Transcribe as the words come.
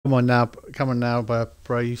Come on now,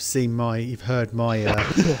 bro. You've heard my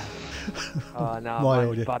Oh no, my mine's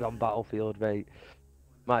audio. bad on Battlefield, mate.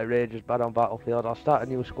 My rage is bad on Battlefield. I'll start a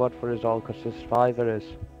new squad for us all because there's 5 of us.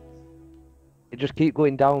 You just keep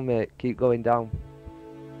going down, mate. Keep going down.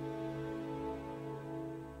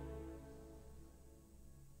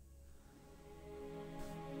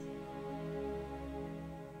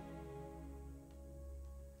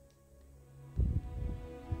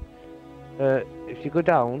 If you go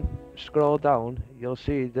down, scroll down, you'll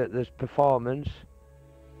see that there's performance.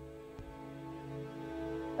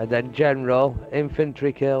 And then general,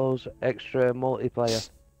 infantry kills, extra, multiplayer.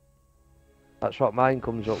 That's what mine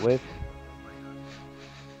comes up with.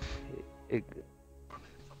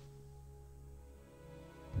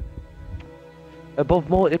 Above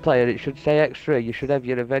multiplayer it should say extra. You should have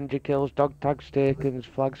your Avenger kills, dog tags taken,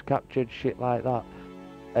 flags captured, shit like that.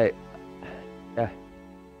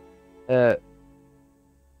 Yeah.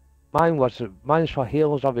 Mine's for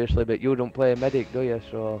heals obviously, but you don't play a medic, do you?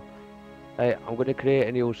 So I'm gonna create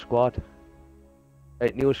a new squad.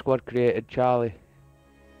 New squad created, Charlie.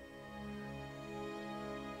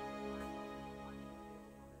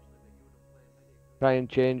 Try and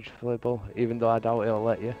change Flibble, even though I doubt it'll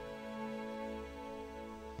let you.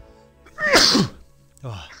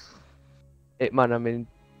 Oh. Man, I mean,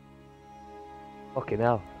 fucking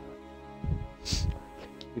hell.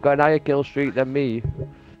 You got an higher kill streak than me.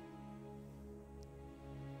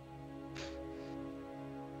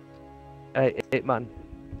 Hey, man.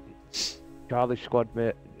 Charlie squad,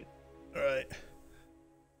 mate. Right.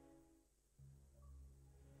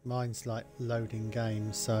 Mine's like loading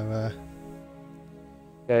games, so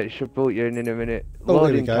Yeah, it should boot you in a minute. Oh,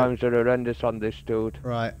 Loading times are horrendous on this, dude.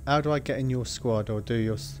 Right, how do I get in your squad, or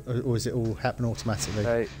or is it all happen automatically?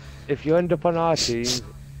 Right, if you end up on our team,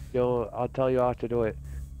 I'll tell you how to do it.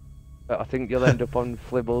 But I think you'll end up on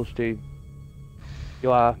Flibble's team.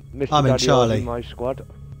 You are Mr. I'm in DaDy Charlie. in my squad.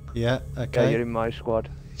 Yeah, okay. Yeah, you're in my squad.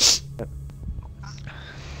 Yeah.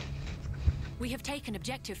 We have taken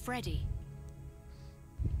objective Freddy.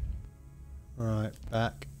 Right,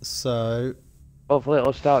 back. So Hopefully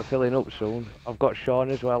it'll start filling up soon. I've got Sean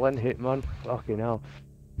as well and Hitman. Fucking hell.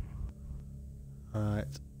 Alright.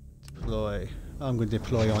 Deploy. I'm going to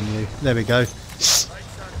deploy on you. There we go.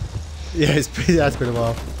 Yeah, it has been a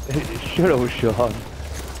while. Shut up, Sean.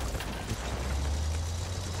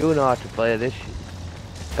 You know how to play this.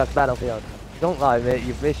 That's Battlefield. Don't lie, mate.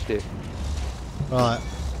 You've missed it. Right.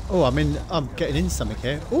 Oh, I'm getting in something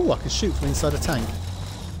here. Oh, I can shoot from inside a tank.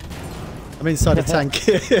 I'm inside a tank.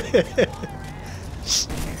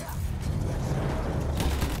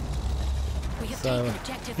 We have So, taken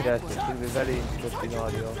objective Yes, Edward. it's going to be very interesting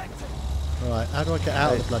audio. Right, how do I get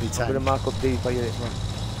out of the bloody I'm tank? going to mark up D for you, man.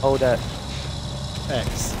 Hold it.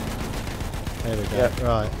 X. There we go. Yep.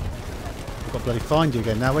 Right. I've got to bloody find you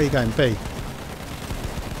again now. Where are you going? B?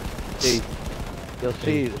 D. You'll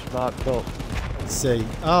see it's marked up. C.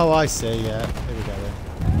 Oh, I see, yeah. Here we go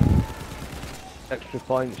then. Extra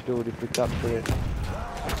points, dude, if we capture it.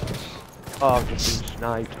 Oh, I've just been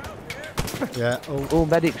sniped. Yeah. Oh. Oh,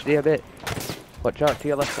 medics near a bit. Watch out to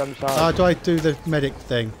your left hand side. How do I do the medic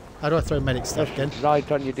thing? How do I throw medic stuff again?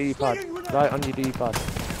 Right on your D-pad. Right on your D-pad.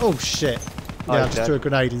 Oh shit. Oh, Yeah, I he's just dead. threw a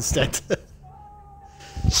grenade instead.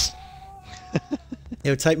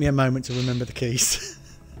 It'll take me a moment to remember the keys.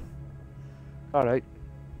 Alright.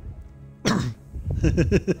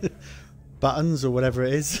 Buttons or whatever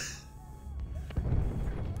it is.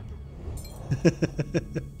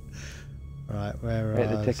 Right, where Hit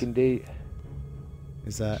the are ticking D.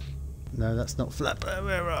 is that? No, that's not Flapper.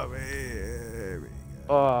 Where are we? Here we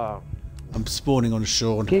go. Oh. I'm spawning on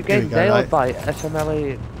Sean. Keep Here we getting go, nailed right. by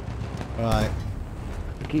SMLE. Right.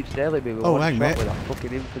 He keeps nailing me with Oh, one hang shot mate. with that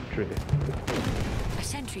fucking infantry. A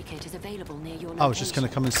sentry kit is available near your location. I was just going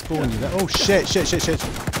to come and spawn you there. Oh shit.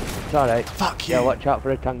 It's alright. Fuck you. Yeah, watch out for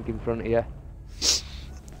a tank in front of you.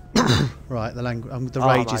 Right, the Oh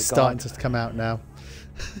rage my is starting God. to come out now.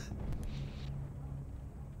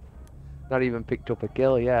 Not even picked up a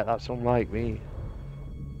kill yet, that's unlike me.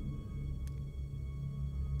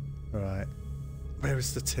 Right. Where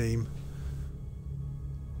is the team?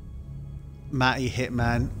 Matty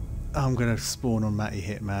Hitman. I'm going to spawn on Matty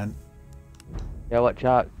Hitman. Yeah, watch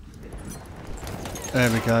out. There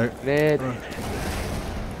we go. Grenade. Right.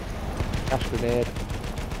 Gas grenade.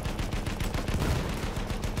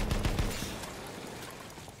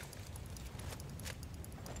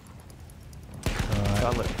 Right.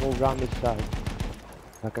 Right, let's move round this side.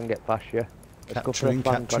 I can get past you. Let's go for a Capturing,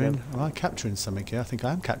 flank on capturing. him. Am I capturing something here? I think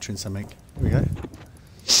I am capturing something. Here we go.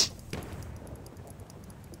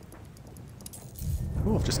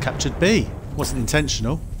 Oh, I've just captured B. Wasn't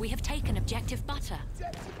intentional. We have taken objective butter.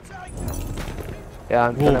 Yeah,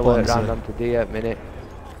 I'm trying to work War round bonds, onto D at the minute.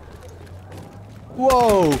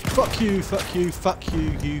 Whoa! Fuck you, fuck you, fuck you,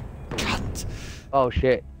 you cunt. Oh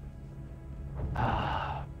shit.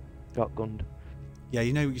 Got gunned. Yeah,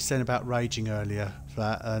 you know what you said about raging earlier,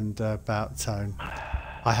 Flat, and about Tone.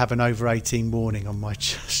 I have an over 18 warning on my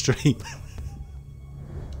stream.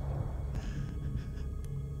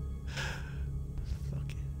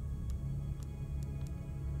 Fuck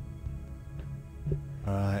it.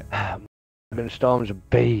 Alright. Storm's a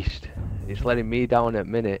beast. He's letting me down at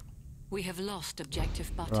minute. We have lost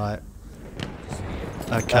objective butter. Right.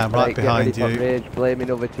 Okay, I'm right Get behind ready you. for rage,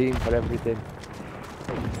 blaming other team for everything.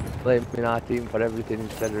 Blaming our team for everything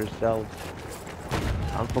instead of ourselves.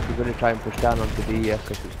 I'm fucking gonna try and push down onto D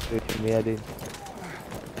because it's pushing me head in.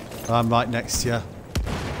 I'm right next to you.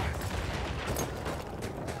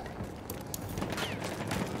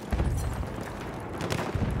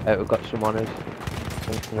 We've got some on us.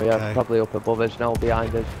 We are Okay. probably up above us now,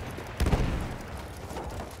 behind us.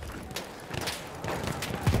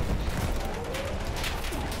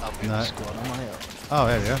 No. Oh,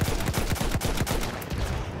 there we go.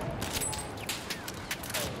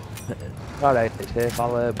 Alright, it's safe.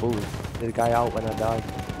 I'll move the guy out when I die.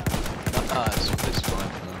 It's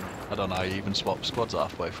fine. I don't know how you even swap squads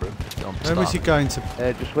halfway through. Don't Where was start. you going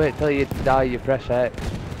to? Just wait till you die, you press X.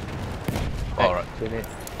 Alright. X in it.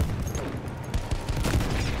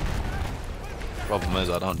 Problem is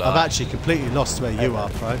I don't die. I've actually completely lost where you are,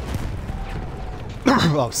 bro.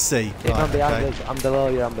 Oh, C. Yeah, Right, I'm behind okay. us. I'm below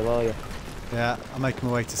you, I'm below you. Yeah, I'm making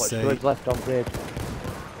my way to Watch C. towards left on bridge.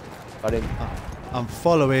 Got him. I'm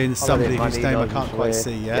following Follow somebody it, man, whose he name I knows can't his quite way.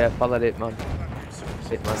 see yet. Yeah, follow it, man.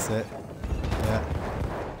 Hit, man. That's it. Yeah.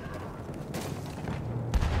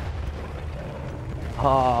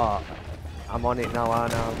 Oh, I'm on it now,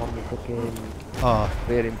 Anna. I'm on the fucking Oh,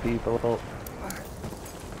 clearing people up.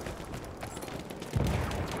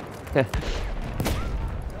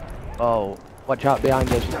 Oh, watch out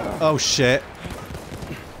behind us. oh shit.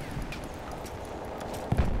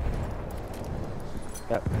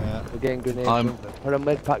 Yep. Yeah. We're getting grenades. I'm- Put a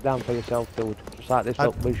med pack down for yourself, dude. Just like this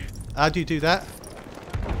up bush. How do you do that?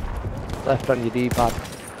 Left on your D-pad.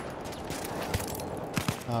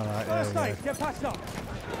 Alright, there we go. Get patched up.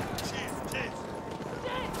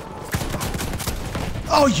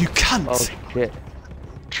 Oh, you cunt! Oh shit.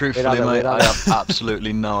 Truthfully, Wait, mate, wait, I have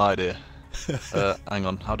absolutely no idea. Hang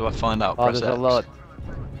on, how do I find out? Oh, Press there's a X. load.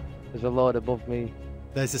 There's a load above me.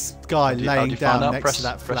 There's this guy How do you laying find down out? next Press, to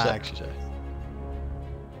that press flag. X, you say?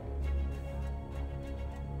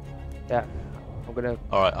 Yeah. I'm gonna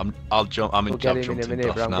Alright, I'll jump. I'm in We'll get job him in a jumping minute,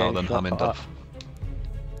 duff but I'm now. getting Then shot I'm in at. duff.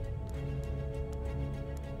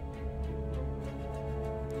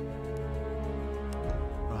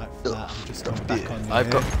 Right, flat. I'm just going back on you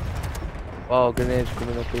I've here. got. Oh, grenades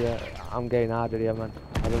coming up here. I'm getting harder here, man.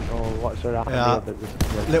 I don't know what's around Yeah. here, but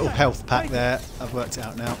this Little health pack there. I've worked it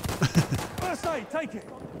out now. First aid, take it.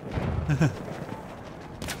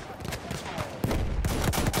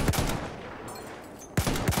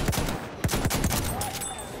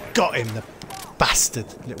 Got him, the bastard.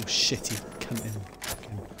 Little shitty cunt in.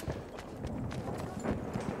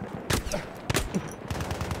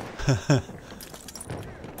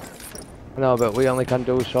 No, but we only can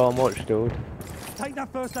do so much, dude. Take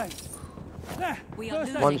that first aid. There. We are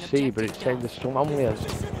First losing aid. One C, but it's saying there's some on with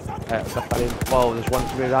us. Got him. Whoa, there's one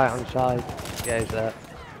to the right hand side. Yeah, he's there.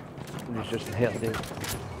 And he's just hit him.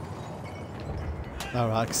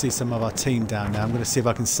 Alright, I can see some of our team down now. I'm going to see if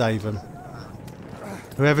I can save them.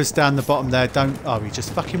 Whoever's down the bottom there, don't... Oh, he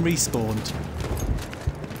just fucking respawned.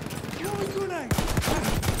 Throwing grenade.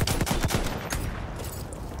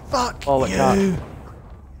 Fuck Oh, what's you! that?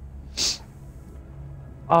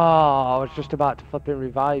 Oh, I was just about to flipping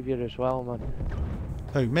revive you as well, man.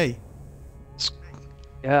 Who, me?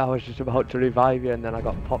 Yeah, I was just about to revive you and then I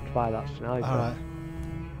got popped by that sniper. Alright.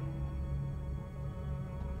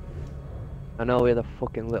 I know where the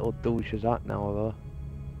fucking little douche is at now, though.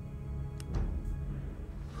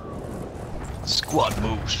 Squad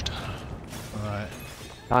moved. Alright.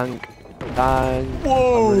 Tank. Tank.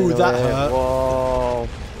 Whoa, I'm running that away. hurt. Whoa.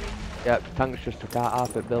 Yep, tanks just took out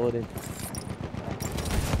half the building.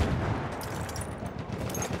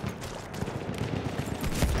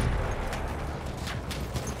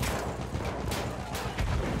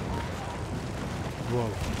 Whoa.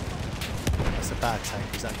 That's a bad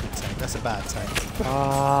tank. Is that a good tank? That's a bad tank.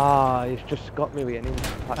 Ah, he's just got me with an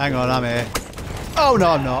impact. Hang on, I'm here. Oh,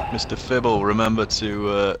 no, I'm not. Mr. Fibble, remember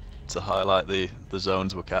to highlight the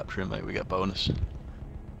zones we're capturing, mate. We get bonus.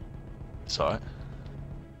 It's alright.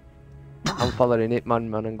 I'm following it,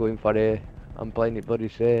 man. I'm going for A. I'm playing it bloody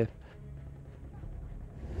safe.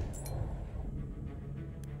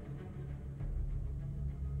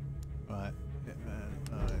 Right. Yeah,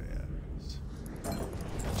 oh yeah.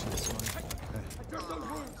 Actually, this one. Okay.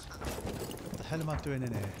 What the hell am I doing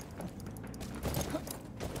in here?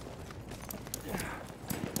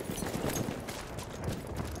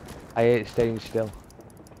 I hate staying still.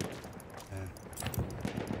 Yeah.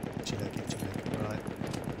 Chile. Right.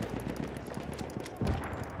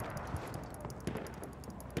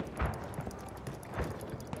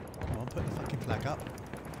 Come on, put the fucking flag up.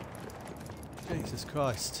 Jesus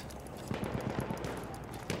Christ.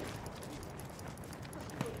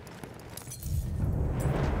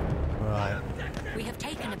 Right. We have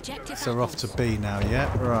taken objective. So we're off to B now,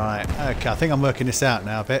 yeah? Right. Okay, I think I'm working this out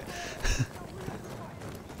now a bit.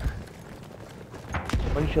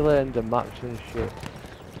 Once you learn the maps and shit.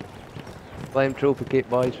 Flame trooper kit,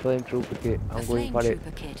 boys, flame trooper kit. I'm going for it.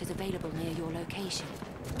 Trooper kit is available near your location.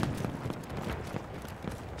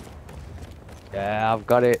 Yeah, I've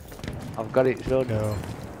got it. I've got it, son. Go.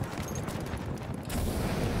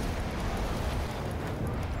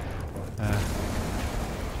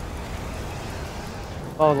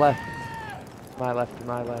 Oh, left. My left, to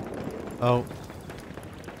my left. Oh.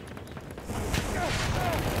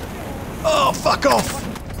 Oh, fuck off!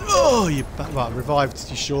 Oh, you right, revived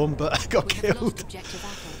you, Sean, but I got killed.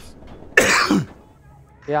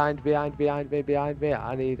 Behind me. I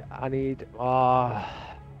need. Oh,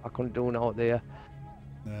 I couldn't do nothing there.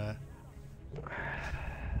 Yeah.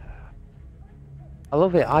 I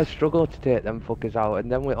love it. I struggle to take them fuckers out,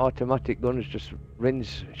 and then with automatic guns, just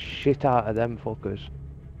rinse shit out of them fuckers.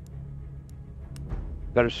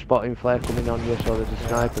 Got a spotting flare coming on you, so there's a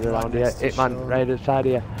sniper around here. Hitman, right at the side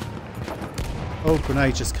of you. Oh,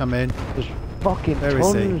 grenade just come in. There's fucking Where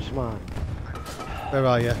is he? tons, man. Where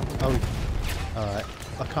are you? Oh, alright.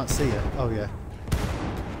 I can't see you. Oh, yeah.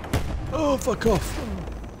 Oh, fuck off.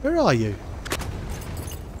 Where are you?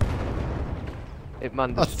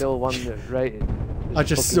 Hitman, there's still one that right. I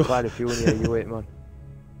just fucking saw. quite a few in here, you Hitman.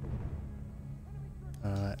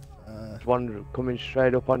 Alright. There's one coming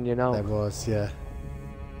straight up on you now. There was, yeah.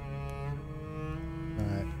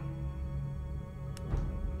 Alright.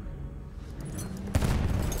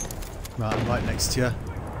 Right, I'm right next to you.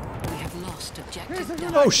 We have lost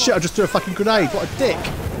objective. Oh shit, I just threw a fucking grenade. What a dick.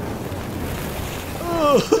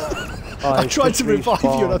 Oh. I tried to revive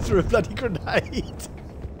you and I threw a bloody grenade.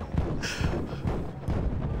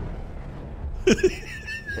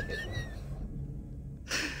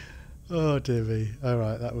 Oh dear me.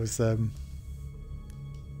 Alright, that was that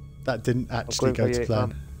didn't actually go to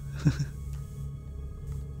plan.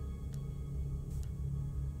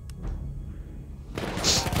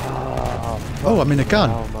 Oh, I'm in a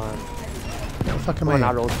gun. Oh man. What the fuck am I Come in?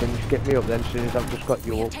 on, Arrows, can you get me up then, as soon as I've just got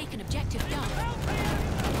you We have up. taken objective down.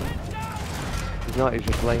 He's not, he's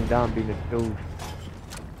just laying down being a dude.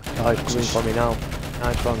 Oh, he's coming for me now.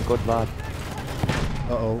 Nice one, good lad.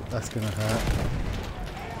 Uh oh, that's gonna hurt.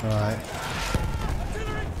 Alright.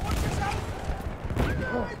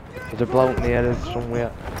 There's a bloke near us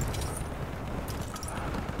somewhere.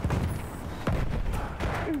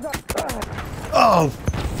 Oh,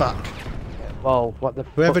 fuck. Whoa, what the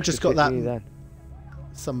Whoever fuck just got that. then?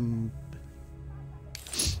 Some.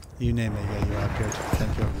 You near me? Yeah, you are good.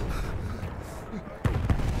 Thank you.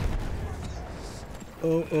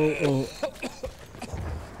 Oh, oh, oh.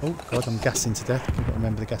 Oh, God, I'm gassing to death. I've got to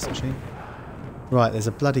remember the gas machine. Right, there's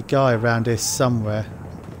a bloody guy around here somewhere.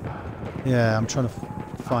 Yeah, I'm trying to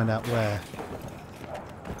find out where.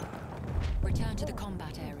 Return to the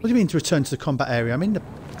combat area. What do you mean to return to the combat area? I'm in the...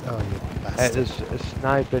 Oh, you bastard. There's a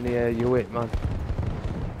sniper near you, it man.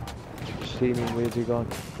 Just seen him, where's he gone?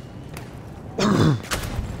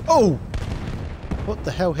 Oh! What the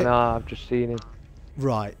hell hit? Nah, I've just seen him.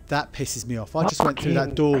 Right, that pisses me off. I just went through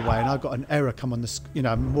that doorway and I got an error come on the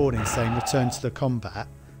warning saying return to the combat,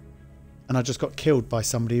 and I just got killed by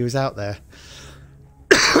somebody who was out there.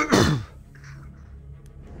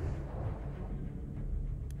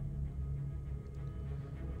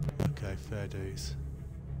 Okay, fair dues.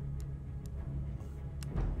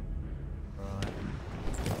 Right.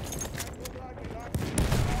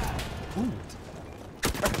 Ooh.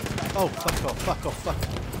 Oh, fuck off, fuck off, fuck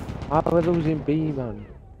off. Ah, we're losing B, man.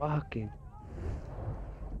 Fucking.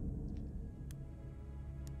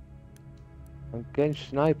 I'm getting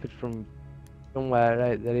sniped from somewhere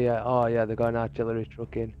right there. Yeah. Oh, yeah, they got an artillery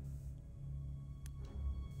truck in.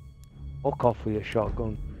 Fuck off with your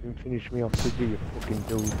shotgun. You can finish me off, could you fucking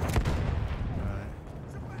dude?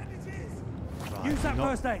 Right. Use that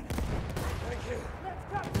not- first aid.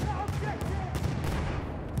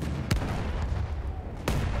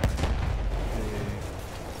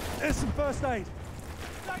 There's some first aid.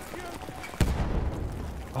 Thank you.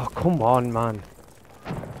 Oh, come on, man.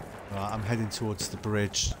 Right, I'm heading towards the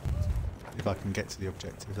bridge. If I can get to the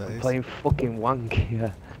objective, that is. Playing fucking wank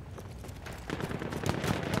here.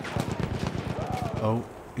 Oh,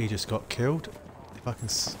 he just got killed. If I can.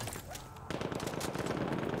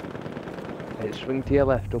 Hey, swing to your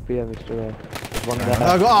left up here, Mr. A. There's one there.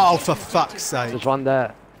 Oh, for fuck's sake! There's one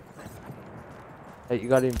there. Hey, you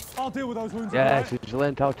got him. I'll deal with those wounds. Yes, he's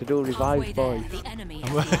learned how to do revives, Halfway boy. there, the enemy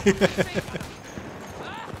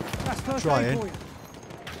That's first Trying. aid for you.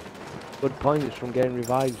 Good points from getting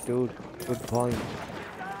revives, dude. Good points.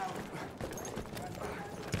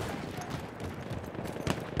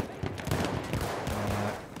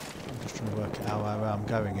 I'm just trying to work out where I'm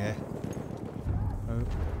going here.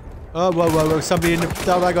 Oh, whoa, whoa, whoa! Somebody in the.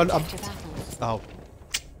 Oh, hang on. Oh,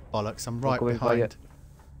 bollocks! I'm right going by behind.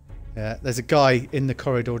 Yeah, there's a guy in the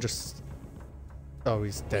corridor just. Oh,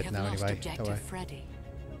 he's We dead have now lost anyway. objective Go away. Freddy.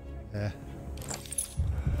 Yeah.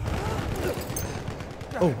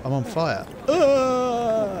 Oh, I'm on fire.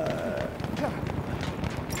 Ah!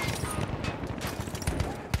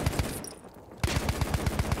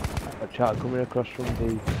 Watch out, coming across from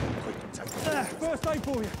the... First aid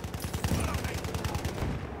for you.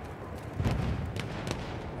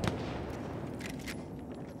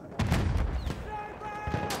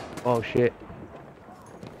 Oh shit.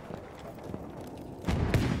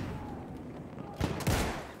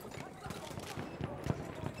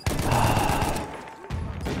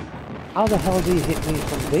 How the hell did he hit me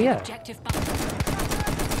from there? Objective button.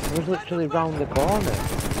 I was literally round the corner.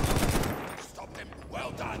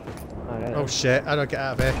 Alright, Oh shit! How do I get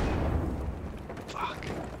out of here? Fuck.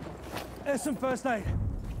 There's some first aid.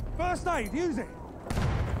 First aid, use it.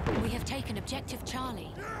 We have taken objective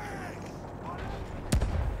Charlie.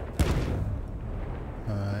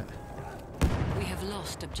 All right. We have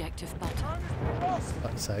lost objective button. For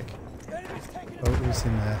fuck's sake. Oh, who's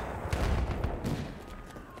in there?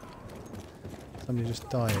 Somebody just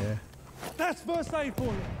die here. That's first aid for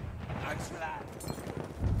you. Thanks for that.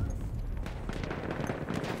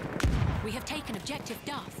 We have taken objective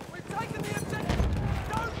Duff. We've taken the objective.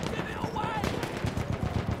 Don't give it away.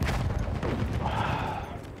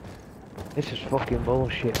 this is fucking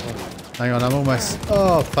bullshit, man. Hang on, I'm almost.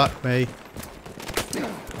 Oh, fuck me.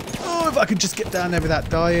 Oh, if I could just get down there without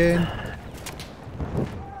dying.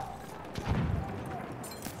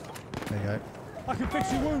 There you go. I can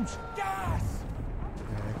fix your wounds. Gas.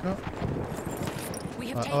 There you go. We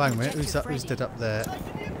have Oh, taken hang on a minute. Who's objective that? Who's Freddy. dead up there?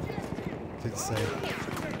 Didn't see.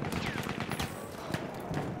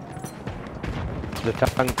 The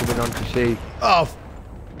tank coming on to sea. Oh!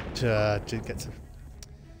 Didn't get to.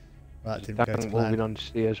 Right, didn't go to Tank plan. moving on to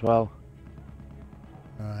sea as well.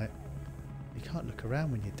 Alright. You can't look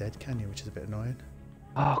around when you're dead, can you? Which is a bit annoying.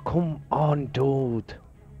 Oh, come on, dude.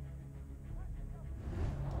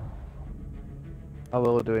 I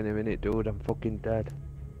will do in a minute, dude. I'm fucking dead.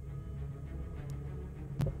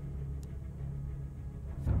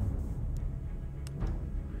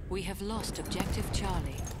 We have lost objective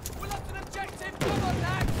Charlie. We lost an objective. Come on,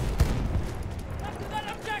 lads. After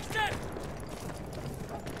that objective.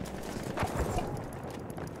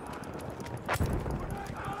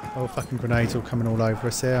 Oh, fucking grenades all coming all over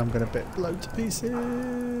us here. I'm going to get blown to pieces.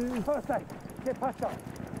 First aid. Get patched up.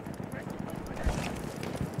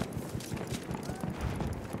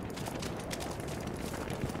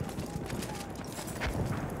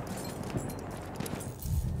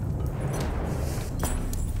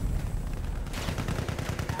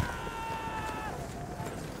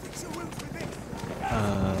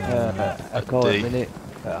 I call it D. a minute.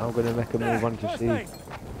 I'm gonna make a move on to First sea. aid.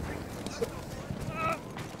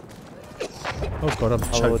 Oh god, I'm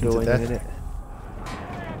I will choking do to in a death. minute.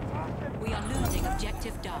 We are losing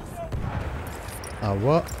objective Duff. Oh,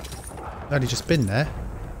 what? Only just been there.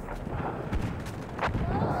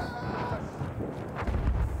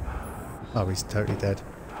 Oh, he's totally dead.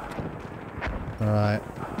 Alright.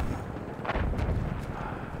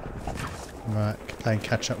 Right, playing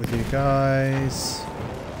catch up with you guys.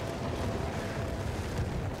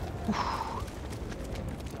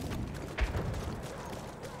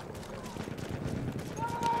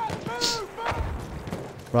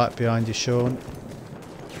 Right behind you, Sean.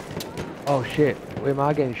 Oh shit, where am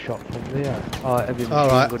I getting shot from there? Oh, every machine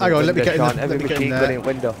Alright, gun hang on, let me window, get in Sean. the- Every let me get in machine there. gun in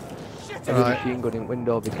window. Every Right. machine gun in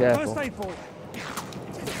window, be careful. First aid for you.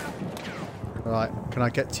 Right, can I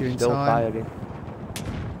get to you in Still time? firing.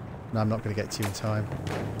 No, I'm not going to get to you in time.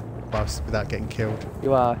 Whilst, without getting killed.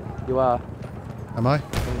 You are, you are. Am I?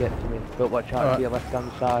 Come get to me. But watch out Alright. to your left hand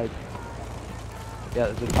side. Yeah,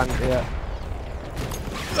 there's a tank here.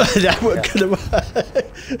 That wasn't gonna work.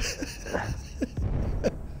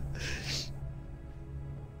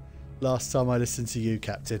 Last time I listened to you,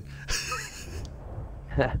 Captain.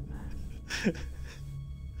 Where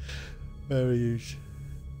are you?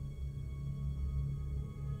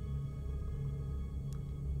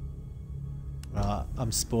 Right,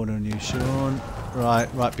 I'm spawning on you, Sean.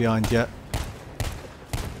 Right behind you.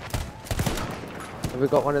 Have we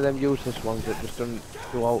got one of them useless ones that just doesn't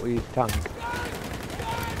go out of his tank?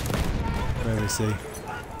 Where is he?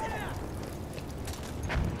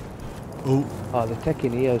 Oh. Oh, they're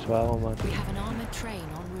taking here as well, man. We have an armored train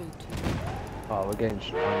en route. Oh, we're getting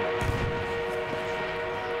strong.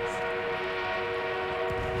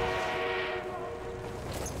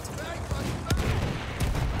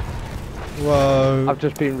 Whoa. I've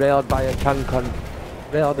just been railed by a tank on...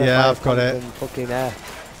 Yeah, I've got it. Fucking air.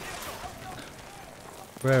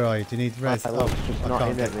 Where are you? Do you need res? Oh, it's just not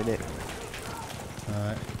in at the minute.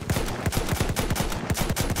 Alright.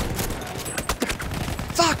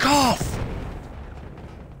 Fuck off!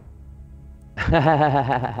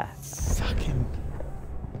 Fucking...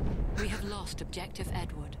 We have lost objective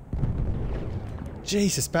Edward.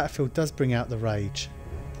 Jesus, Battlefield does bring out the rage.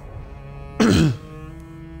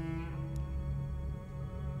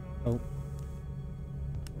 Oh.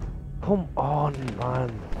 Come on,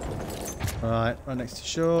 man. Right next to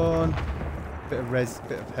Sean. Bit of res,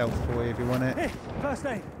 bit of health for you if you want it. Here, first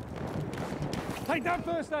aid. Take that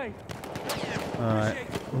first aid. Alright.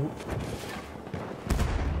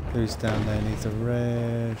 Who's down there needs a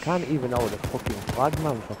res? Can't even hold a fucking flag,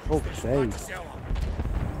 man, for fuck's sake.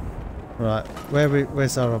 Right,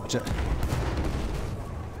 where's our object?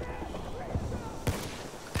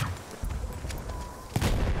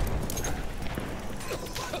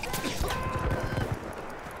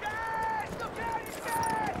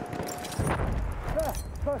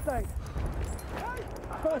 First aid.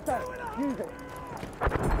 First aid. Use it.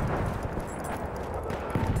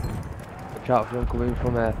 Watch out for them coming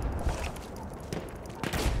from here.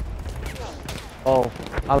 Oh,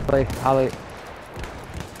 Ali.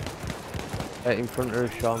 In front of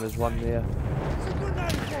us, Sean, there's one there.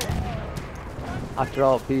 After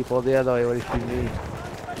all people there though, what if you need?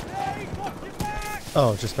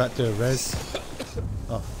 Oh, just about to do a res.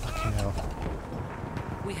 Oh, fucking hell.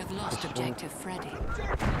 We have lost objective Freddy.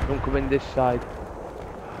 Don't come in this side.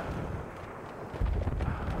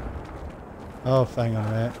 Oh, hang on a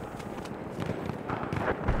minute.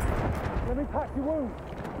 Let me pack your wound.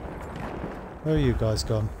 Where are you guys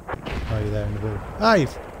gone? Oh, you're there in the wall. Hey!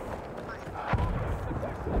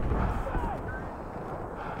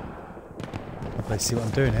 Hopefully see what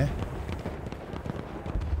I'm doing here.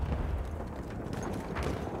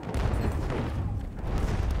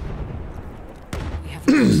 We have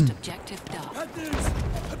lost objective Duff.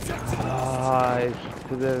 Ah, it's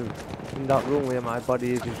to the in that room where my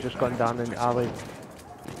body is. He's just gone down in the alley.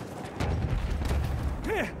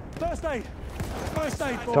 Here, first aid. First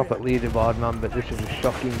aid for Top you. at leaderboard, man, but this is a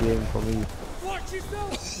shocking game for me. Watch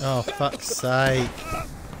yourself. Oh, fuck's sake.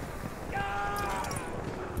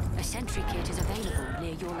 A sentry kit is available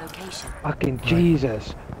near your location. Fucking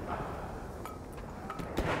Jesus.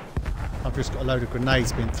 I've just got a load of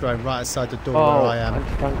grenades being thrown right outside the door Oh, where I am.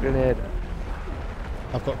 anti-tank grenade.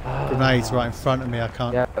 I've got grenades right in front of me. I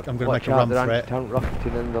can't. Yeah, I'm going to watch make a out, run they're for it. anti-tank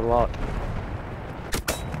rocketing in the lot.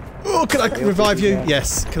 Oh, can I revive you? Yeah.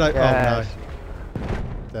 Yes. Can I? Yes. Oh no.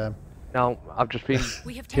 Damn. No, I've just been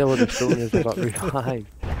We have killed as soon as I got revived.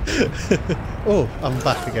 Oh, I'm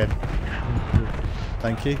back again.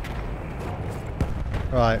 Thank you.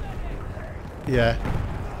 Right. Yeah.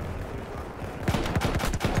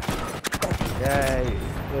 Yay.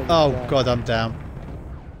 Oh god, I'm down.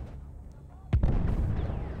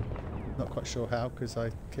 Not quite sure how, because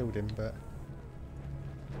I killed him, but...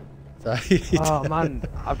 So Oh man,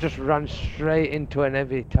 I've just run straight into an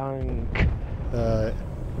heavy tank. Alright.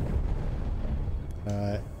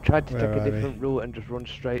 Tried to Where take a are we? different route and just run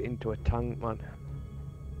straight into a tank, man.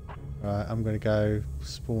 Right, I'm going to go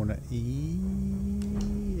spawn at E.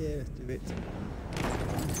 Yeah, let's do it.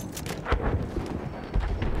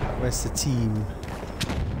 Where's the team?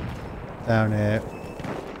 Down here.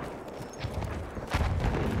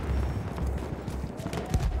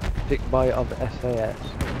 Sick bite of SAS.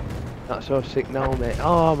 Not so sick now, mate.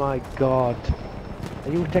 Oh my god.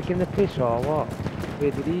 Are you taking the piss or what?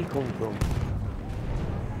 Where did he come from?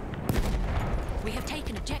 We have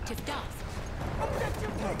taken objective Duff.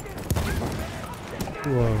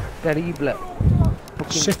 Whoa. Terrible.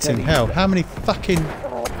 Shitting hell. How many fucking...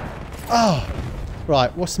 Oh!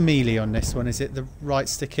 Right, what's melee on this one? Is it the right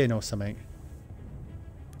stick in or something?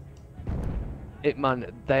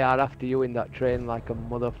 Man, they are after you in that train like a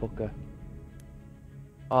motherfucker.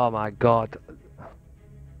 Oh my god.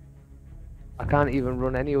 I can't even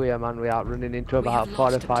run anywhere, man, without running into We about have 4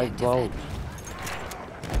 or lost 5 objective blokes. Edward.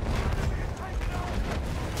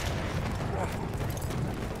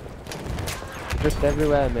 Just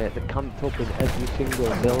everywhere, mate. They're camped up in every single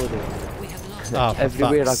building. We have lost Oh, for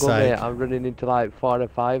Everywhere I fuck's go, mate, sake. I'm running into like 4 or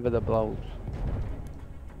 5 of the blokes.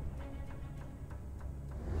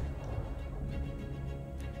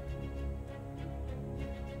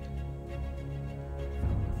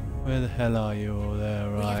 Where the hell are you all there?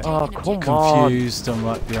 Right. Oh, taken come on. Confused, I'm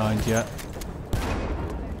right behind you.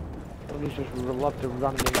 He's just lots of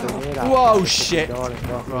random grenade out Whoa, the shit! door as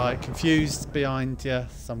well. Right, confused behind you.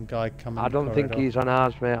 Some guy coming. I don't think he's on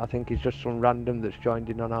ours, mate. I think he's just some random that's joined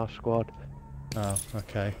in on our squad. Oh,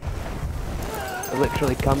 okay. They're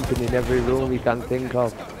literally camping in every room you can think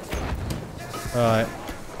of. Right.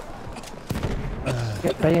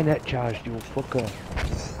 Get bayonet charged, you fucker.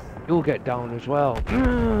 You'll get down as well.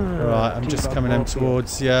 Right, I'm just coming in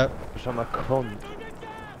towards you. Because I'm a cunt.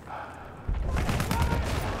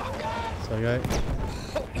 So go.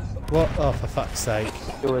 What? Oh, for fuck's sake.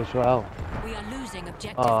 You as well. We are losing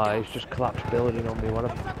objective Oh, Duff. he's just collapsed building on me. What a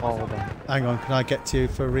baller. Hang on, can I get to you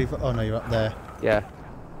for a revive? Oh no, you're up there. Yeah.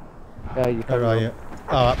 Yeah, you can Where are run. you?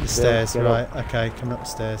 Oh, up the stairs. get Right. Okay, coming up the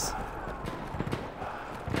stairs.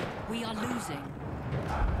 We are losing.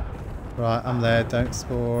 Right, I'm there. Don't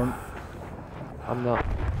spawn. I'm not.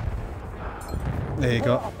 There you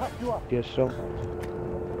go. Yes, so.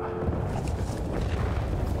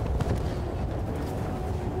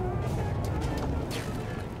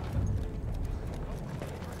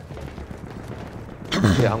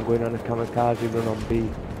 Yeah, I'm going on a kamikaze run on B.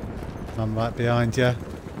 I'm right behind you.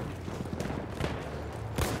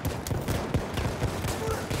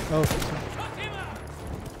 Oh.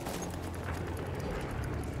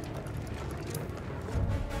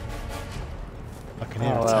 I can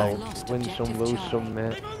hear Oh a well, tank. win some, lose some,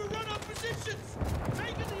 mate. They've overrun our positions.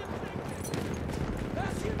 Taking the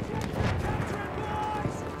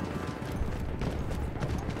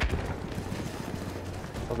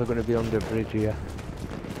Oh, they're going to be under a bridge here.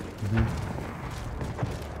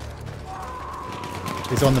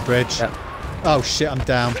 He's on the bridge. Yep. Oh shit, I'm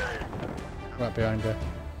down. Right behind her.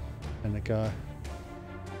 And the guy.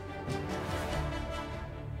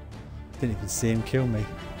 Didn't even see him kill me.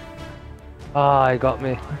 Ah, he got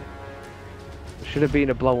me. There should have been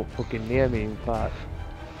a blow up fucking near me, in fact.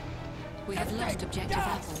 We have lost objective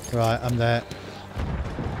Apple. Right, I'm there.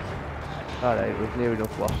 Alright, we've near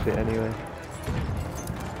enough lost it anyway.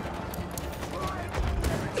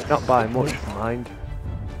 Not by much, mind.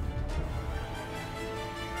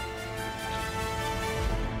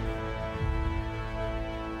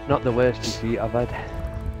 Not the worst defeat I've had.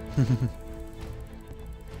 I'm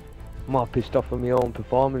more pissed off with my own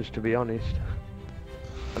performance, to be honest.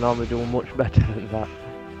 I normally do much better than that.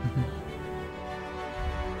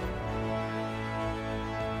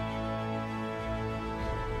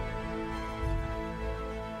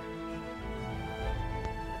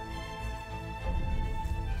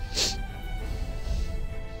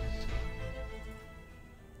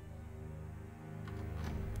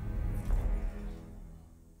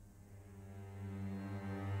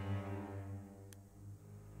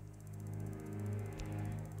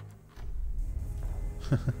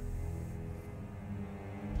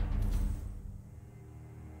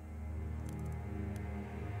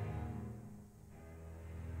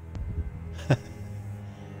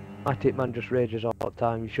 My tip man just rages all the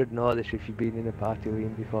time. You should know this if you've been in a party with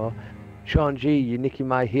him before. Sean G, you're nicking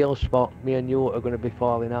my heel spot. Me and you are going to be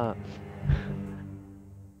falling out.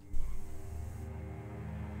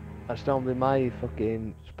 That's normally my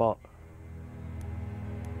fucking spot.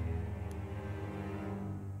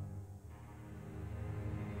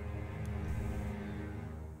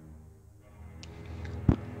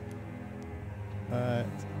 Right.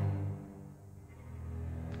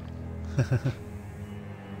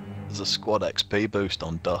 There's a squad XP boost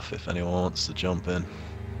on Duff if anyone wants to jump in.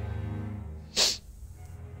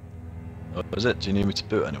 Oh, is it? Do you need me to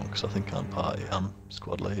boot anyone? Because I think I'm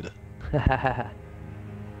squad leader.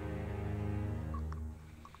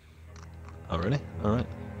 Oh really? Alright.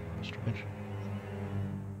 Strange.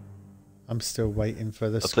 I'm still waiting for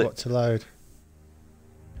the think- squad to load.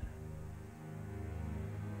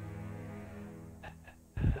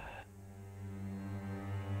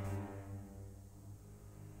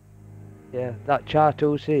 Yeah, that chart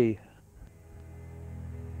 2C.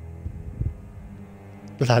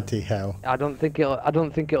 Bloody hell. I don't think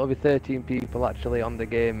it'll be 13 people actually on the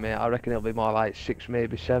game, mate. I reckon it'll be more like 6,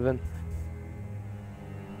 maybe 7.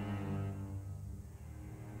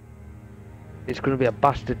 It's going to be a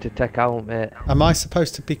bastard to take out, mate. Am I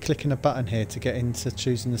supposed to be clicking a button here to get into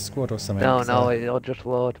choosing the squad or something? No, 'Cause no, it'll just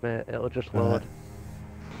load, mate. It'll just load. Right.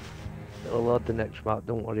 It'll load the next map,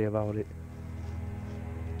 don't worry about it.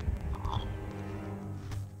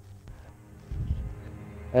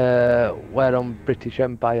 We're on British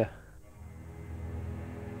Empire.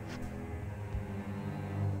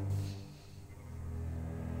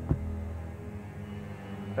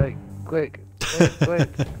 Right, quick, quick.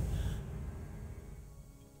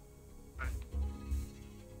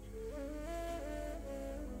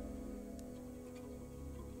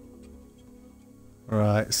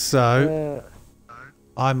 Right, so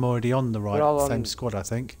I'm already on the right same squad, I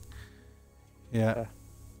think. Yeah.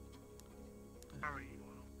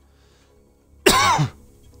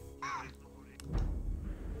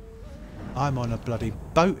 I'm on a bloody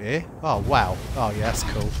boat here. Oh wow. Oh yeah, that's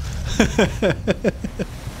cool.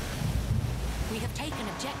 We have taken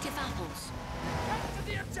objective apples. Capture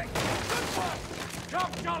the objective. Good work.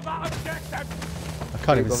 Don't kill that objective. I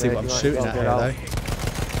can't even see what I'm shooting at here though.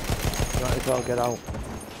 Might as well get out.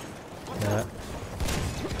 Yeah.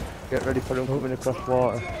 Get ready for them coming across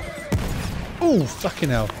water. Oh fucking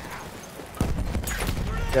hell.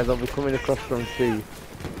 Yeah, they'll be coming across from sea.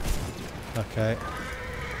 Okay.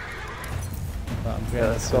 Right, I'm Yeah,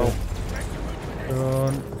 let's go. Go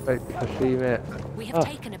on. Right, I see, mate. We have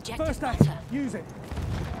taken objective butter. Use it.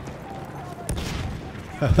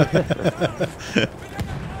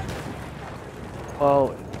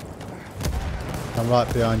 Oh, I'm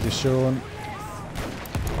right behind you, Sean.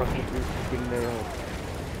 I've just been fucking nailed.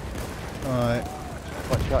 Alright.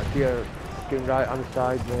 Watch out to your fucking right hand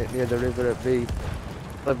side, mate, near the river at B.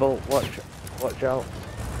 Level, watch out.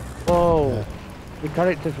 Whoa! Yeah. The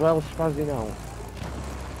character's well spazzing out.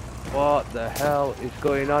 What the hell is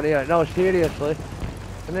going on here? No, seriously.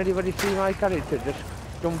 Can anybody see my character just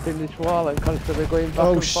jumping this wall and constantly going back and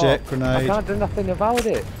forth? Oh shit, grenade. I can't do nothing about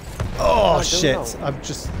it. Oh shit!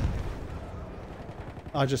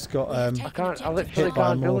 I just got I literally hit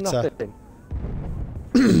by a can't do mortar.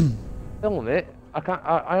 nothing. Film it.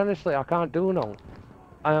 I honestly, I can't do no.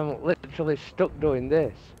 I am literally stuck doing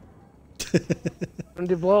this. And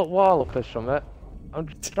they blow up wall up or something. I'm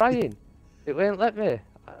trying. It won't let me.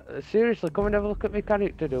 Seriously, come and have a look at my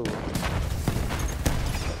character, dude.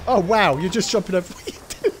 Oh wow, you're just jumping over what you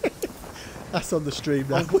doing. That's on the stream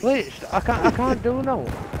now. I'm glitched. I can't do no.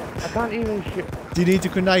 I can't even shoot. Do you need a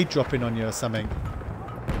grenade dropping on you or something?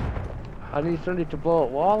 I need somebody to blow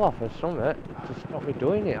up wall off or something to stop me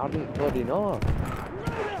doing it. I didn't bloody know.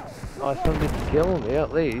 Or somebody to kill me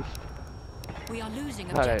at least. We are losing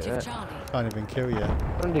Alright, objective Charlie. Can't even kill you.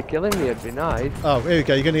 Somebody killing me would be nice. Oh, here we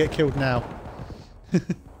go. You're going to get killed now.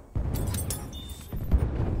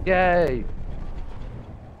 Yay!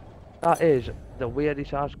 That is the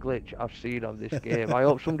weirdest ass glitch I've seen on this game. I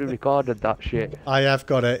hope somebody recorded that shit. I have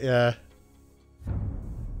got it, yeah.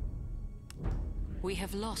 We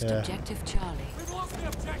have lost Yeah. objective Charlie. We've lost the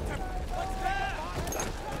objective. What's there?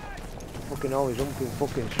 Fucking always humping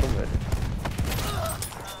fucking something.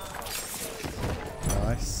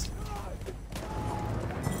 Nice.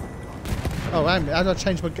 Oh, how do I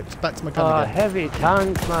change my back to my gun Oh, again? heavy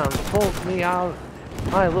tank, man. Fuck me out.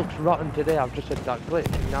 My luck's rotten today. I've just had that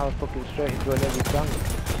glitch and now I'm fucking straight into an heavy tank.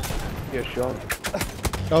 You're Sean.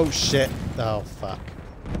 Oh shit. Oh fuck.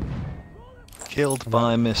 Killed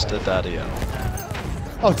by Mr. DaDy.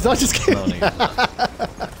 Oh, did I just kill No you? need for that.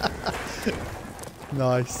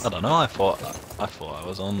 Nice. I don't know. I thought I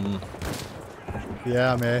was on.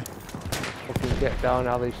 Yeah, I'm here. Fucking get down,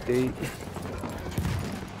 Alice D.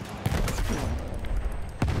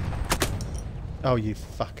 Oh, you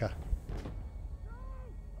fucker.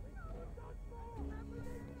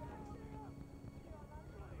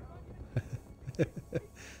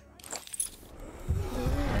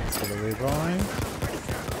 Thanks for the revive.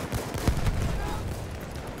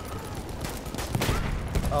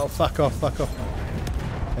 Oh, fuck off, fuck off.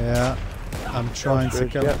 Yeah, I'm trying to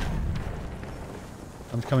go. Yep.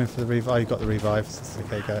 I'm coming for the revive. Oh, you got the revive.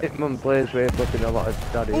 Okay, go. Hitman plays with fucking a lot of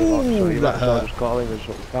DaDy. Ooh, So you that might as well hurt. just call him as,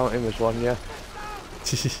 count him as one, yeah.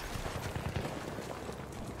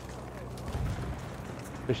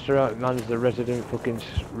 Mr. Outman's the resident fucking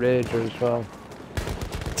rager as well.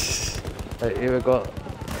 Right, here we go.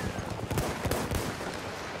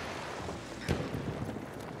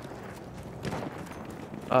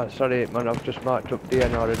 Oh, sorry, man, I've just marked up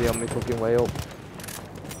DN already on my fucking way up.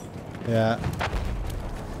 Yeah.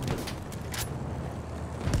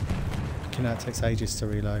 You know, it takes ages to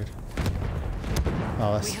reload.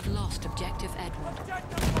 Oh, We that's. have lost objective Edward.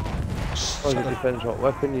 Well, it depends what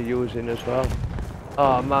weapon you're using as well.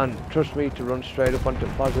 Oh man, trust me to run straight up onto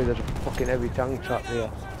Flagway. There's a fucking heavy tank trap here.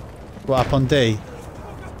 What, up on D?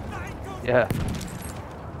 Yeah.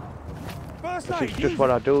 This is just what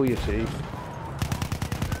I do, you see.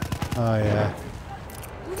 Oh yeah.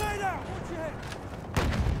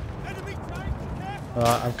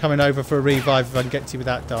 Alright, I'm coming over for a revive if I can get to you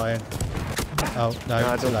without dying. Oh, no,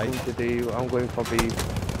 I too don't late. come to D. I'm going for B.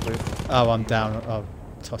 Oh, I'm down. Oh,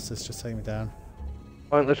 Tosser's just taking me down.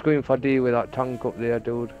 Pointless going for D with that tank up there,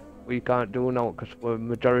 dude. We can't do now because we're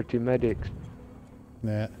majority medics.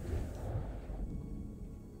 Yeah.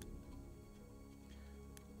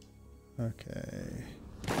 Okay.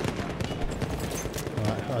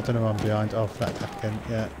 Right, I don't know where I'm behind. Oh, flat again,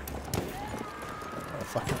 yeah. Oh,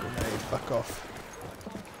 fucking grenade, fuck off.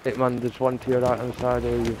 Hitman, there's one to your right hand side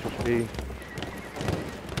where you just be.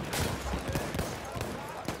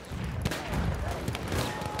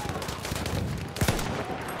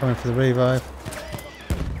 Coming for the revive.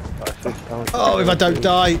 That's Oh, if I don't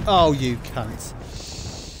die! Oh, you cunt.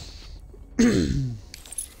 I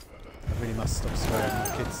really must stop swearing. My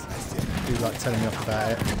kids do like telling me off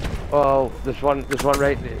about it. Oh, there's one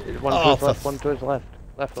right, one to his left, for one to his left.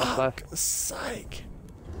 Left, left, left. fuck's sake.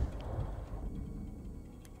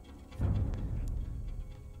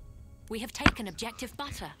 We have taken objective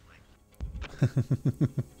butter.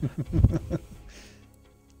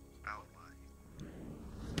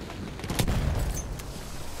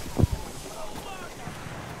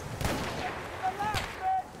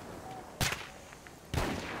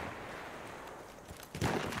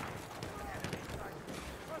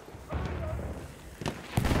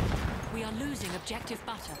 We are losing objective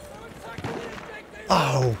butter.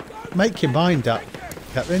 Oh, make your mind up,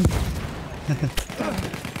 Captain.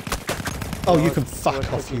 Oh, you can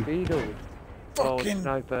fuck off, you Oh, fucking...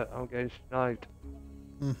 sniper, I'm getting sniped.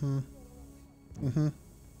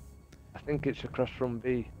 I think it's across from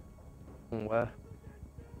B. Somewhere.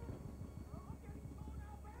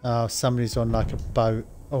 Oh, somebody's on like a boat.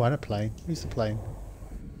 Oh, and a plane. Who's the plane?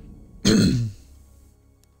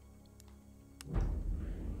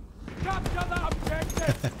 Capture that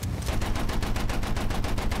objective!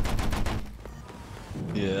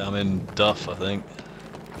 Yeah, I'm in Duff, I think.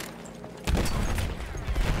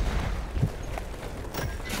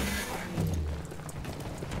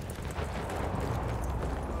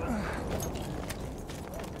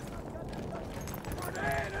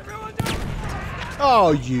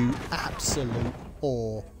 Oh, you absolute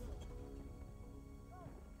whore.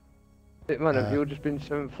 Man, have you just been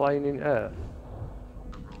sent flying in air?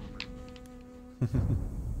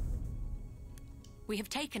 We have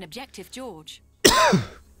taken objective George.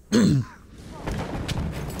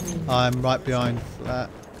 I'm right behind that.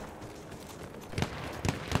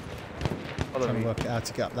 Follow Trying me. to work it out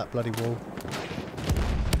to get up that bloody wall.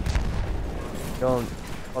 Don't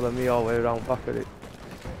follow me all the way around back at it.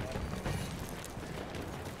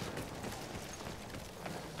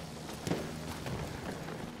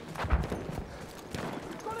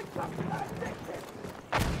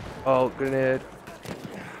 Oh, grenade.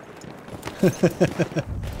 We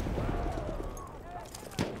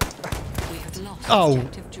have lost Oh.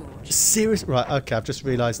 objective George. Serious? Right, okay, I've just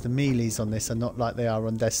realised the melees on this are not like they are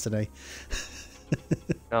on Destiny.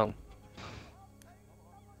 No.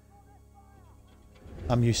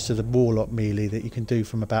 I'm used to the Warlock melee that you can do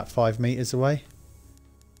from about 5 metres away.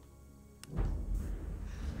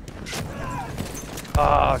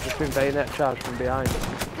 Ah, just been bayonet charged from behind.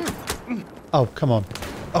 Oh, come on.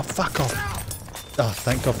 Oh, fuck off. Oh,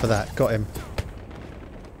 thank God for that. Got him.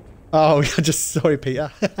 Oh, sorry, Peter.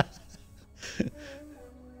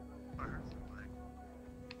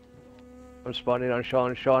 I'm spawning on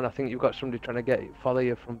Sean. Sean, I think you've got somebody trying to follow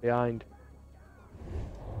you from behind.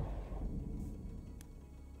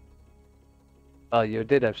 Oh, you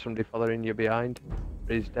did have somebody following you behind.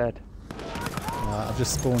 But he's dead. Right, I've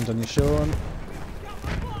just spawned on you, Sean.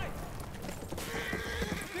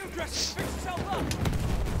 Field dressing, fix yourself up!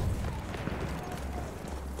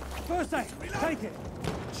 First aid, take it!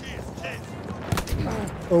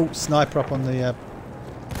 Oh, sniper up on the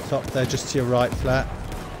top there, just to your right, flat.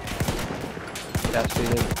 Yeah, I've seen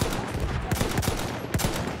him.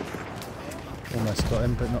 Almost got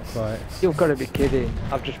him, but not quite. You've got to be kidding.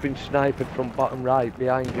 I've just been sniped from bottom right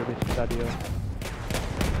behind you, Mr. Sadio.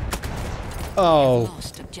 Oh.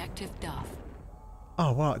 Lost objective Duff.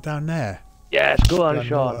 Oh, what? Down there? Yes, go on, Run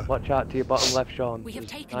Sean. water. Watch out to your bottom left, Sean. We have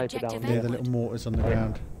There's a taken sniper objective down Near there. the little mortars on the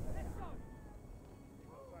ground.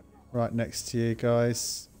 Right next to you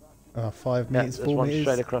guys. 5 Yeah, metres, there's 4 one metres.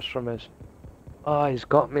 straight across from us. Oh, he's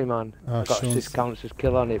got me, man. Oh, I got Sean's- 6 counts as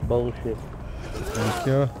kill on it. Bullshit. Thank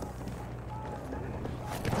you.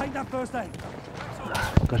 Take that first aid!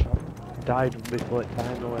 Because I died before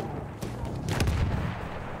time went.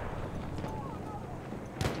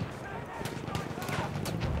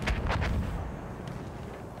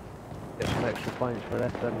 Get some extra points for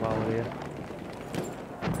that then while we're here.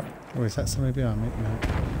 Oh, is that somebody behind me?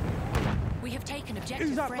 No. We have taken Use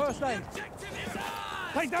objective that Freddy. first aid.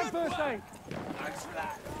 Take that first aid.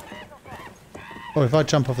 Oh, if I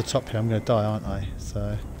jump off the top here, I'm going to die, aren't I?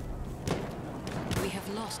 So, We have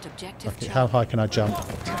lost objective okay, Charlie. how high can I jump?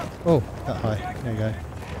 Oh, that high. There you go.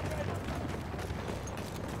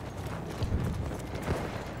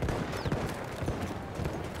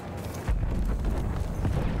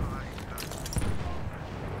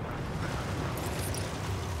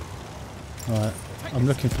 Right, I'm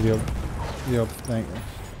looking for the thing.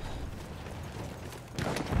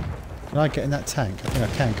 Can I get in that tank? I think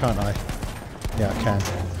I can, can't I? Yeah, I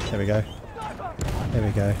can. There we go. There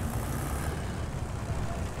we go.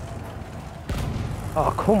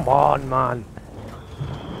 Oh, come on, man.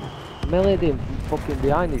 Meleeed him from fucking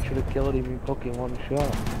behind, he should have killed him in fucking one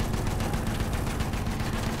shot.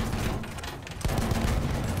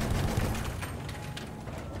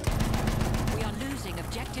 We are losing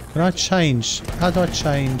objective Can I Freddy. change? How do I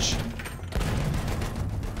change?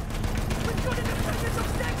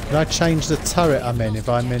 Can I change the turret I'm in if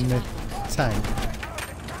I'm in the tank?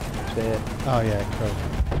 That's it. Oh yeah, cool.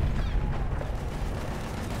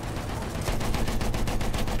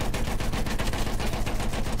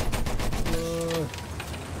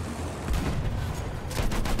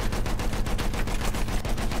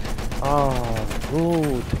 Oh,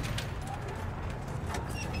 good.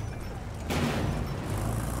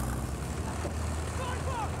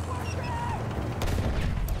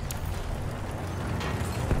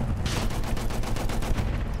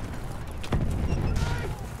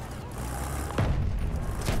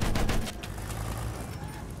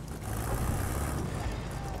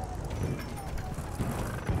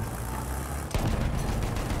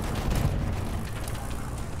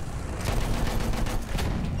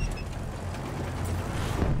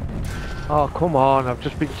 Oh, come on, I've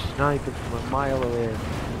just been sniping from a mile away.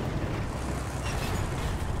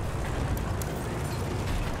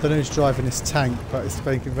 I don't know who's driving this tank, but it's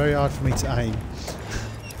making it very hard for me to aim.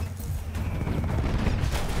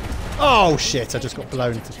 Oh shit, I just got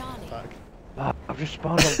blown to back. Ah, I've just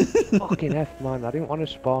spawned on fucking F, man. I didn't want to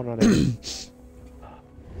spawn on it.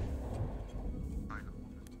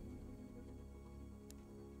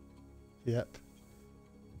 Yep.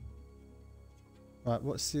 Right,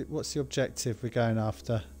 what's the objective we're going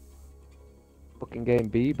after? Fucking getting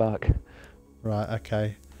B back. Right,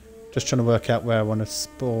 okay. Just trying to work out where I want to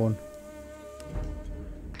spawn.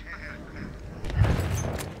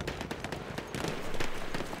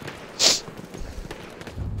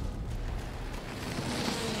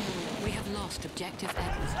 We have lost objective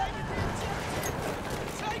Edward.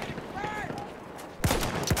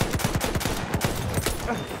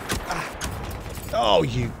 Oh,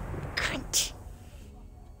 you cunt!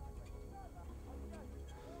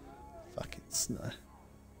 Fucking snow.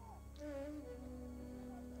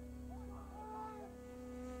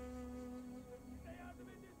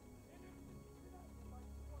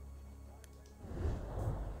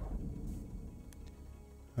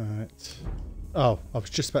 Alright. Oh, I was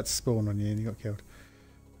just about to spawn on you and you got killed.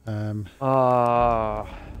 Ah,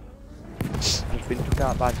 just been took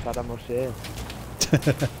out by Saddam Hussein.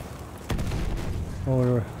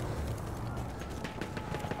 Or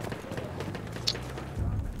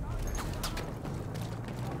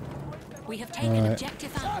We have taken Right.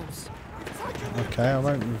 objective apples. okay, I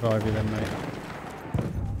won't revive you then, mate.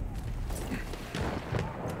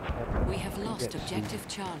 We have lost objective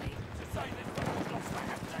Charlie.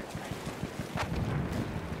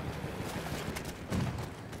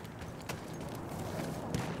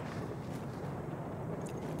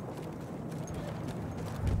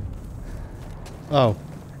 Oh,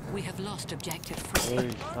 We have lost objective Freddy. Hey,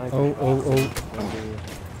 sniper. oh.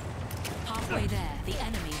 Halfway there, the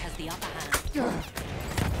enemy has the upper hand.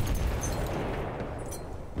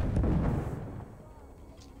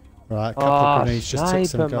 Right, a couple of Oh, grenades just took some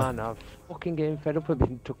sniper, guy. man. I'm fucking getting fed up with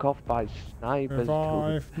being took off by snipers.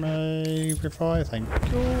 Revive me, revive, thank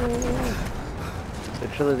you.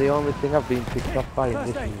 Literally the only thing I've been picked off by in this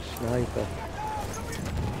is a sniper.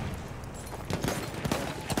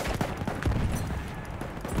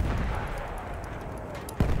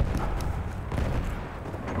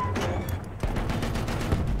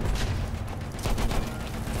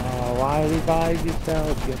 Oh, why revive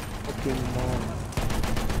yourself, you fucking man?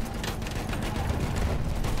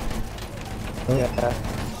 Oh. Yeah.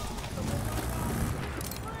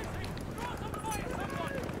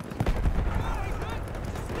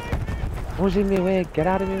 Who's in my way? Get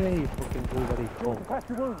out of my way, you fucking blueberry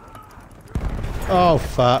cunt. Oh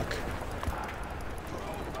fuck.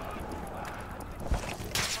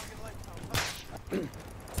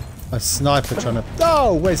 A sniper trying to...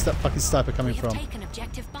 Oh, where's that fucking sniper coming from? Taken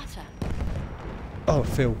objective butter. Oh, a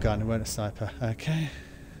field gun, it weren't a sniper. Okay.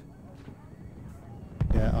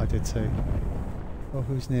 Yeah, I did too. Oh,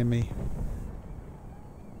 who's near me?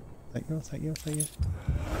 Take you, I'll take you, I'll take you.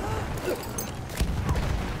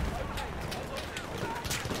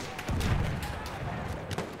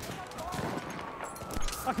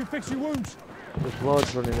 I can fix your wounds. There's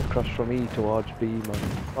loads running across from E towards B, man.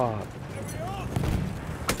 Fuck.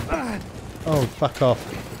 Oh, fuck off.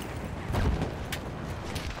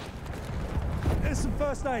 Here's some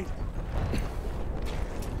first aid.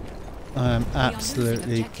 I am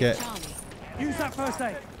absolutely get... Use that first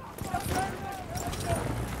aid.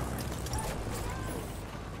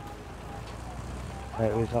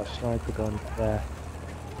 Right, where's that sniper gun? There.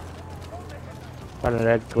 And a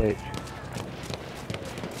red glitch.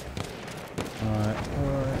 Alright,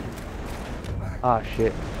 alright. Ah,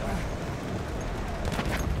 shit.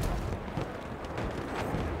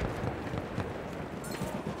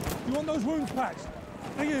 You want those wounds packed?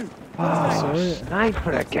 For you. Ah, Sorry.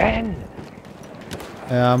 sniper again!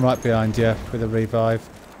 Yeah, I'm right behind you with a revive.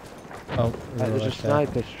 Oh, Right, there's a right there.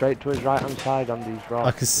 sniper straight to his right hand side on these rocks.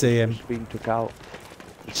 I can see him. Just been took out.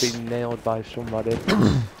 Just been nailed by somebody.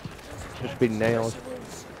 Just been nailed.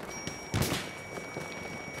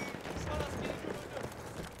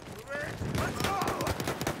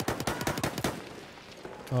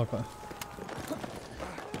 Oh, I've got...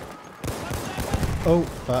 Oh,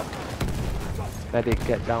 fuck. Medic,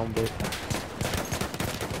 get down, bitch.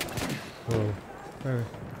 Oh, where?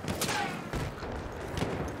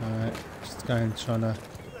 Alright, just going, trying to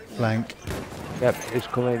flank. Yep, he's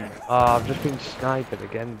coming. Ah, I've just been sniped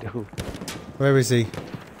again, dude. Where is he?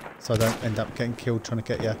 So I don't end up getting killed trying to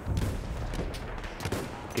get you.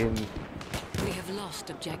 Fucking... We have lost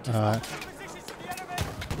objective. Alright.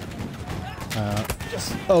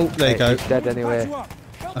 Oh, there you go. He's dead anyway.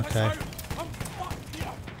 Okay.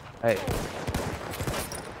 Hey,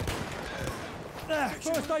 There,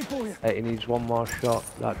 first aid for you. hey, he needs one more shot,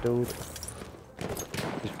 that dude.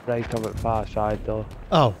 He's right on the far side though.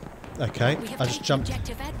 Oh, okay. We have I just taken jumped.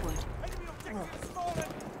 objective Edward.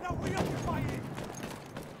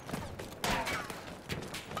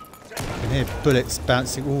 I can hear bullets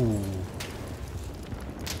bouncing. Ooh.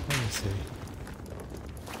 Where is he?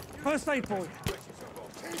 First aid for you.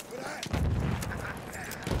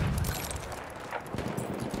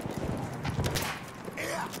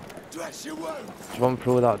 Just run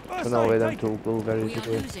through that tunnel with them two blueberries We are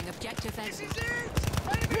again. losing objective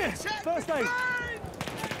Edward. Here, first aid.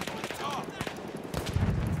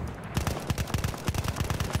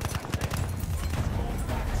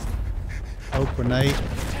 Oh, grenade.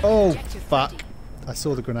 Oh, Objective fuck. ready. I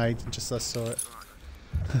saw the grenade just as I saw it.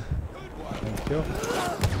 Thank you.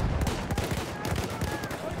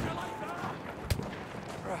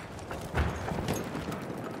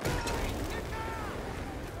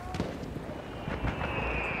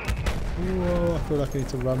 Whoa, I feel like I need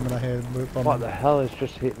to run when I hear the bomb. What the hell has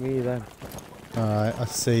just hit me then? Alright, I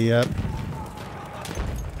see ya.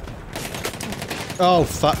 Oh,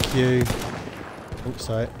 fuck you. Oops,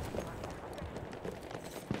 sorry.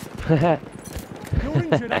 You're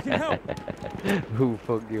injured, I can help. Who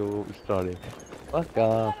fuck you, sorry. Fuck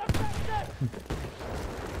off.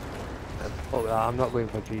 Fuck that, I'm not going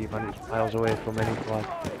for G, man, it's miles away from any flag.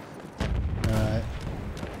 Alright.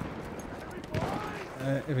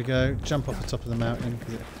 Here we go. Jump off the top of the mountain.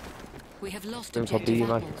 'Cause it... We have lost Going for objective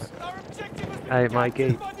B, man. apples. Our objective has been Hey,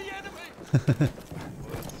 Mikey. by the enemy.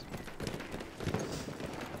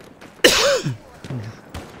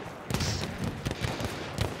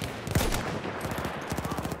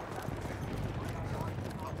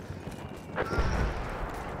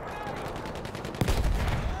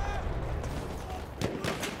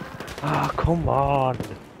 Ah, come on.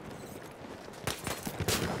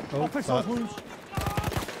 Oh, I'll fix those fuck. wounds.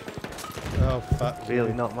 Oh, fuck.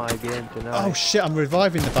 Really not my game tonight. Oh, shit, I'm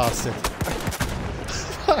reviving the bastard.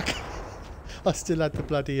 Fuck. I still had the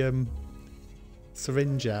bloody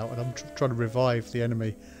syringe out and I'm trying to revive the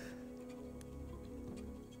enemy.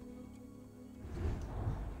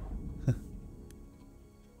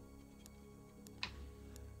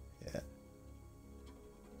 Yeah.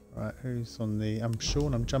 Right, who's on the... I'm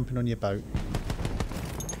Sean, I'm jumping on your boat.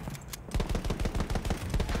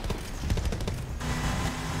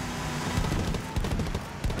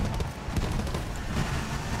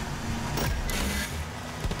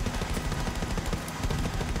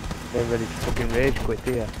 They're ready to fucking rage quit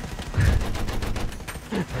here.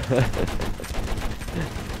 Fucking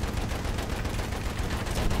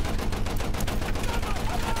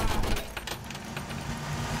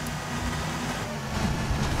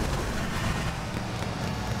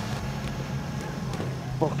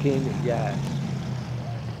yes.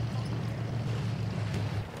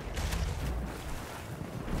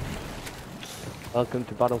 Welcome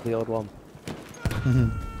to Battlefield 1.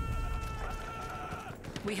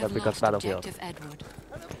 We have because lost Battlefield. objective Edward.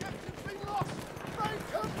 An objective's been lost! Make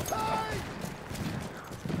them pay!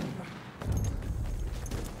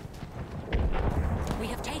 We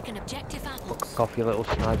have taken objective apples. Fuck off, you little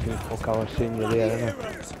sniping fuck, I was seeing you there,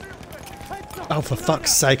 innit? Oh, for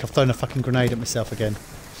fuck's sake, I've thrown a fucking grenade at myself again.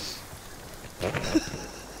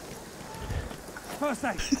 First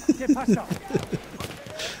aid! Get patched up!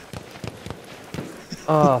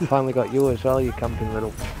 Oh, I finally got you as well, you camping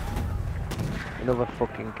little... Another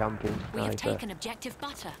fucking camping We have sniper. taken objective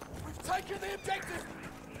butter. We've taken the objective!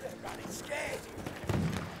 They're running scared!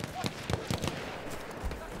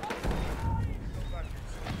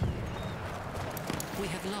 We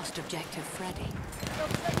have lost objective Freddy.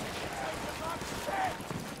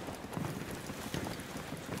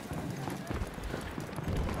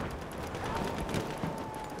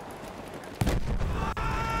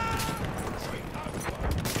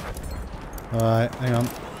 Alright, hang on.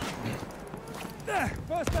 There!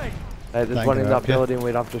 First aid! Hey, there's Thank one you, in that Rob, yeah. building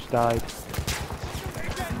where I've just died.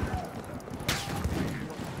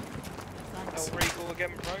 No Regal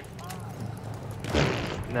again, bro.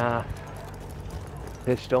 Nah.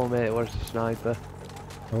 Pistol, mate, where's the sniper?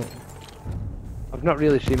 Oh. I've not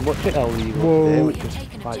really seen much at El Regal Whoa. today, We which have is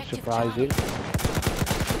taken quite objective surprising.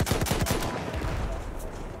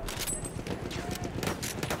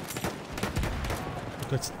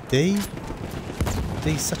 Go to D?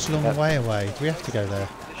 D's such a long Yep. way away. Do we have to go there?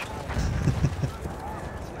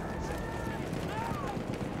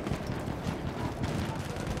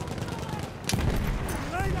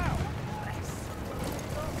 Lay down!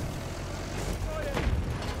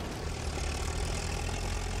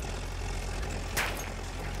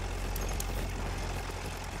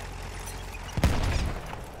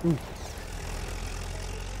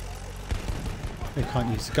 We can't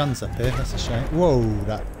use the guns up here, that's a shame. Whoa,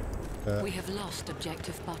 that... We have lost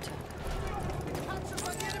objective butter.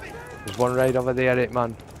 There's one right over there, it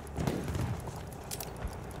man.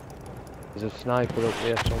 There's a sniper up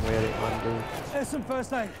there somewhere, it man, dude. There's some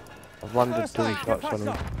first aid! I've landed First 2 aid! Get shots on patched him.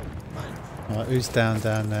 up! Alright, who's down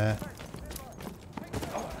there?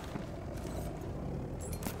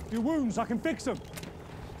 Your wounds, I can fix them!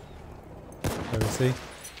 Where is he?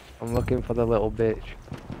 I'm looking for the little bitch.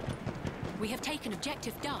 We have taken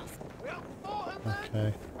objective Duff.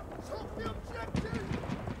 Okay.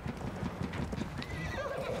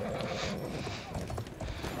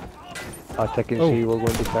 I'll take and Oh. see, we'll go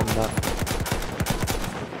and defend that.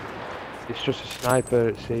 It's just a sniper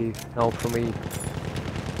at sea, no for me.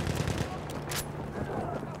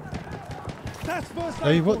 That's first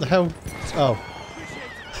Hey, aid! what the hell? Oh.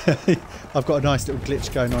 I've got a nice little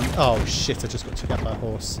glitch going on. Oh shit, I just got took out by a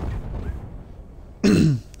horse.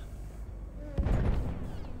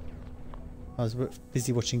 I was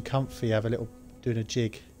busy watching Comfy have a little, doing a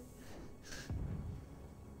jig.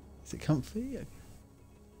 Is it Comfy?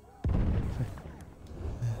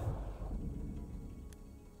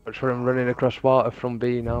 That's where I'm running across water from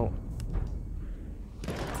B now.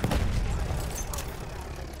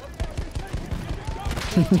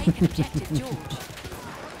 We have taken objective George.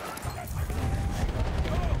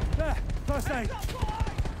 There! First aid!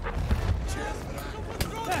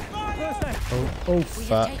 There! First aid! Oh We have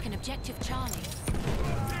fuck. taken objective Charlie.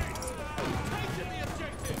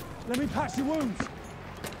 Let me patch your wounds!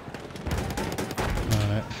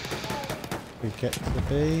 Alright. We get to the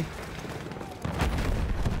B.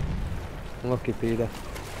 Lucky Peter.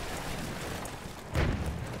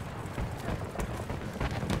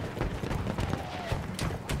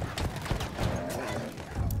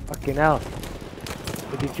 Fucking hell.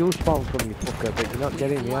 Where did you spawn from, you fucker? But you're not We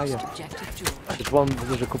getting have me, are you? lost objective George.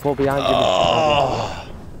 There's a couple behind you.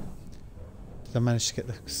 Did I manage to get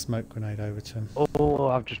the smoke grenade over to him? Oh,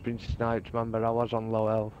 I've just been sniped, man, but I was on low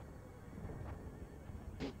health.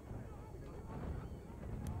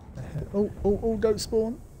 Oh, don't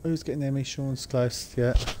spawn. Who's getting near me? Sean's close,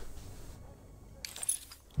 yeah.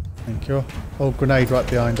 Thank you. Oh, grenade right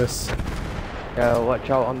behind us. Yeah, watch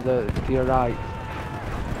out on the to your right.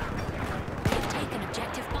 We have taken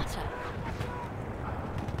objective butter.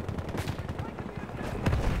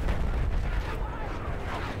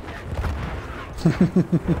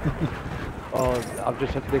 Oh, I've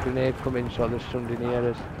just had the grenade come in, so there's somebody near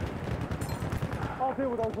us. I'll deal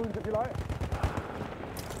with those wounds if you like.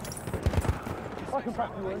 We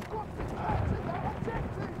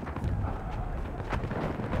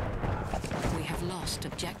have lost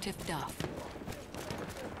objective Duff.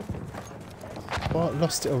 What?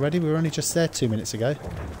 Lost it already? We were only just there 2 minutes ago.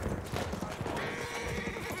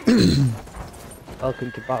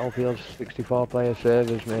 Welcome to Battlefield's 64 player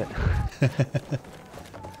servers, mate.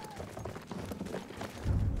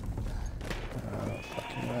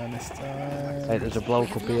 Fucking around this time. Hey, there's a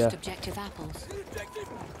bloke up We have here. lost objective apples.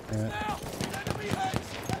 Yeah.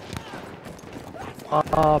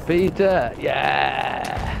 Oh, Peter!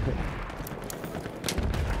 Yeah!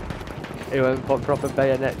 He went for proper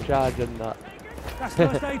bayonet charge and that. That's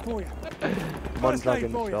first aid for you.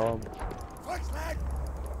 Mondragon Storm.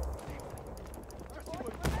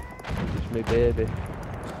 It's me baby.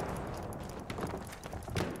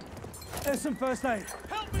 There's some first aid.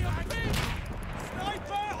 Help me, I'm in!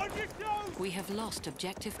 Sniper on your toes! We have lost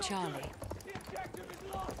objective Charlie. The objective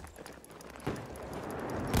is lost!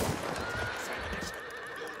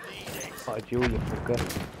 Spotted you, you fucker.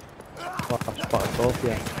 Oh, I've spotted both,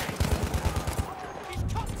 yeah.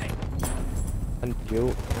 And you.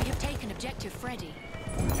 We have taken objective Freddy.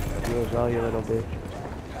 You as well, you little bitch.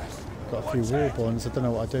 Got a few war bonds. I don't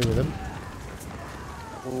know what I do with them.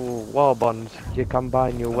 Ooh, war bonds. You can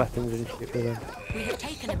buy new weapons and shit with them. We have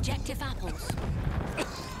taken objective apples.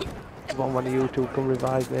 One of you two can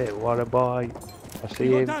revive me. What a boy. I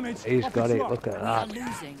see him. damage? He's I'll got fix it. you up. Look at We are that.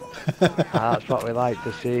 losing. That's what we like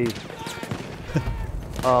to see.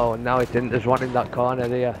 Oh, and now there's one in that corner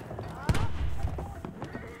there.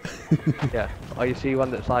 Yeah. Or you see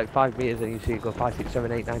one that's like 5 metres and you see it go 5, 6,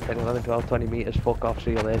 7, 8, 9, 10, 11, 12, 20 metres. Fuck off,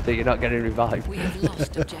 see you later. You're not getting revived. We have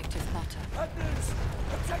lost objective butter. Bad news!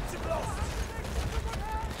 Objective lost!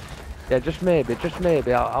 Yeah, just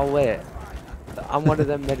maybe, I'll wait. I'm one of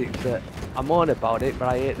them medics that, I moan about it, but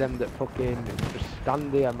I hate them that fucking just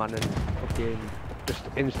stand there, man, and fucking just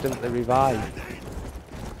instantly revive.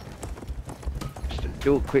 Just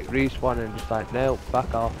do a quick respawn and just like, nail,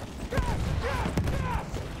 back off.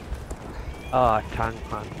 Oh, tank,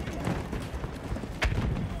 man.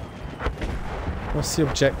 What's the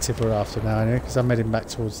objective we're after now, anyway? Because I'm heading back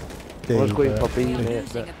towards D. I was going but- for B, We are mate,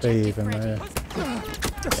 losing but B objective even, Freddy. yeah.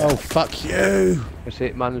 Oh, fuck you! I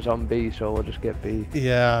see man's on B, so we'll just get B.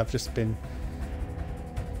 Yeah, I've just been...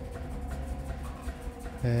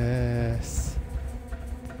 Yes.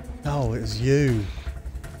 No, it was you.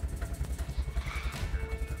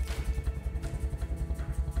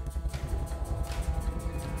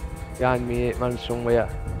 Behind me, 8 man somewhere.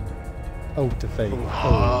 Oh, defeat.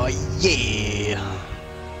 Oh, yeah!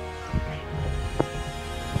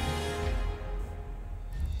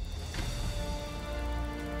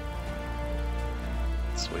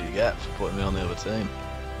 That's what you get for putting me on the other team.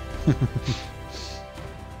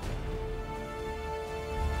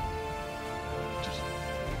 Just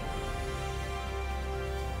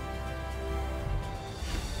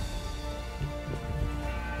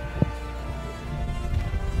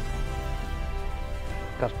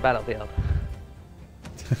That's Battlefield.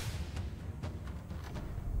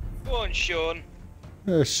 Go on, Sean.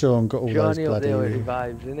 Sean got all those Johnny up there with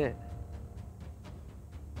bloody... revives, innit?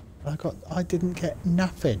 I didn't get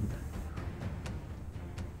nothing.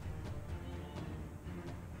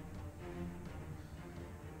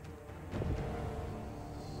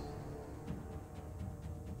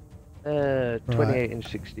 Right. 28 Right. and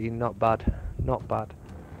 16, not bad. Not bad.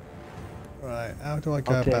 Right, how do I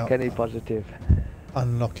go I'll take about any positive.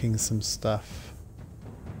 unlocking some stuff?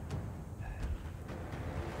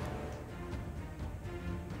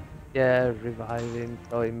 Yeah, reviving,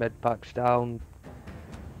 throwing med packs down.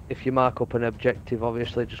 If you mark up an objective,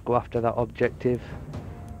 obviously just go after that objective.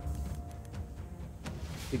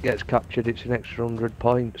 If it gets captured, it's an extra 100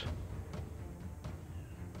 points.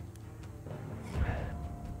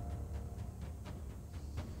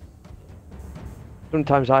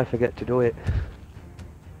 Sometimes I forget to do it.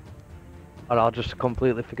 Or I'll just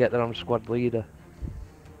completely forget that I'm squad leader.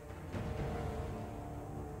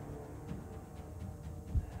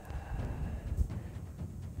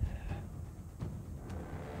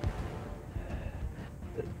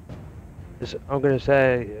 I'm going to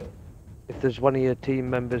say, if there's one of your team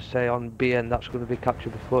members, say on BN, that's going to be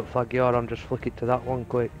captured before flag you're on, just flick it to that one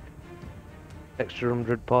quick. Extra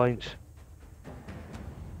 100 points.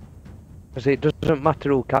 Because it doesn't matter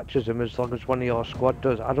who catches them as long as one of your squad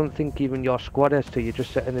does. I don't think even your squad has to, you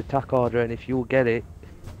just set an attack order and if you get it,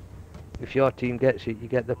 if your team gets it, you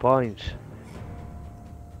get the points.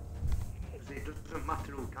 It doesn't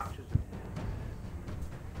matter who catches them.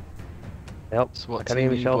 Yep, So what I can hear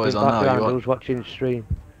team are you myself in boys on now? You background want- who's watching stream.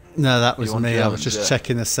 No, that was want me. I was Germans, just yeah.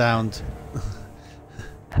 checking the sound.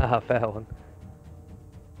 Haha, fair one.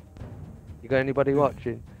 got anybody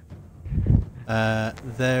watching?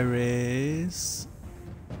 There is...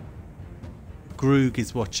 Groog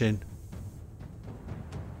is watching.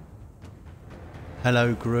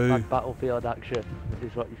 Hello, Groog. Bad battlefield action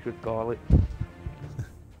is what you should call it.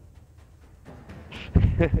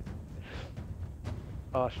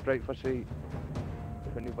 Oh, straight for seat.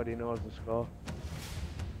 If anybody knows the score.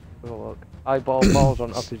 Have a look. Eyeball balls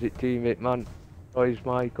on opposite teammate, man. Boys,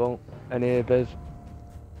 Michael and Abers.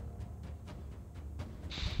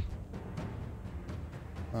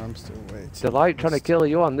 I'm still waiting. They like trying to kill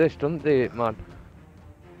you on this, don't they, man?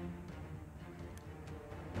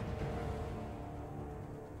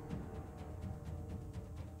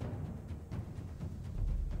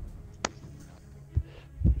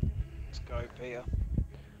 Let's go, Peter.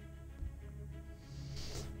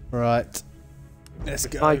 Right. Let's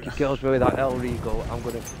go. Mikey kills me with that El Rigo, I'm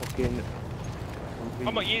gonna fucking...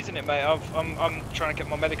 I'm not using it, mate. I'm trying to get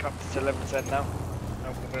my medic up to level 10 now.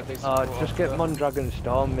 I'm gonna do some support just after get that. Mondragon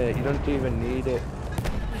Storm, mate. You don't even need it.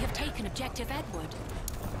 We have taken objective Edward.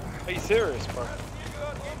 Are you serious, bro?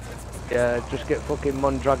 Yeah, just get fucking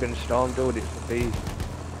Mondragon Storm, dude. It's the beast.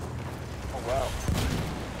 Oh wow.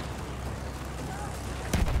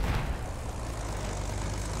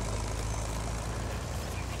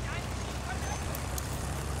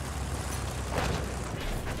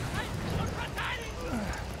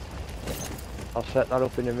 I'll set that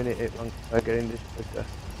up in a minute, man. I get in this quicker.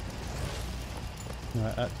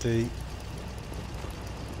 Right, at D.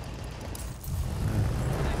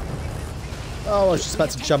 Oh, I was just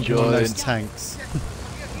about to jump in one of those tanks.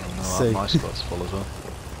 No, my squad's full as well.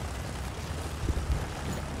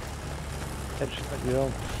 Headshot you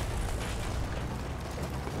on.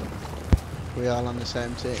 We all on the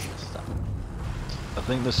same team. I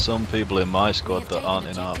think there's some people in my squad that aren't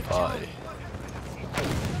in our party.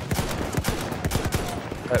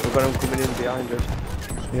 Right, we've got them coming in behind us.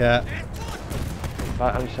 Yeah,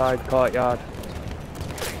 Right hand side, courtyard.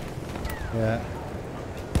 yeah.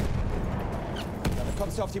 Da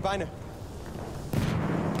kommst du auf die Beine.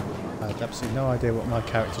 I had absolutely no idea what my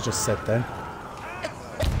character just said then.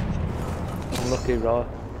 Unlucky, Raw.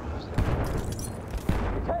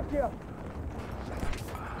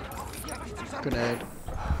 Grenade.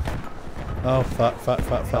 Oh, fuck, fuck,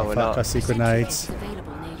 fuck, fuck, we're fuck. not. I see grenades.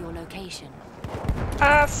 Available near your location.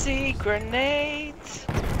 I see grenades.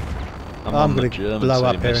 I'm I'm on the going to German blow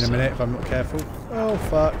up team here this in a time. minute if I'm not careful. Oh,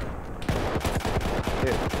 fuck.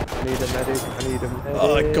 I need a medic, I need a medic.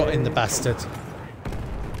 Oh, I got in the bastard.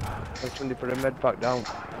 Somebody put a med pack down.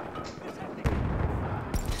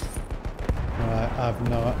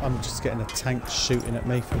 Right, I'm just getting a tank shooting at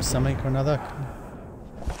me from something or another.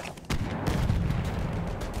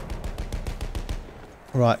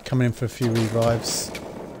 Right, coming in for a few revives.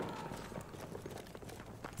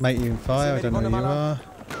 Mate, you in fire? I don't know who you are.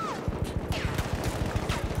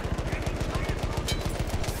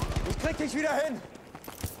 Ich krieg dich wieder hin.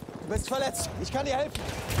 Du bist verletzt. Ich kann dir helfen.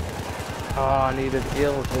 Oh, I need a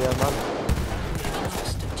heal here, man.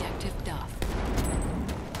 Lost objective Duff.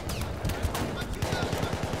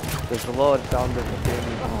 There's a load down the thing.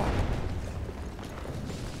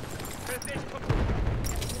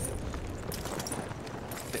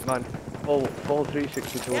 Man, full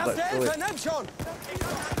 362, let's Erste do Hilfe, it. nimm schon.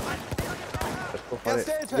 Let's go for it.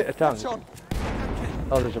 Erste Is it a Hilfe, nimm tank? schon.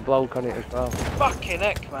 Oh, there's a bloke on it as well. Fucking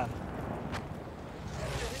heck, man.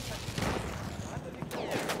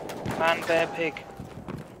 Man, bear, pig.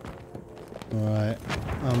 Right,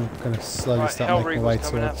 I'm going to slowly Right, start making my way Hellreaper's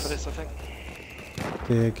coming out for towards this, I think.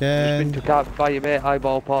 D Been again. to cat by your mate,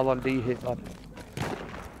 eyeball Paul on D hit, man.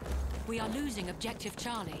 We are losing objective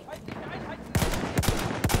Charlie.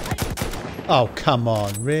 Oh, come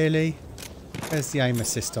on, really? Where's the aim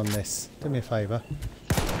assist on this? Do me a favour.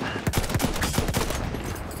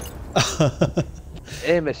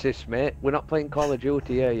 Aim assist, mate. We're not playing Call of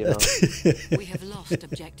Duty here, you know. We have lost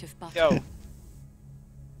objective Butter. Yo.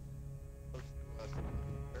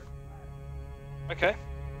 Okay.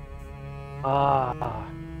 Ah.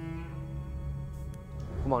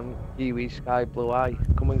 Come on, Kiwi, Sky, Blue Eye.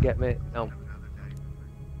 Come and get me. No.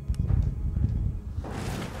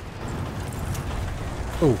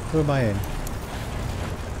 Oh, who am I in?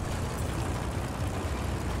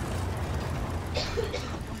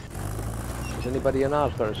 Has anybody in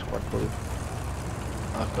ours got a squad boost?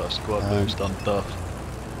 I've got a squad boost on Duff.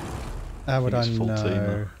 How would I He's full know?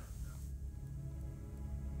 teamer.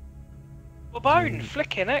 Well, Bone,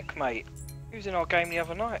 flicking heck, mate. He was in our game the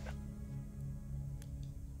other night.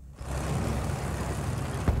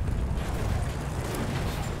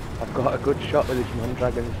 I've got a good shot with this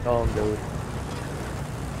Mondragon Storm, dude.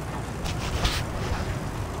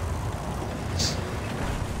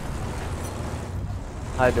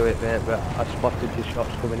 I do it, mate, but I spotted your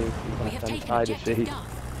shots coming in from We the have left-hand taken side of objective sea. Duff.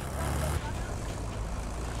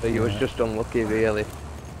 So you was just unlucky, really.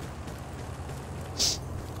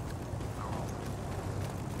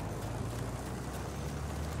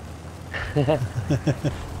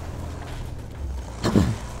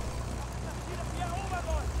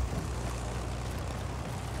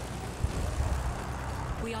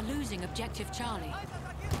 We are losing objective Charlie.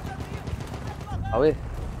 Are we?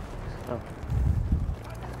 Oh.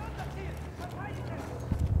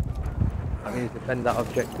 That means defend that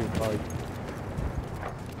objective, boy.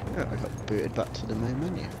 Oh, I got booted back to the main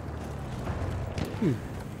menu.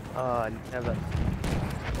 Oh, never.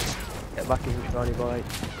 Get back in, Johnny boy.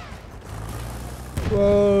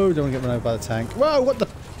 Whoa, don't want to get run over by the tank. Whoa, what the...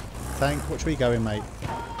 Tank, which way you going, mate?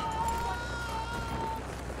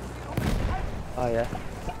 Oh, yeah.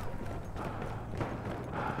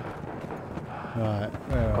 Right,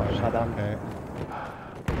 where are Gosh, you? Adam. Okay.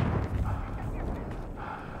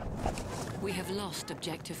 We have lost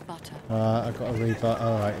objective Butter. I've got a rebutt.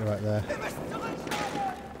 Alright, you're right there.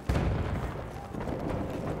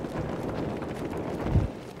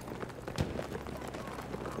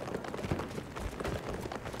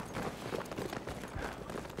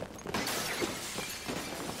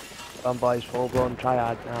 Come on, boys, full blown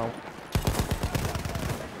triad now.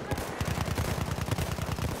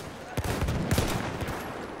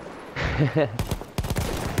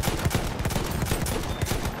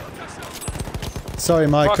 Sorry,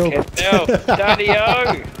 Michael. Fucking hell,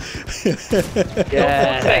 Daddy-o!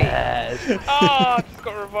 Yes. Oh, I just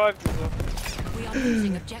got revived as well. We are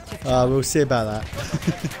losing objective Charlie. We'll see about that.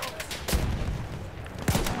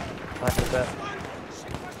 Like a bit.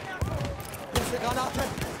 Nächste Granate.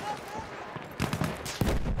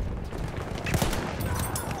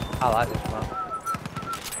 I like this map.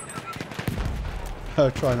 Oh,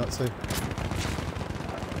 try not to.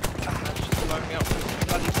 That's just load me up with a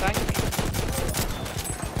bloody tank.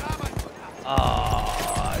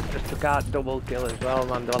 Oh, I just took out double kill as well,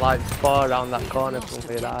 man. They were like 4 around that corner from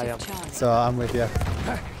where I am. So I'm with you.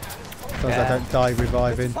 As long as I don't die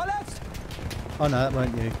reviving. Oh no, that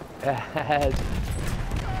weren't you. Yes.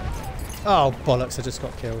 Oh, bollocks, I just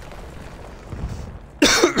got killed.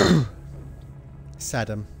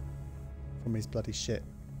 Saddam. From his bloody shit.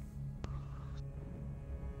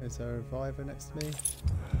 Is there a reviver next to me?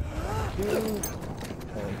 Oh,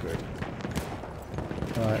 good.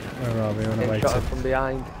 Right, where are we? On our way Getting shot to... at from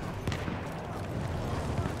behind.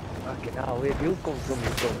 Fucking hell, where'd you come from, you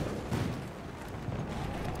cunt?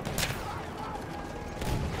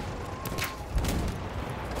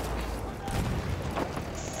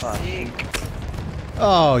 Fuck.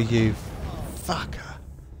 Oh, you fucker.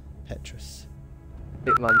 Petrus.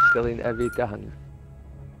 Hitman's still in every gang.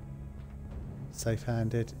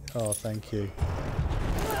 Safe-handed. Oh, thank you.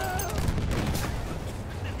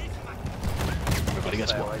 Everybody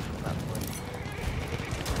gets Stay one. away from that point.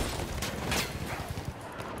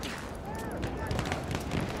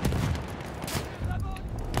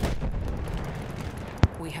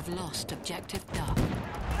 We have lost objective Duff.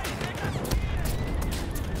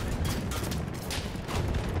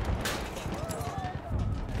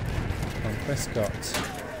 On Prescott.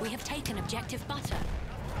 We have taken objective Butter.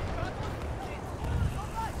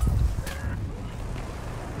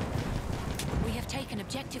 We have taken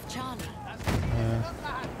objective Charlie.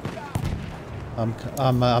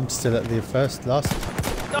 I'm still at the last.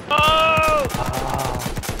 No!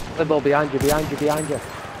 Limbo behind you, behind you, behind you.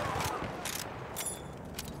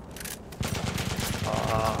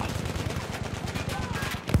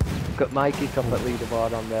 Got Mikey top at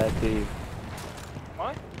leaderboard on their team.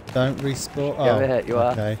 What? Don't respawn. Yeah, Oh, we hit, you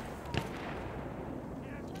are. okay.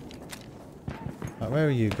 Right, where are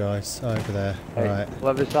you guys? Oh, over there. Hey, Right.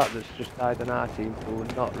 whoever's that that's just died on our team, do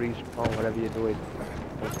not respawn whatever you're doing.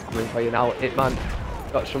 Coming for you now, Hitman.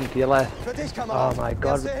 Got some to your left. Für dich, Oh Kamerad. my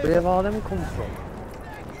god, Erste where have all them come from?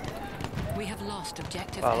 We have lost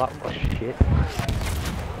objective Oh, that Edward. was shit.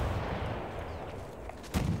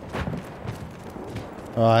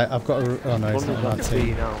 Alright, I've got a... Oh no, it's One not on was that on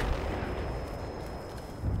team. T now.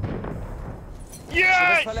 Du bist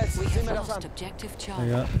Yes! verletzt. We Sieh have mir das lost an. objective There Charlie.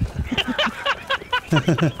 you go.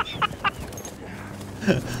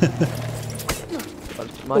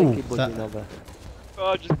 That's Mikey Ooh, buzzing that- over.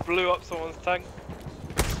 Oh, I just blew up someone's tank.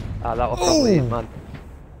 Ah, that was probably Ooh. it, man.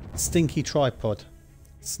 Stinky tripod.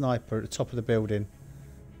 Sniper at the top of the building.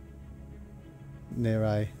 Near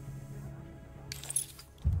A.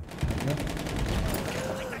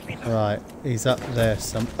 Right, he's up there.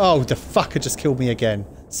 Oh, the fucker just killed me again.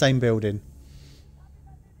 Same building.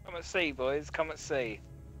 Come at sea, boys. Come at sea.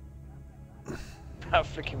 About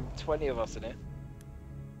freaking 20 of us in here.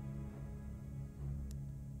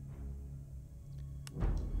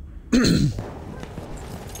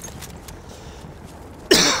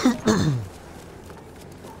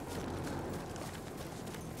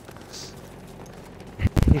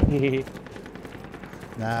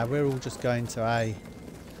 Nah, we're all just going to A.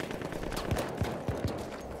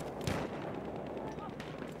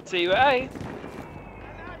 See you at A.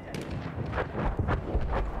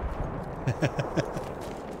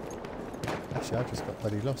 Actually, I just got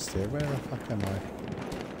bloody lost here. Where the fuck am I?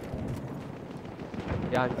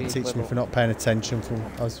 Behind me, Teach me Flibble. for not paying attention.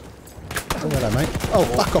 I was. Oh, hello, mate. Oh,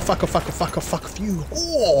 fuck off, fuck off, fuck off, fuck off, fuck off, you.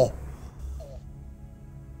 Oh!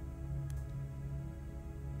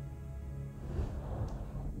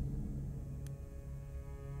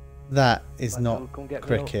 That is not Come get me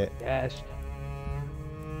cricket. up. Yes.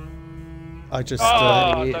 I just.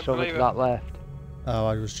 Oh, Hit don't something believe to that left. Oh,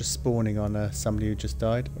 I was just spawning on somebody who just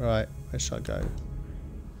died. Right, where should I go?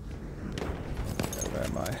 Where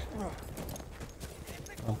am I?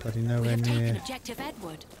 I'm bloody We nowhere have taken near. objective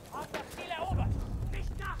Edward.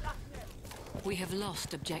 We have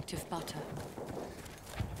lost objective Butter.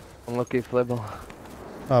 Unlucky Flibble.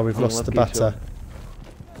 Oh, we've lost the Unlucky, butter.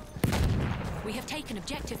 We have taken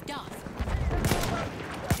objective Duff.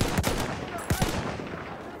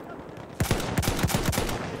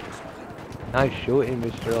 Nice shooting,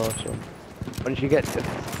 Mr. Awesome. Once you get to...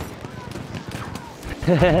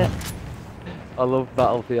 I love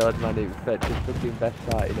Battlefield, man. It's just fucking best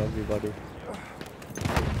fighting everybody.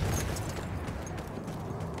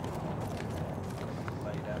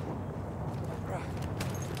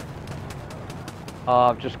 Oh,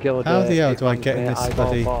 I've just killed How the hell eight do I man's get in mate, this eyeball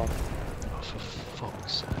bloody- ball. For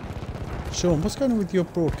fuck's sake. Sean, what's going on with your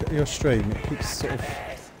your stream? It keeps sort of.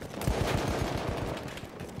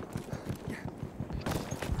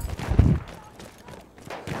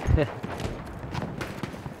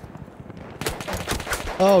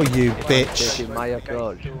 Oh, you bitch! Taking my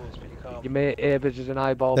approach. You made Abers as an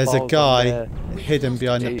eyeball. There's a balls guy on there. hidden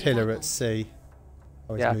behind the Jeez. pillar at C.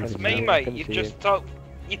 Oh, he's Yeah, I moving can It's now. me, I mate. can You've see just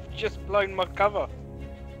you've just blown my cover.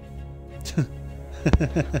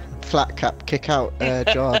 Flat cap, kick out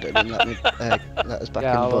Jordan and let us back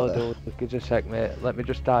Yeah, I in will butter. do. Give us a sec, mate. Let me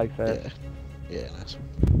just die first. Yeah, nice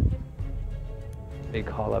one. Big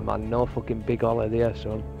holler, man. No fucking big holler there,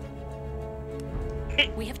 son.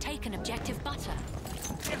 We have taken objective Butter.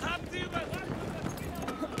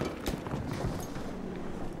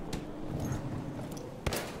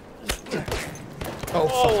 Oh,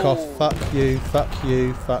 fuck off! Fuck you! Fuck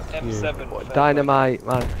you! Fuck you! M7. Dynamite,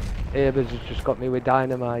 man. Abers has just got me with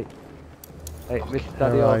dynamite. Hey, Mr.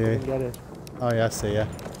 DaDy, Where are come you? and get it. Oh yeah, I see ya.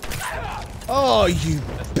 Oh, you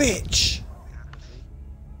bitch!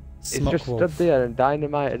 He's Smock just wolf. stood there and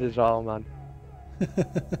dynamited us all, man.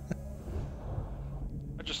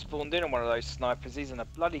 I just spawned in on one of those snipers. He's in a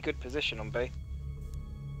bloody good position on B.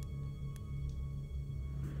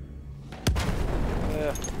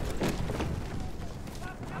 Yeah.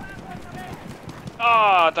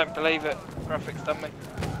 Ah, I don't believe it. Graphics done me.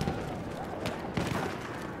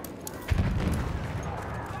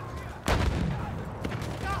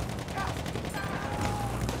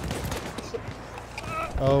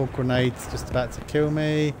 Oh, grenade's just about to kill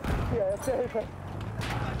me.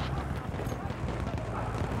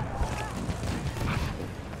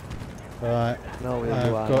 Right, No, you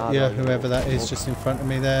I've are got not, you, are whoever that is, just in front of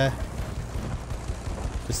me there.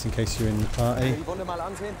 Just in case you're in the party. Die Wunde mal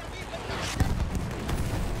ansehen.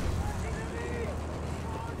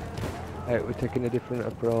 Hey, we're taking a different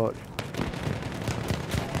approach.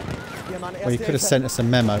 Hier, Mann, Well, you erste could have Hilfe. sent us a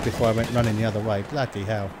memo before I went running the other way. Bloody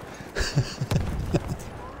hell.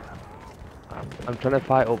 I'm trying to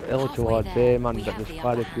fight uphill Halfway towards there, A, man, we but have there's the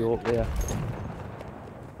quite a upper few up there.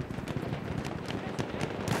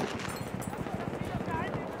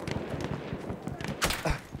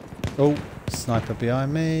 Oh, sniper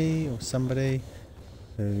behind me, or somebody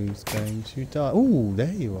who's going to die. Oh,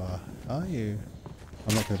 there you are you?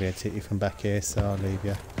 I'm not going to be able to hit you from back here, so I'll leave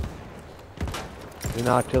you. There's an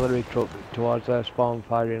artillery truck towards their spawn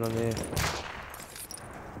firing on here.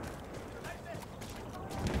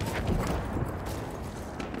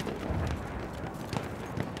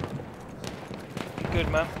 Good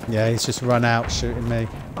man. Yeah, he's just run out shooting me.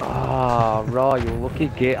 Ah, raw, you lucky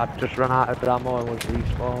git. I've just run out of ammo and was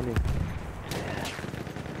respawning.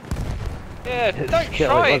 Yeah, don't Kill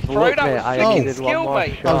try it, it, let's bro. look, That mate. was I freaking needed one skill, more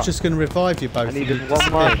mate. I shot. was just going to revive you both. I and needed you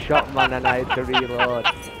one more disappeared. shot, man, and I had to reload.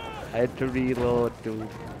 I had to reload, dude.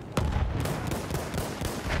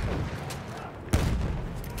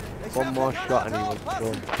 One more shot and he was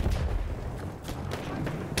done.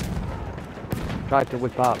 Tried to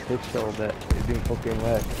whip out a pistol, but it didn't fucking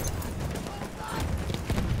work.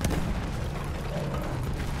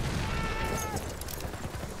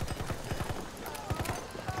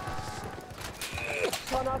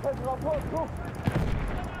 Granate drauf, los, guck!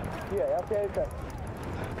 Hier, erste Hilfe.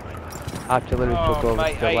 Artillery took over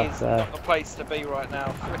mate, to the A left is there. not the place to be right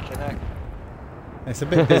now. Flicking heck. It's a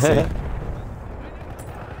bit busy.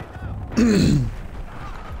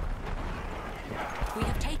 We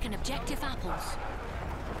have taken objective apples.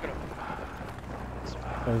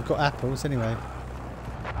 Well, we've got apples anyway.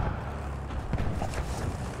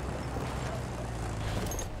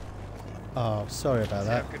 Oh, sorry about See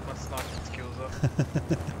that. how good my sniping skills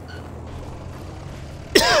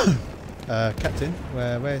are. Captain,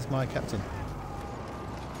 where's my captain?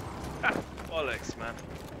 Bollocks, man.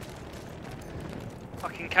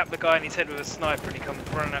 Fucking cap the guy in his head with a sniper and he comes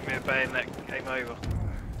running at me with a bayonet. Game over.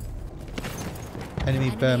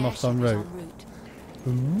 Enemy burn off en route.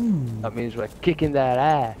 Ooh. That means we're kicking their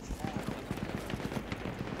ass.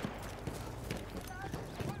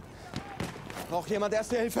 Braucht jemand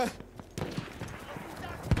Erste Hilfe?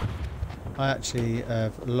 I actually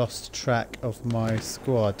have lost track of my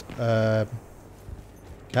squad.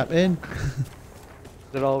 Captain?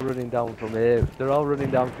 They're all running down from here. They're all running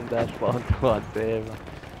down from their spawn towards here.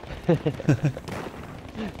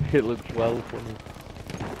 It looks well funny.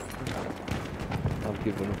 I've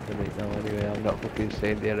given up on it now anyway. I'm not fucking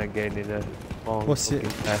staying there and gaining a long What's it?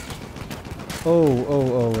 test.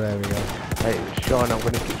 Oh, there we go. Hey, Sean, I'm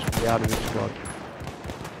going to kick somebody out of this squad.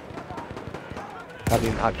 I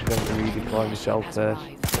didn't accidentally redeploy myself first.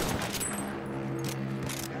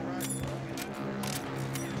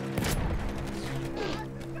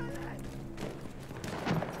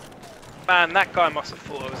 Man, that guy must have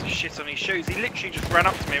thought I was a shit on his shoes. He literally just ran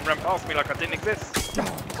up to me and ran past me like I didn't exist.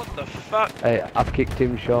 What the fuck? Hey, I've kicked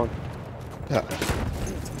him, Sean. Yeah.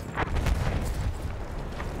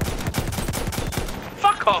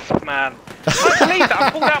 Fuck off, man. I can't believe that.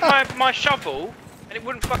 I pulled out my shovel and it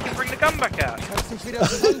wouldn't fucking bring the gun back out. Kannst dich wieder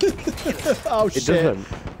zusammen. Oh It shit. doesn't.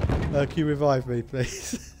 Can you revive me,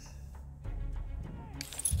 please?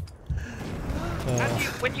 How do you,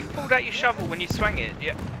 when you pulled out your shovel, when you swung it,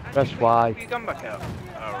 yeah. That's why. Your gun back out.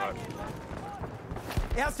 Alright.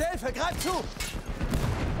 Erste Hilfe, greif zu!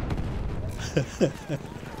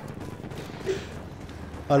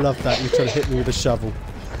 I love that. You're trying to hit me with a shovel.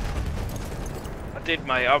 I did,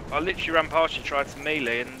 mate. I literally ran past you, tried to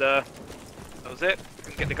melee, and that was it.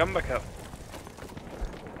 Couldn't get the gun back out.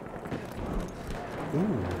 Ooh.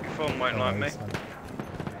 Your phone won't like me.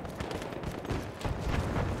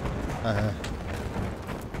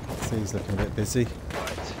 So he's looking a bit busy.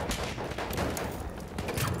 Right.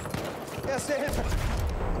 Erste Hilfe!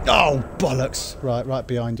 Oh, bollocks! Right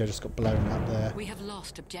behind you. I just got blown up there. We have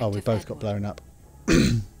lost objective. Oh, we both got Edward. blown up.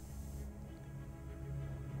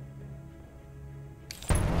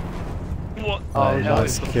 What Oh, the hell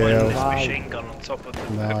nice is the kill. point of this machine gun on top of the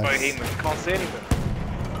Nice. behemoth? You can't see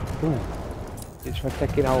anything. Ooh. It's for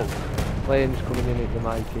taking out planes coming in at the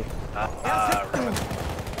Mikey. Right.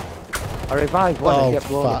 I revived one Oh, and get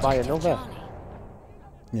blown up fuck. by another. Charlie,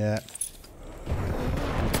 Yeah.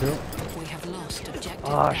 Cool. we have lost objective.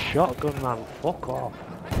 Ah, Edward. shotgun man, fuck off.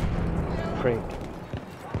 Prick.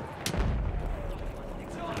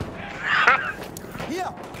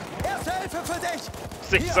 Hier! Erste Hilfe für dich!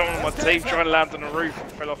 See someone on my team trying to land on a roof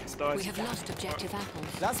and fell off and We died. have lost objective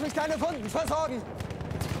apples. Lass mich deine Wunden versorgen!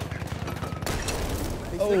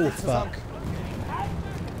 Ich Oh, flick dich zusammen. fuck.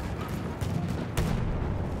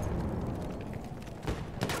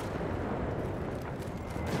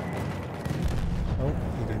 Oh,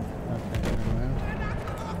 he didn't. Okay, turn around.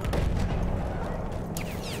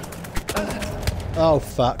 Oh,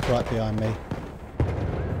 fuck, right behind me.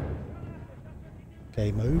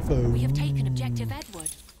 Game over. We have taken objective Edward.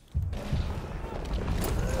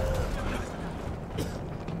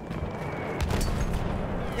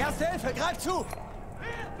 Erste Hilfe, greif zu!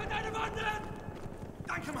 Für deine Wunden!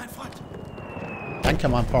 Danke, mein Freund! Danke,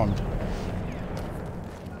 mein Freund.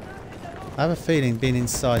 I have a feeling being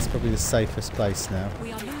inside is probably the safest place now.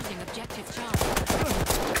 We are losing objective Charlie.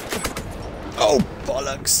 Oh,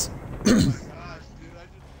 bollocks!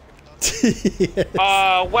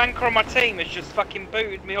 Wanker on my team has just fucking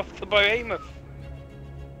booted me off the behemoth.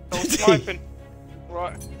 I was sniping.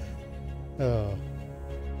 Right. Oh.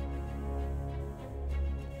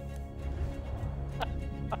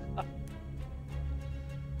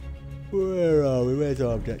 Where are we? Where's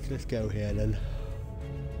our object? Let's go here then.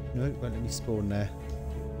 No, it won't let me spawn there.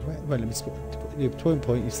 Wait, it won't let me spawn. Your deployment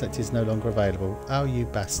point you selected is no longer available. Oh, you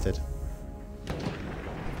bastard.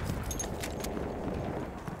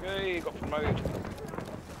 Hey, got promoted.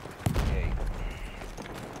 Yay.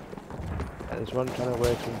 There's one trying to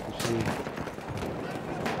wait for him to see.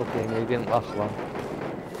 Okay, he didn't last long.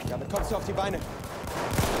 Damit kommst du auf die Beine.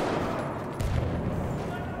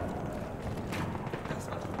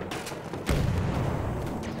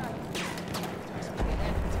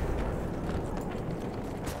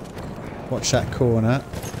 Watch that corner.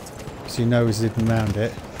 So you know he's hidden around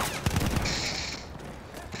it.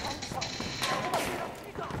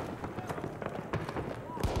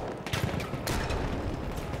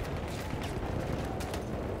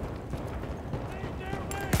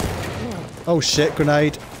 Oh shit,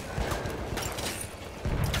 grenade.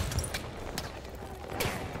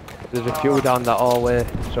 There's a few down that hallway,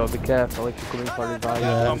 so be careful if you're coming for revive.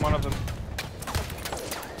 Yeah, I'm one of them.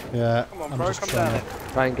 Yeah, Come on, I'm bro, just come trying down to...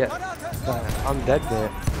 Try and get... I'm dead,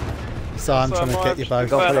 mate. So I'm trying to get you both.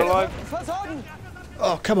 Go for it. Versorgen!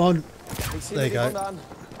 Oh, come on. Ich ziehe There you die go. Wunde an.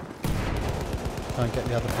 Try and get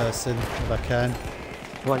the other person if I can.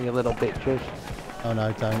 Come on, you little bitches. Oh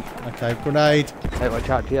no, don't. Okay, grenade. Hey, watch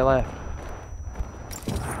out to your left.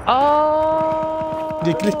 Oh!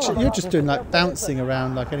 You're just doing like bouncing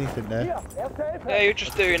around like anything there. Yeah, you're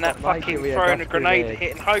just doing that Mike, fucking we throwing a got grenade, grenade.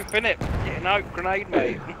 hitting hope, innit? Hitting hope, grenade,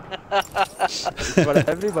 mate. That's what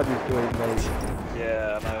everybody's doing, mate.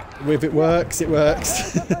 Yeah, I know. If it works, it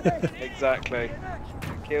works. Exactly.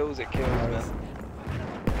 It kills, man.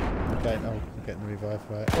 Okay, oh, I'm getting the revive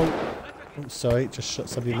right. Oh, sorry, just shot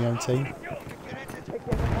somebody in my own team. Hey,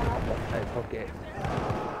 fuck it.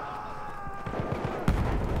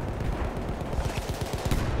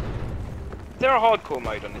 Is there a hardcore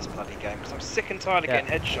mode on this bloody game? Because I'm sick and tired of getting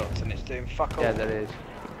headshots and it's doing fuck all. Yeah, there is.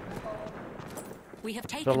 We have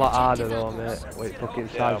It's taken a lot harder objective though, apples. mate. With fucking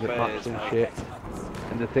Yeah, I size of bet it maps is, and mate. shit.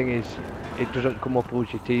 And the thing is, it doesn't come up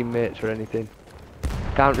with your teammates or anything.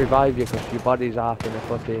 Can't revive you because your body's half in a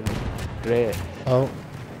fucking grate. Oh,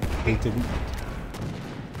 he didn't.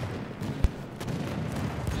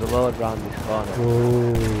 There's a load round this corner.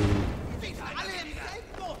 Oh,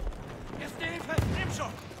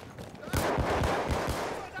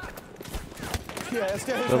 Hier, erste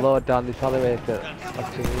There's a Hilfe. load down this alleyway to...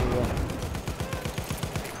 Actually,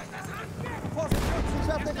 Vorsicht, ich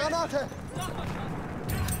werfe eine Granate.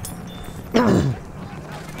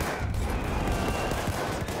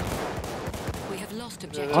 We have lost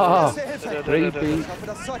objective. Oh, Erste Hilfe. 3 feet. Ich hoffe,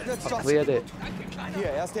 das Zeug nützt I was. cleared it.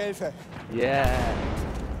 Hier, erste Hilfe. Yeah.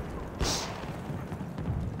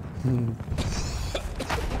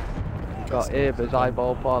 Got Aber's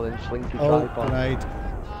eyeball falling, slinky oh, tripod. grenade.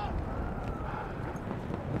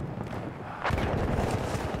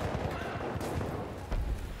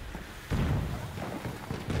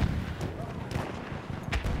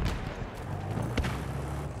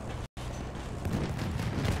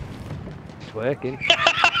 It's working.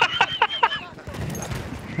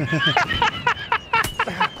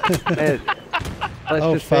 Hey, let's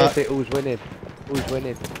Oh, just fuck. face it, who's winning? Who's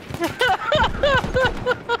winning?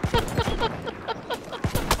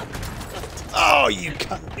 Oh, you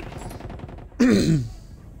cunt.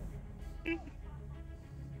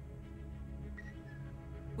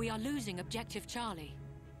 We are losing objective Charlie.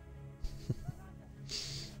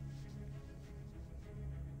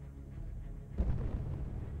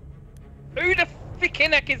 Who the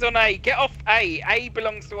fucking heck is on A? Get off A. A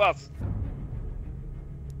belongs to us.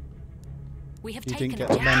 We have You taken didn't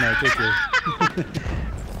get the memo, did you?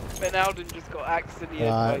 Ben Alden just got axed in the head.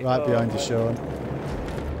 Right, mate. right Oh, behind you, mate. Sean.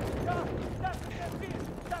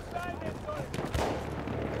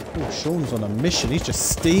 Oh, Sean's on a mission. He's just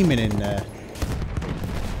steaming in there.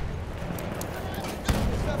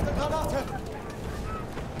 Ich werfe eine Granate.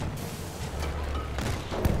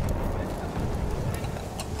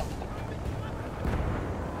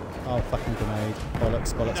 Oh, fucking grenade.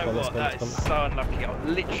 Bollocks, bollocks, You know bollocks, what? That bollocks, is bollocks. so unlucky. I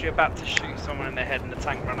was literally about to shoot someone in the head and the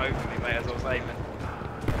tank ran over me, mate, as I was aiming.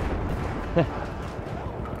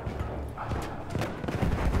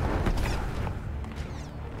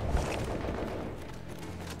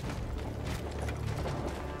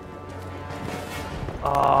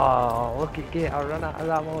 Oh, look at it, I ran out of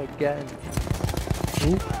ammo again.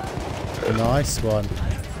 Ooh. Nice one.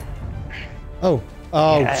 Oh,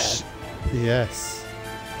 oh, Yeah. yes.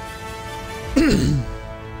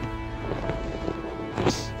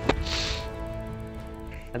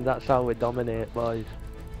 And that's how we dominate, boys.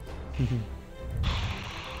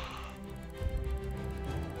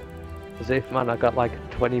 As if, man, I got like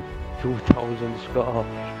 22,000 score.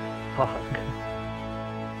 Fuck.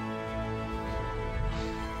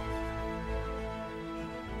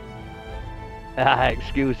 Ah,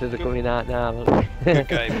 excuses are coming out now. Good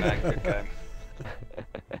game, man. Good game.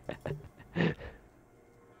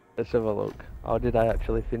 Let's have a look. How did I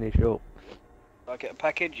actually finish up? I get a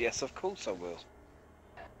package? Yes, of course I will.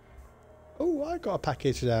 Oh, I got a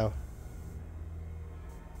package now.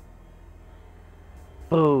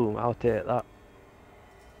 Boom, I'll take that.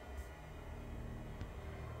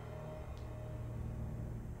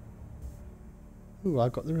 Ooh, I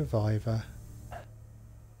got the reviver.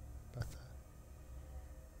 But,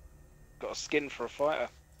 skin for a fighter.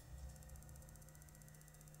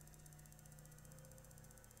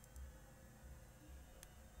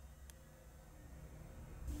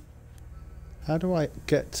 How do I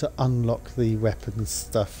get to unlock the weapons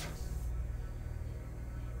stuff?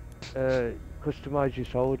 Customise your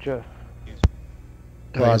soldier.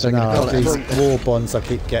 Well, I don't know. These war bonds I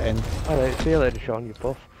keep getting. Alright, see you later, Sean, you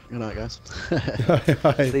puff. Good night, guys.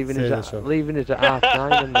 Leaving us at half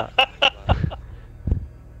 9 and that.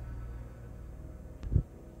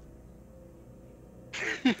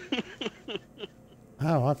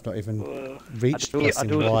 Oh, I've not even reached pressing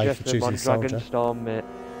I do Y for suggest them on choosing soldier. Dragonstorm, mate.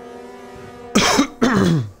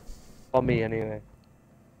 For me, anyway.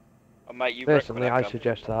 Oh, mate, you Personally, I gun.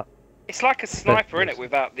 suggest that. It's like a sniper, innit,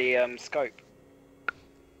 without the scope.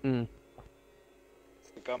 Hmm.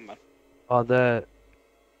 The gun, man. Or the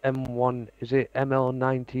M1, is it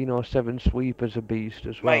ML1907 sweeper's a beast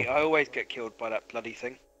as well. Mate, I always get killed by that bloody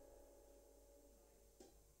thing.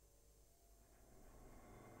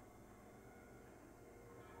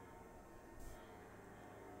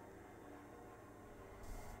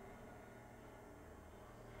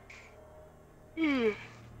 Did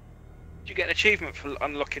you get an achievement for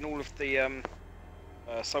unlocking all of the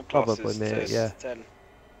subclasses Probably, mate, to yeah. 10?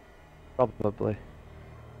 Probably.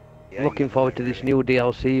 Yeah, Looking forward to this new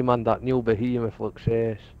DLC, man. That new behemoth looks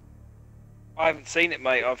ace. I haven't seen it,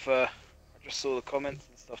 mate. I just saw the comments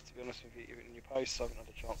and stuff, to be honest with you, in your posts. I haven't had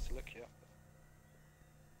a chance to look yet.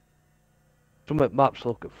 Some of the maps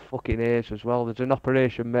look fucking ace as well. There's an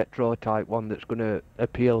Operation Metro type one that's going to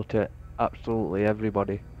appeal to absolutely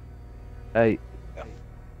everybody. Hey. Yeah.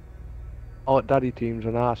 All DaDy teams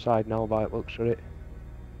on our side now by it looks of it.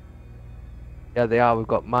 Yeah, they are. We've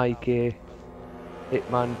got Mikey,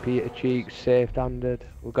 Hitman, Peter Cheeks, Safe-Handed.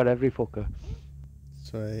 We've got every fucker.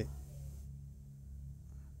 Sweet.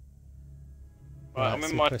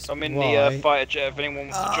 Right, so I'm in Y. the fighter jet if anyone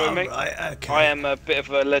wants to join me. Right, okay. I am a bit of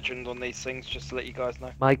a legend on these things, just to let you guys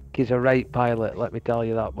know. Mike is a right pilot, let me tell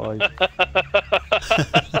you that, boys.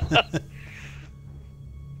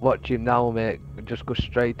 Watch him now, mate. Just go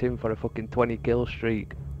straight in for a fucking 20 kill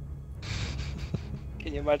streak.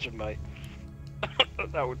 Can you imagine, mate?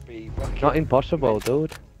 That would be... Not impossible,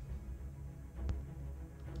 dude.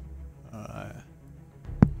 Alright.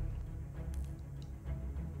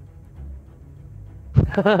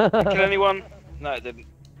 Kill anyone? No, it didn't.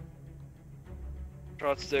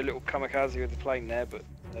 Tried to do a little kamikaze with the plane there, but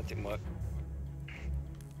that didn't work.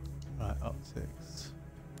 Right, optics.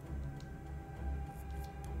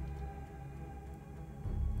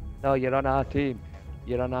 No, you're on our team.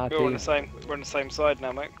 You're on our We're on team. we're on the same side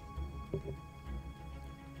now, mate.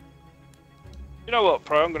 You know what,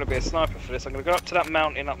 Pro? I'm going to be a sniper for this. I'm going to go up to that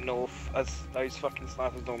mountain up north, as those fucking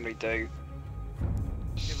snipers normally do.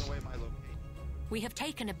 We have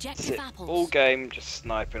taken objective Sit apples. all game just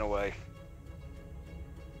sniping away.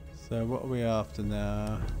 So what are we after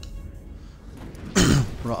now?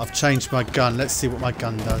 Right, I've changed my gun. Let's see what my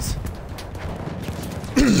gun does.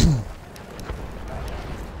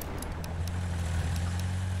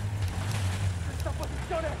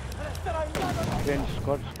 Change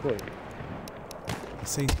squads quick. I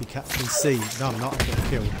seem to be Captain C. No, I'm not. I got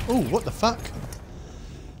killed. Oh, what the fuck?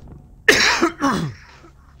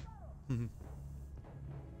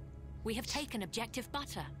 We have taken objective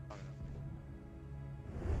butter.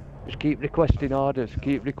 Just keep requesting orders.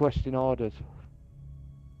 Keep requesting orders.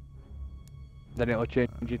 Then it'll change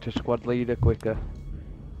you to squad leader quicker.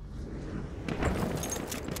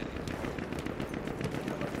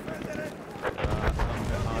 I'm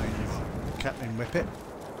behind Captain Whippet.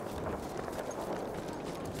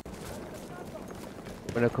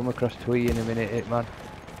 I'm gonna come across to you in a minute, Hitman.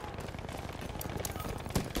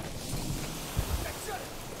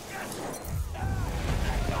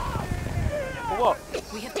 For what?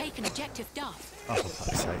 We have taken objective Duff. Oh, for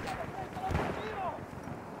fuck's sake.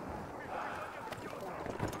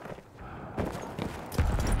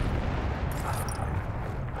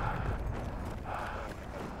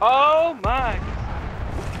 Oh my!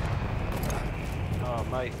 Oh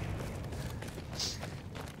mate.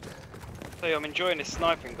 Tell you, I'm enjoying this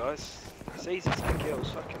sniping, guys. It's easy to get kills,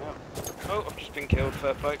 fucking hell. Oh, I've just been killed,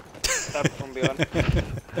 fair play. Stabbed from behind.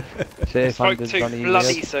 Safe Spoke handed too on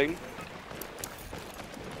bloody email. soon.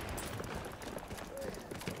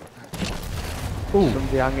 Ooh,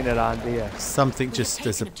 Somebody hanging around here. something We just have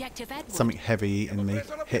there's taken a objective Edward. something heavy eating me,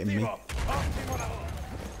 hitting me,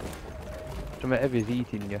 Something heavy's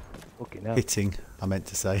eating you. Fucking hell. hitting. I meant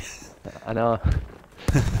to say. I know.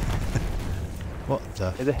 What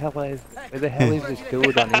the? Where the hell is this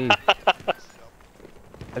dude on E?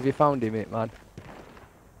 Have you found him, mate, man?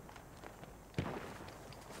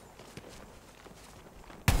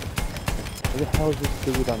 the hell's this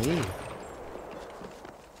dude on here?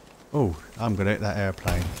 Oh, I'm gonna hit that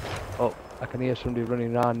airplane. Oh, I can hear somebody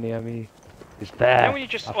running around near me. It's there. You know when you're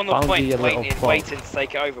just I on the found point you, little waiting fuck. to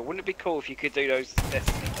take it over? Wouldn't it be cool if you could do those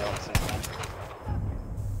Destiny dances, man?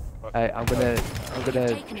 Hey, I'm gonna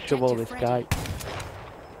shovel this guy.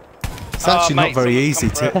 It's actually not mate, very someone's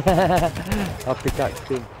easy come to. I'll pickaxe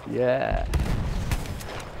him. Yeah.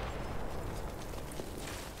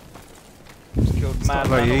 Killed It's not man,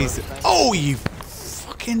 very man, easy. Oh, you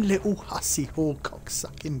fucking little hussy whore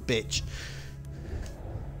cocksucking bitch.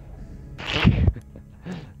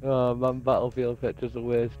 Oh man, Battlefield pictures the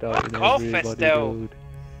worst out in Fuck off, everybody, Estelle. dude.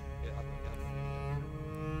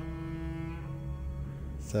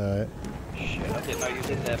 So. Shit, I didn't know you was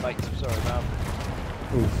in there, mate. I'm sorry, man.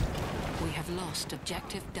 Oof. We have lost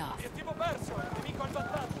objective Duff. Obiettivo perso, nemico al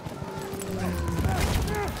vantaggio.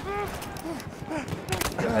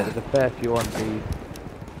 Right, there's a fair few on these.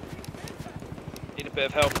 Need a bit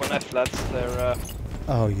of help on F, lads. They're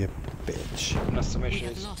Oh, you bitch. giving us some We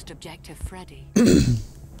have issues. lost objective Freddy.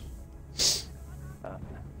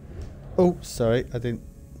 Oh, sorry, I didn't.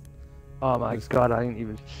 Oh my god, I didn't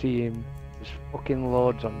even see him. There's fucking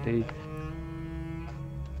loads on D.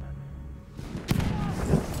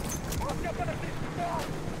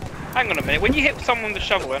 Hang on a minute. When you hit someone with a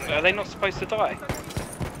shovel, are they not supposed to die?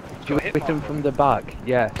 Do you hit him from the back?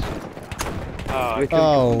 Yes. Oh, Hit okay.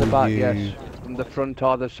 him from the back, you- yes. From the front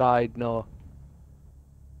or the side, no.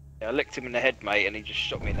 Yeah, I licked him in the head, mate, and he just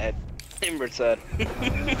shot me in the head in return.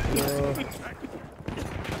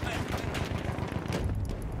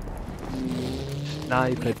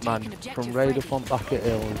 Sniped, man. From right up on back at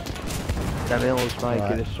hills. Them hills, Mikey,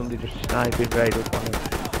 Right. there's somebody just sniping right up on him.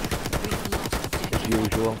 As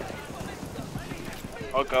usual.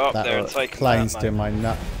 I'll go up That there and take him plane's out, doing mate. my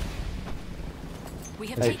nut. We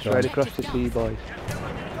have Hey, taken it's right across the objective sea, Duff. boys.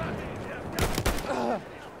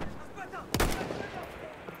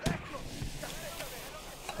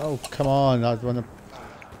 Oh, come on, I'd want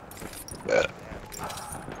to.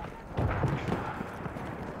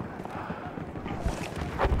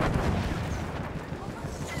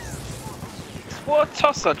 What a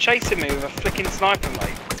tosser chasing me with a flicking sniper,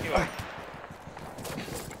 mate. Anyway.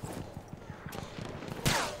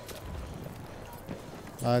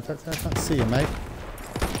 I can't see you, mate.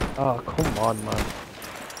 Oh, come on, man.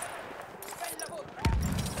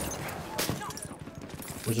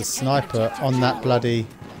 There's a sniper on that bloody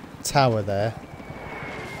tower there.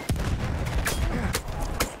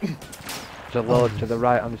 There's a load to the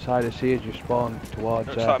right hand side of sea as you spawn towards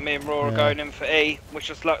Looks like me and Raw are Yeah. going in for E.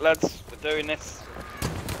 Wish us luck, lads. We're doing this.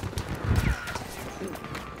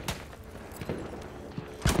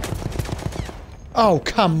 Oh,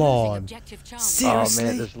 come Losing on. objective Charlie. Oh Seriously?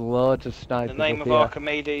 mate, there's loads of In snipers the name up of here.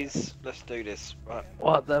 Archimedes, let's do this. Right.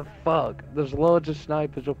 What the fuck? There's loads of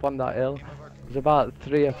snipers up on that hill. There's about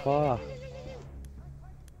 3 or 4.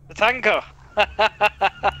 The tanker!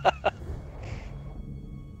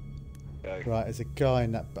 Go. Right, there's a guy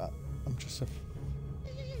in that but I'm just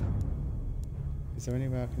Is there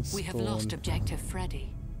anywhere I can spawn? We have lost objective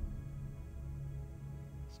Freddy.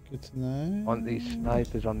 It's good to know. Want these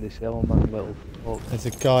snipers on this hill, man, little fuck. There's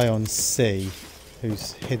a guy on C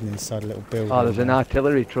who's hidden inside a little building. Oh, there's an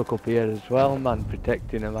artillery truck up here as well, man,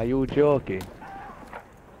 protecting him. Are you joking?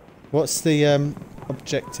 What's the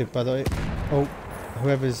objective, by the way? Oh,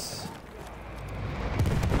 whoever's...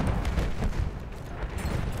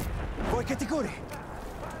 Vuoi che ti curi?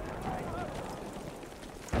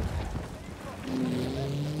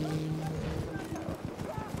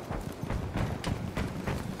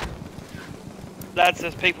 Lads,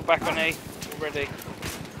 there's people back on E already.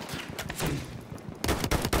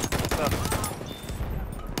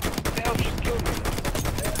 The hell just killed me?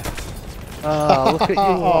 Oh, look at you,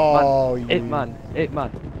 Oh, man. you- It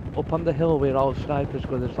man. Up on the hill where all snipers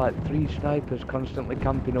go, there's like 3 snipers constantly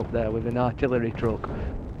camping up there with an artillery truck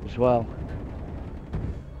as well.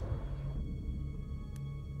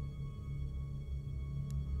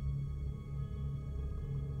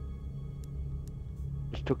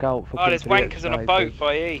 Just took out fucking Oh, there's 3 wankers on a boat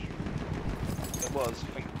by E. There was, I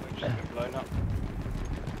think we just got blown up.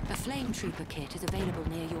 A flame trooper kit is available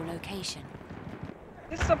near your location.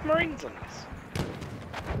 There's submarines on this.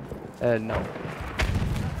 No.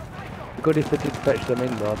 Good if they did fetch them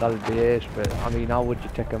in though, that'd be ace, but I mean, how would you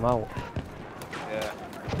take them out? Yeah.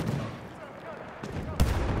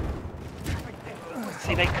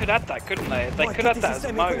 See, they could add that, couldn't they? They could add that as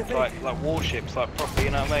a mode, like warships, like properly,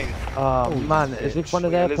 you know what I mean? Oh man, as if one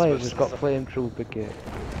of their Elizabeth players has got stuff. flame trooper kit.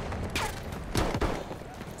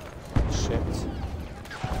 Shit.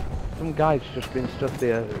 some guy's just been stood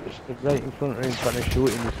there, stood right in front of him trying to shoot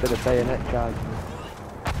him instead of bayonet charging him.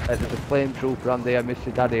 There's a flame trooper on there,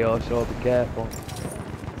 Mr. Daddy, also be careful.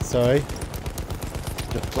 Sorry?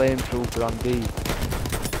 There's a flame trooper on D.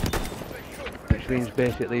 Which means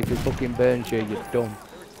basically if he fucking burns you, you're done.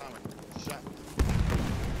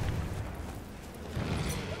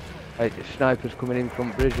 Right, the sniper's coming in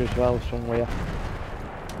front bridge as well somewhere.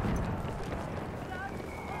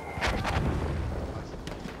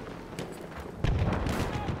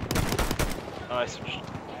 Nice.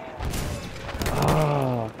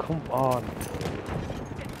 Ah, come on.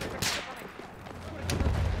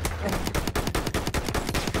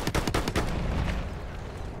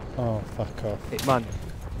 Oh, fuck off. Hey, man.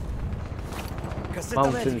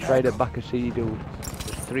 Mountains right at back of sea, dude.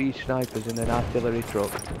 There's 3 snipers in an artillery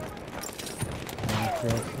truck.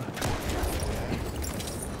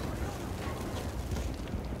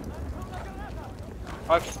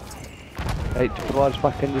 Right, towards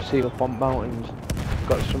back in the sea up on mountains.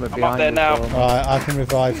 Got something behind up there us, now. though. Alright, I can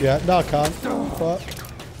revive you. No, I can't. Fuck.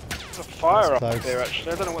 There's a fire That's up close. there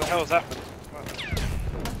actually. I don't know what the hell's happened.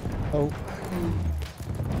 Oh.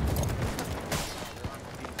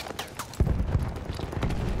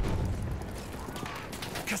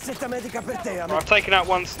 Cassetta medica per te, Right, I've taken out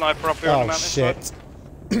one sniper up here on the Oh, mountainside.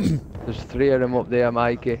 shit. There's 3 of them up there,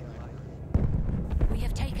 Mikey. We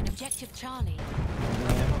have taken objective Charlie.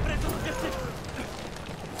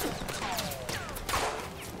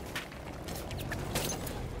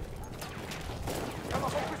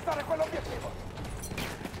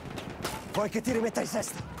 Vuoi che ti rimetta in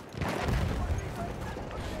sesta?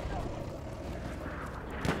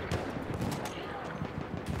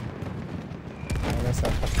 Oh, where's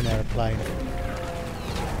that fucking aeroplane?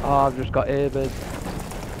 Oh, I've just got airbird.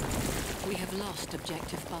 We have lost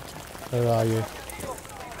objective butter. Where are you?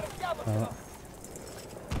 Oh.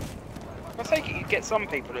 I think you get some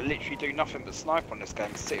people that literally do nothing but snipe on this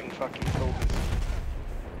game, sit in fucking corners.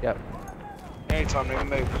 Yep. The only time they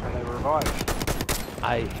move is when they revive.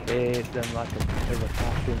 I hate them like a bit of a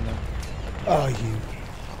passion, man. Oh, you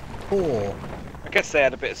poor. I guess they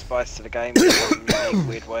had a bit of spice to the game in a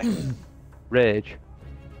weird way. Rage.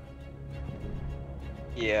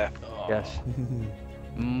 Yeah. Yes.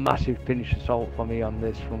 Massive finish assault for me on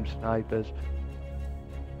this from snipers.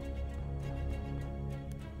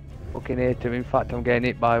 Fucking hate him. In fact, I'm getting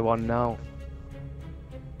hit by one now.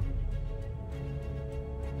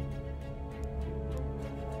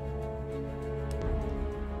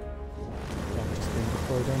 I've just been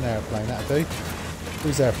deployed on an aeroplane, that'll do.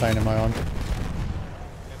 Whose aeroplane am I on?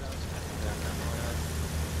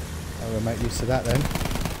 I will make use of that then.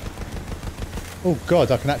 Oh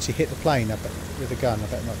god, I can actually hit the plane with a gun. I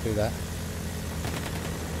better not do that.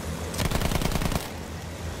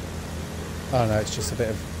 Oh no, it's just a bit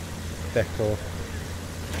of decor.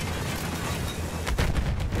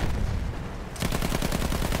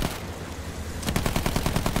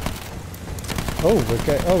 Oh,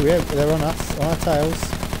 oh yeah, they're on us, on our tails.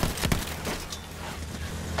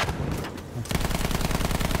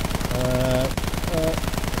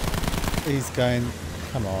 He's going.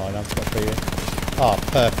 Come on, I've got to be. Oh,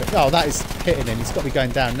 perfect. Oh, that is hitting him. He's got to be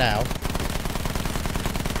going down now.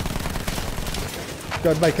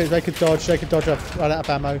 Go on, make a dodge. I've run out of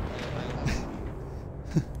ammo.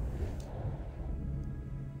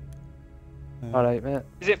 Alright, mate.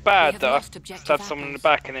 Is it bad that I lost objective stabbed someone in the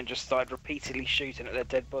apples. back and then just started repeatedly shooting at their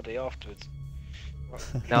dead body afterwards?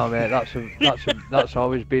 No, mate, that's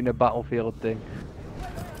always been a battlefield thing.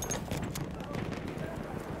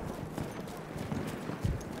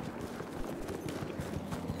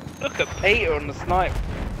 Look at Peter on the snipe.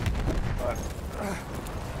 Right.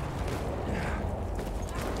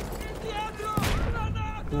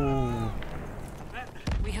 Ooh.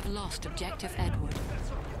 We have lost objective Edward.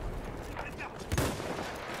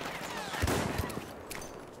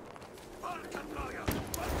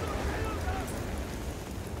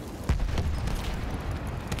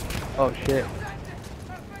 Oh shit.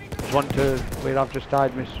 There's one to where I've just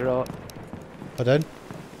died, Mr. O. Pardon?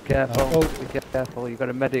 Careful, Oh. be careful. You've got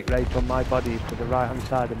a medic right on my body, to the right hand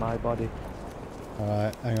side of my body.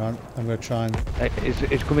 Alright, hang on. I'm going to try and...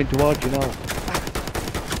 It's coming towards you now.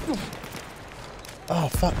 Oh,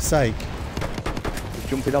 fuck's sake. He's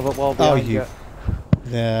jumping off a wall Oh, behind you... you.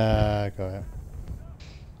 Yeah, I got it.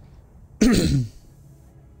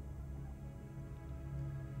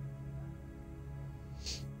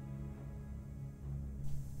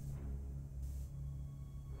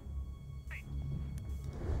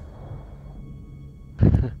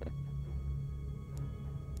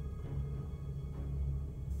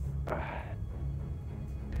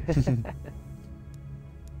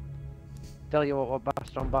 tell you what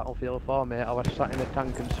bastard on Battlefield 4, mate. I was sat in a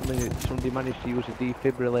tank and somebody managed to use a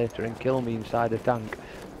defibrillator and kill me inside a tank.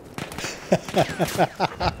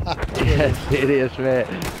 Yeah, serious, mate.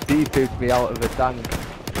 Defibbed me out of a tank.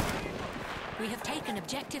 We have taken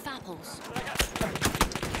objective apples.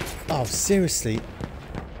 Oh, seriously?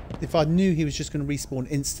 If I knew he was just going to respawn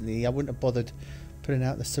instantly, I wouldn't have bothered putting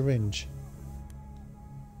out the syringe.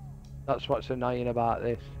 That's what's annoying about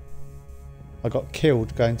this. I got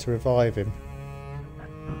killed going to revive him.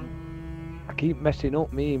 I keep messing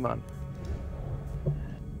up me, man.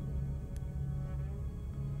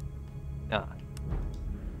 Nah.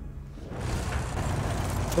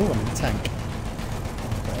 Oh, I'm in the tank.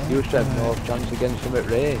 You said no chance against him at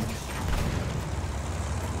range.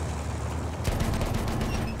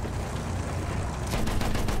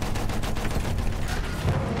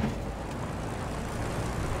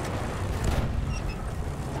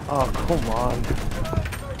 Oh, come on.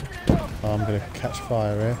 Oh, I'm going to catch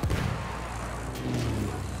fire here.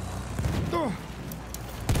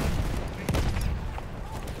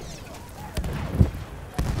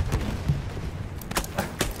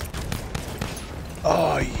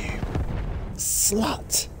 Oh, you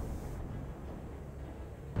slut!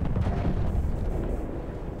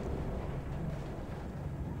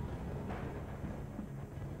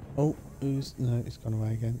 Oh, who's... No, it's gone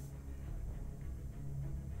away again.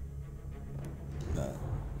 No.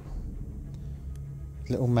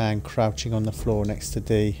 Little man crouching on the floor next to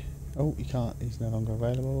D. Oh, you can't. He's no longer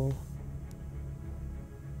available.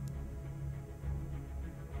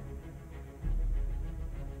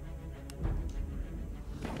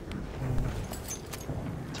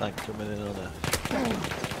 Tank coming in on a...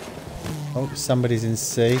 Oh, somebody's in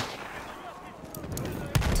C.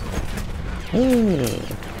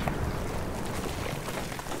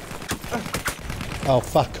 Oh,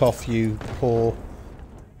 fuck off, you poor...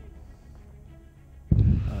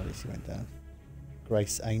 Oh, at least he went down.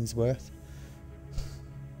 Grace Ainsworth.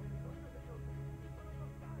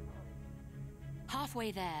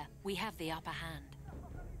 Halfway there, we have the upper hand.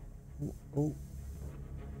 Oh.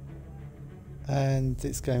 And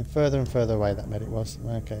it's going further and further away, that medic was.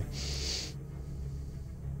 Okay.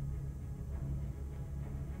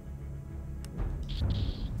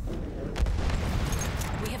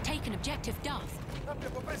 We have taken objective Duff.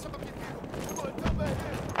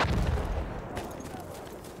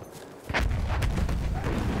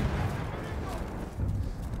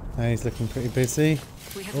 Now he's looking pretty busy.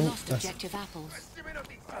 We have lost objective apples.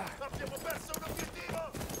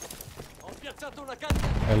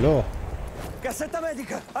 Hello. Cassetta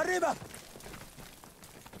medica, arriva!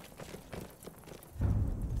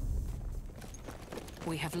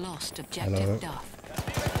 We have lost objective Hello. Duff.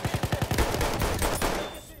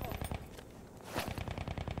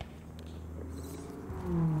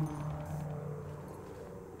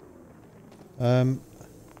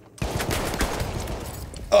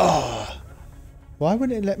 Oh! Why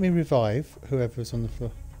wouldn't it let me revive whoever's on the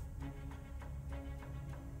floor?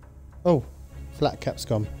 Oh, flat cap's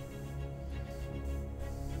gone.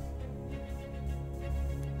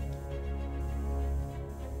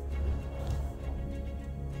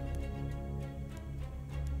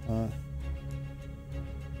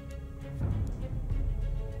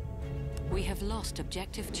 We have lost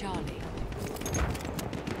objective Charlie.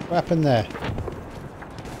 What happened there?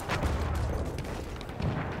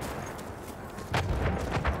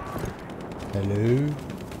 Hello?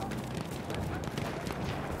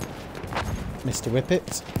 Mr.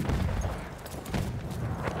 Whippet?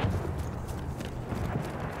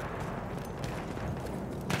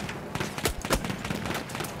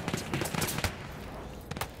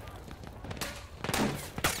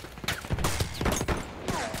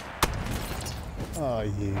 Oh,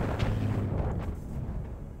 you.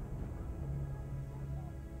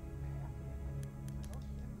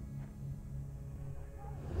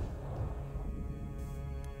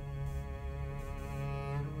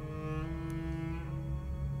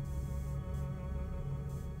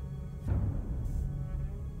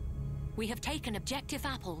 We have taken objective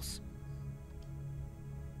apples.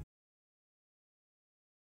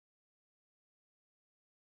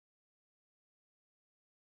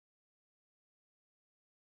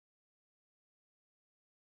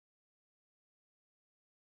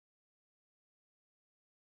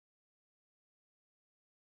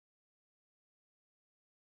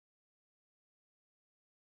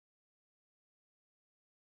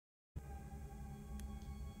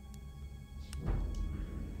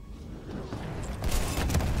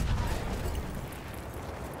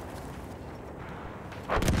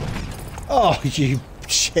 Oh, you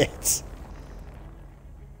shit.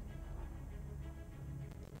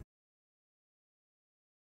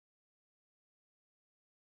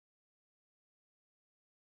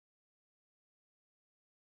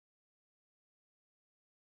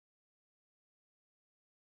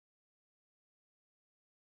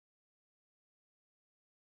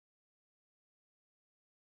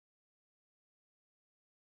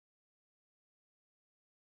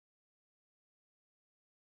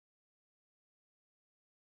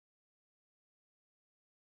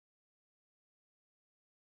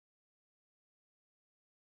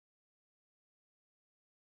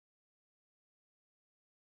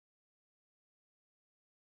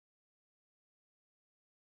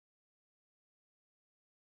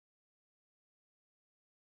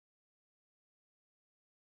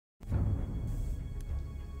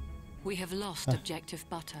 We have lost objective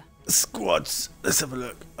butter. Squads. Let's have a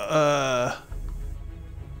look.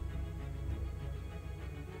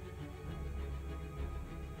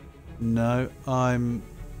 No, I'm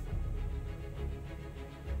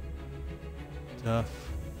tough.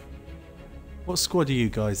 What squad are you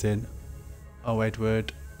guys in? Oh,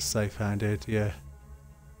 Edward, safe-handed, yeah.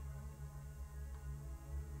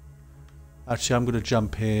 Actually, I'm going to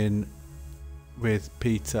jump in with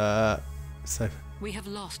Peter. Safe. We have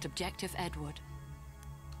lost objective Edward.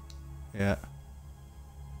 Yeah.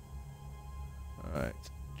 Alright,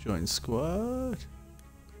 join squad.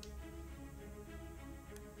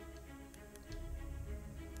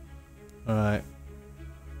 Alright.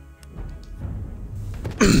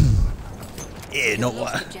 Yeah, not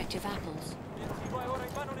what. Objective apples.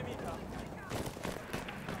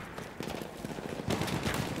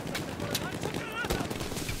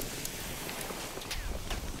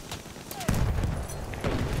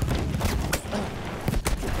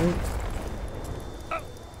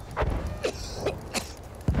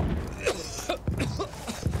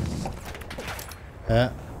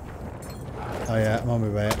 Yeah. Oh yeah, I'm on my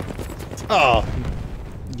way. Oh,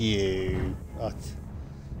 you. What?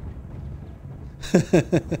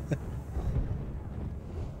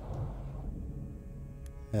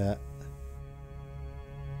 Yeah.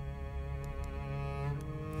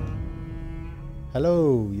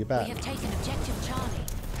 Hello, you're back. We have taken objective Charlie.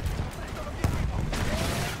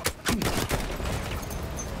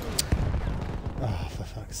 Oh, for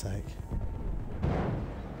fuck's sake.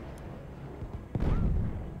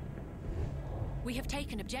 We have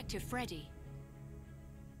taken objective Freddy.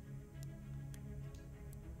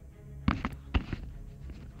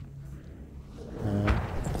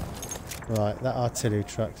 Right, that artillery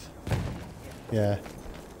truck. Yeah.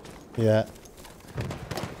 Yeah.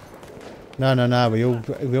 No, we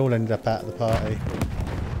all ended up at the party.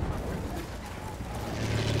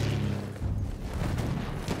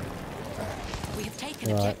 We have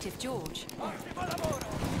taken objective George.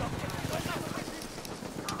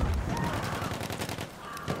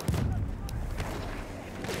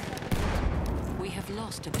 We have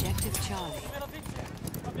lost objective Charlie.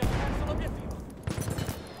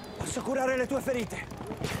 Posso curare le tue ferite.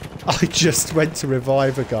 I just went to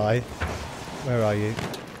revive a guy. Where are you?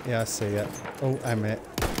 Yeah, I see it. Oh, a minute.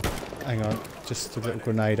 Hang on. Just a little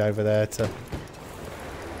grenade over there to...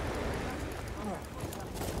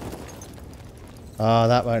 Oh,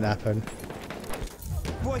 that won't happen.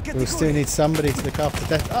 We'll still need somebody to look after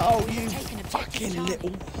death. Oh, you fucking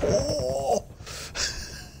little whore!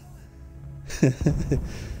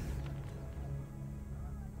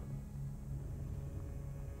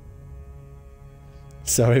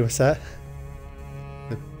 Sorry, what's that?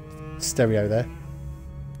 The stereo there.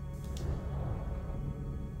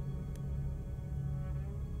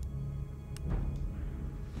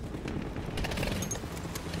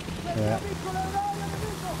 Yeah.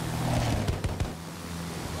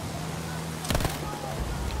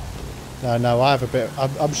 No, I have a bit.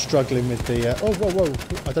 I'm struggling with the. Oh, whoa!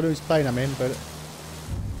 I don't know whose plane I'm in, but.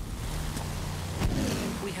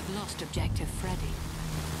 We have lost objective Freddy.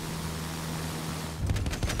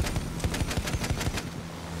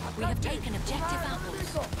 We have taken objective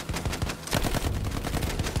apples.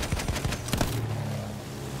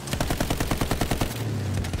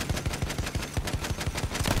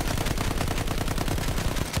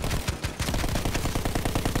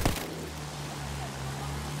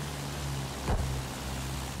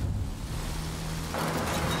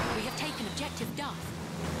 We have taken objective Duff.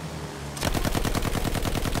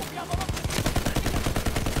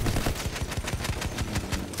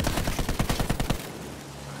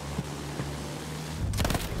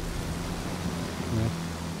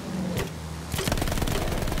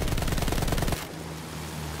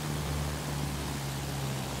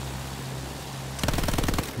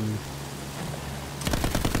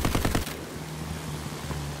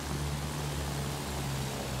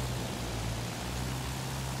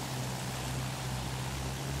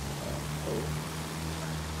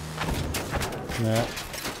 Yeah.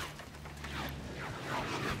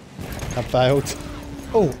 I failed.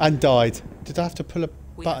 Oh, and died. Did I have to pull a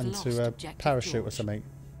button to a parachute or something?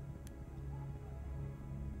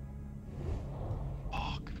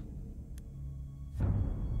 Fuck.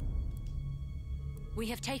 We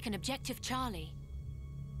have taken objective Charlie.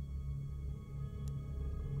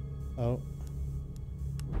 Oh.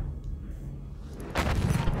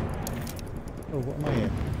 Oh, what am I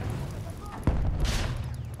in?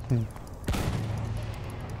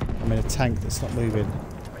 I'm in a tank that's not moving.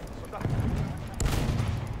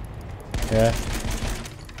 Yeah.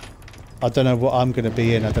 I don't know what I'm going to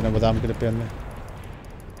be in. I don't know whether I'm going to be on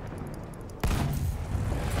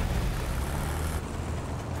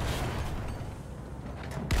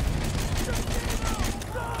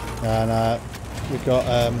And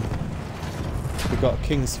we got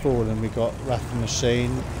King's Fall and we got Wrath of the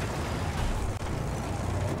Machine.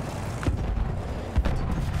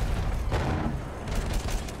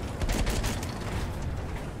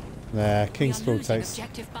 Nah, King's Fall takes.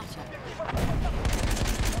 Objective butter.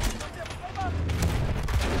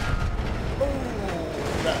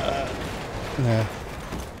 Yeah.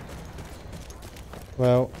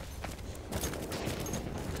 Well.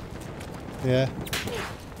 Yeah.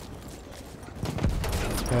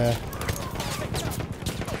 Yeah.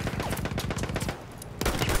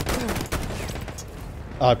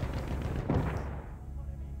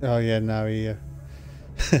 Oh yeah, no, he.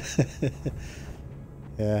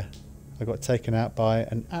 Yeah, I got taken out by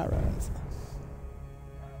an arrow.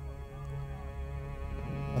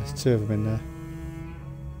 There's two of them in there.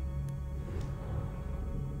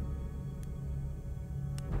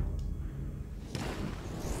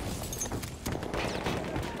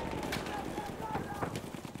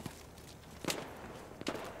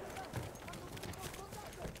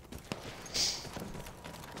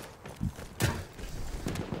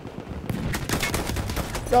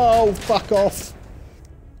 Oh, fuck off!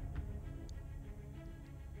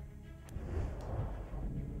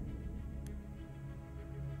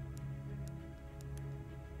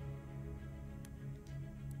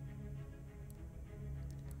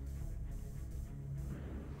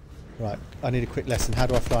 Right, I need a quick lesson. How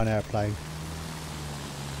do I fly an airplane?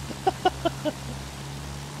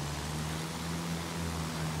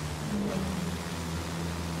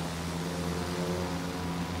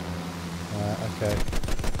 Okay.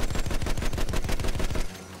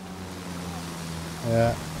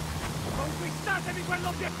 Yeah.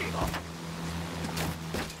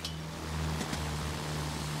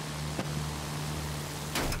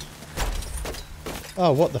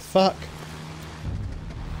 Oh, what the fuck?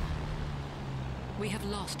 We have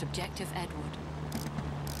lost objective Edward.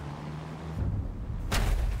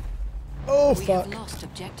 Oh, We fuck. have lost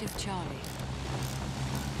objective Charlie.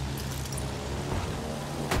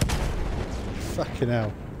 Fucking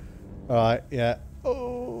hell. Alright, yeah.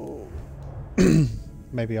 Oh.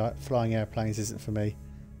 Maybe flying airplanes isn't for me.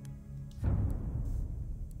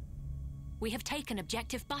 We have taken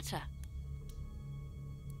objective butter.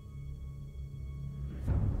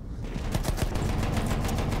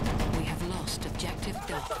 We have lost objective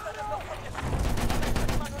Duff.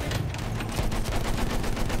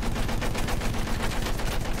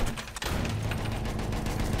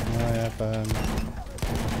 I have,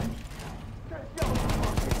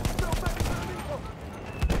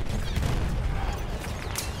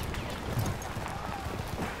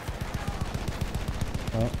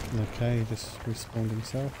 Oh, okay, he just respawned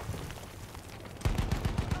himself.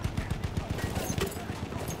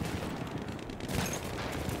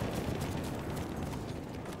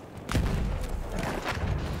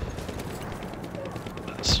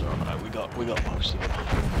 That's alright, we got most of it.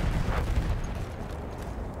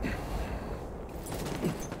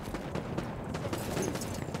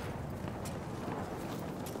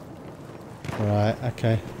 Right,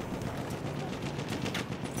 okay.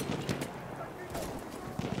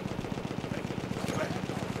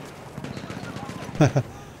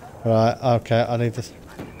 Right, okay, I need this.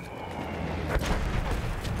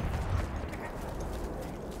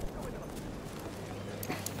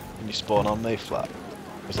 Can you spawn on me flat?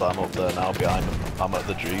 Because I'm up there now behind them. I'm at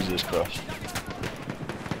the Jesus Cross.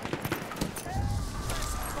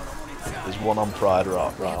 There's one on Pride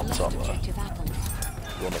right We have on lost top there. objective apples.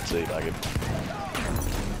 You want to teabag him?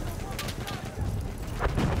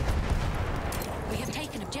 We have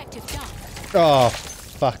taken objective Duff. Oh,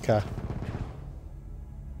 fucker.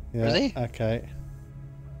 Yeah, Was he? okay.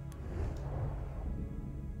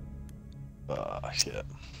 Ah, shit.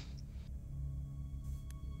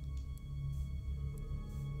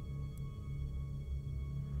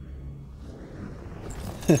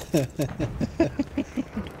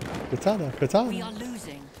 Katana, katana. We are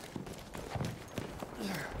losing.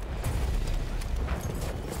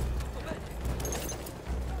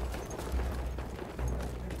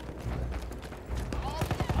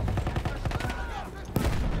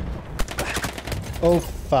 Oh,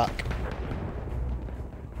 fuck.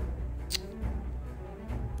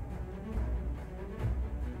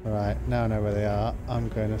 Right, now I know where they are. I'm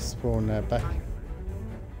going to spawn there back.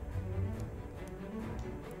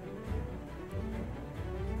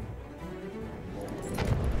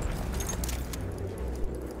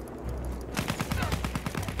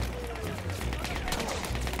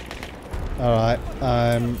 Alright,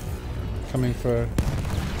 I'm coming for...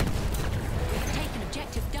 We have taken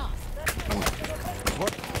objective Duff.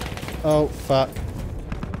 Oh, fuck.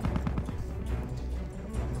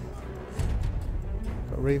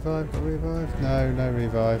 a revive? Got a revive? No, no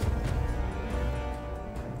revive.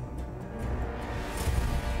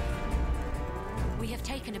 We have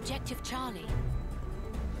taken objective Charlie.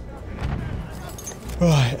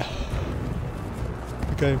 Right.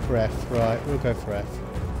 We're going for F. Right, we'll go for F.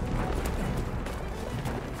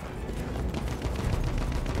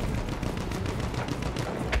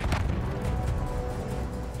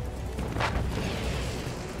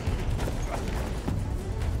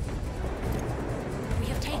 We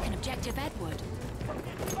have taken objective Edward.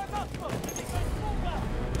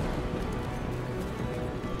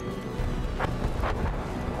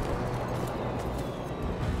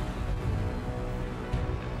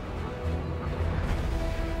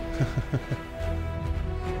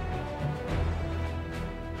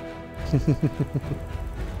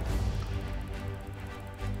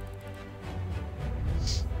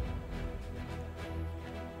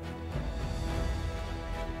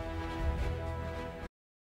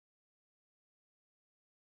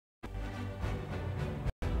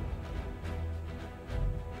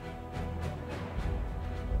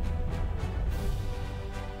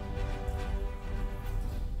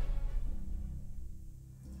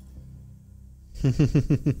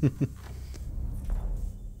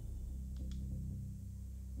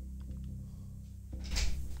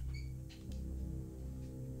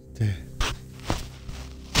 Dear.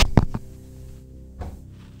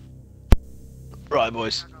 Right,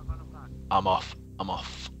 boys. I'm off. I'm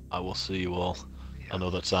off. I will see you all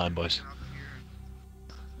another time, boys.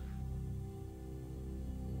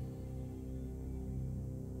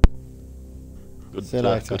 See you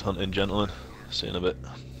later. Good hunting, gentlemen. See you in a bit.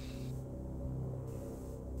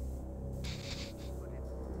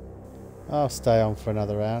 I'll stay on for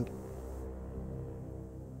another round.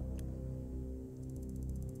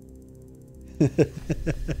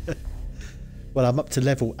 Well, I'm up to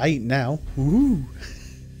level 8 now. Woo!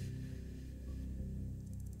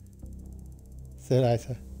 See you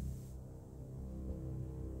later.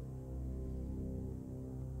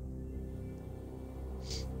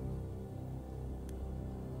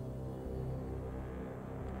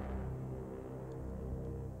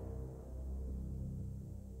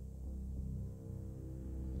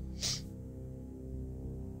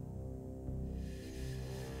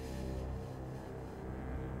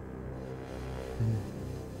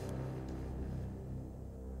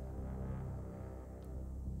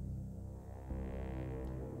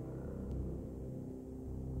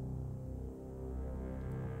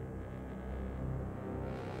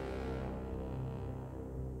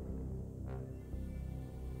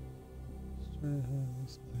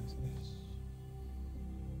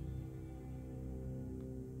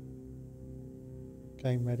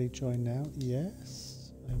 Game ready, join now.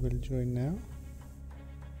 Yes, I will join now.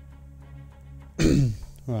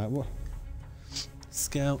 Right, what?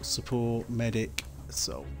 Scout, support, medic,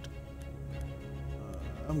 assault.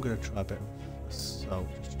 I'm going to try a bit of assault,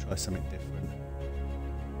 just to try something different.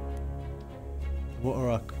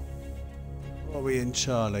 What are we in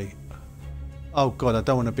Charlie? Oh god, I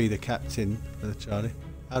don't want to be the captain for the Charlie.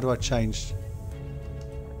 How do I change?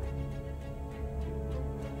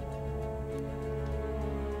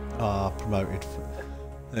 Ah, promoted.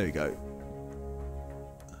 There we go.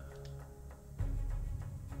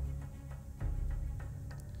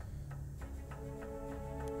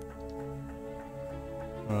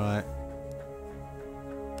 Right.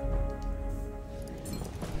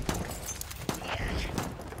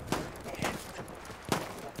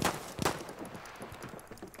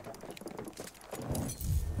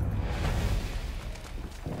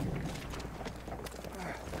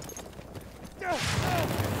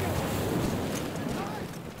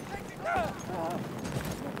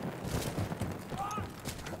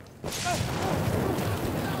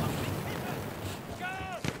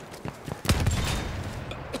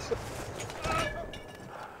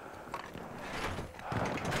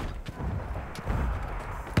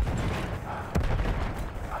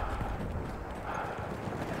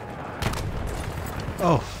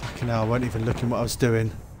 Oh, fucking hell, I wasn't even looking what I was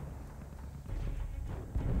doing.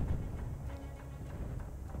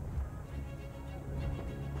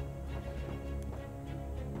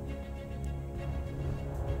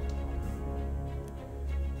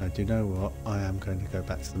 Now, do you know what? I am going to go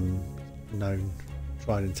back to the known,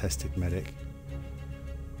 tried and tested medic.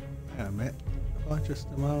 Hang on a minute.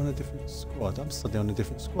 Am I on a different squad? I'm suddenly on a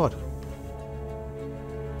different squad.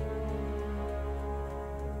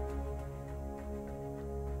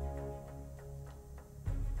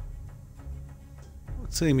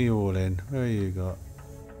 What team are you all in? Where are you got?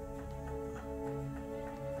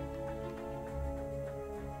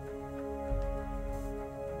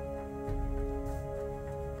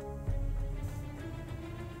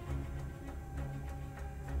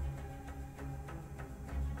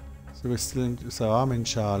 So we're still in, so I'm in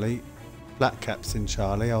Charlie. Black Cap's in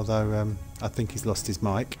Charlie, although I think he's lost his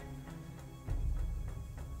mic.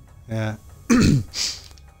 Yeah.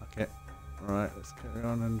 Okay. Right, let's carry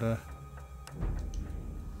on and right,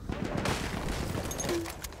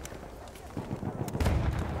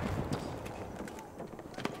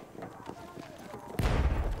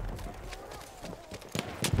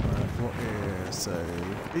 what is so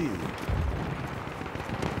B?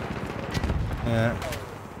 Yeah.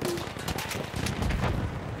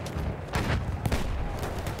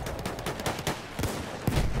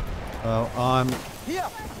 Well, I'm... Hier!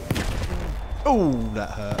 Oh, that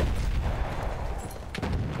hurt.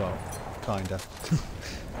 Well, kinda.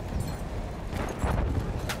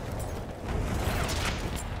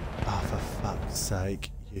 Oh, for fuck's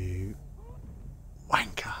sake, you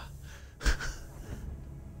wanker.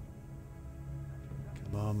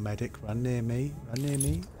 Come on, medic, run near me. Run near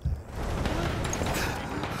me.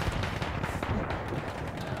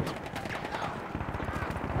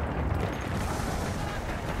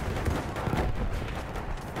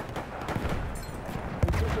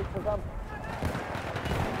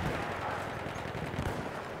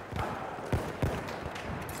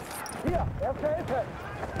 Hier, Erste Hilfe!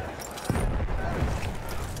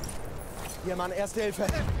 Hier, Mann, Erste Hilfe!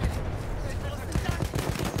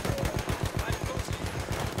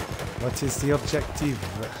 What is the objective?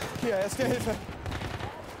 Hier, Erste Hilfe!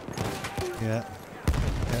 Yeah.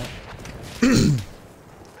 Yeah.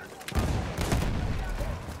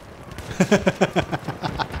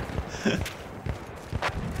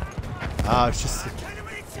 I was just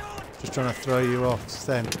trying to throw you off just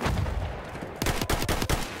then.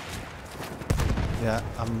 Yeah,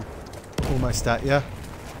 I'm almost at you.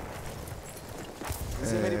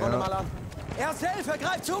 Sieh mir die Wunde mal an. Erste Hilfe,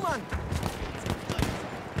 greif zu, Mann!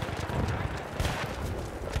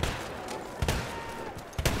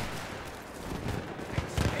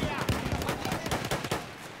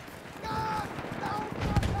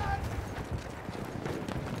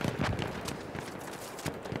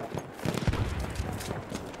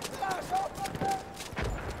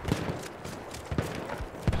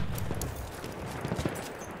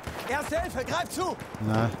 Erste Hilfe, greif zu!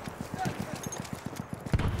 No.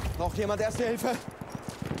 Braucht jemand Erste Hilfe?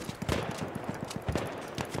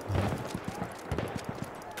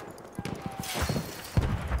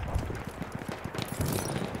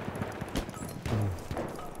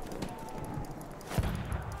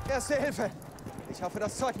 Erste Hilfe! Ich hoffe,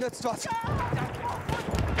 das Zeug nützt was.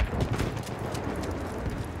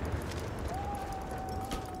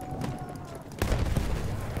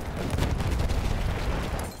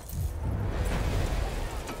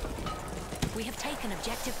 We have taken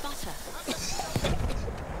objective butter.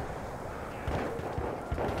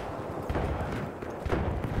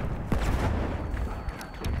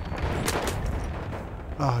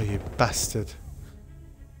 Oh, you bastard.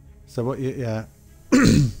 So what you... Yeah.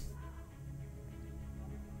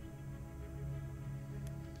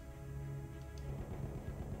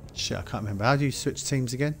 Shit, I can't remember. How do you switch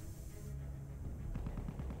teams again?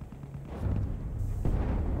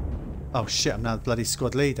 Oh shit, I'm now the bloody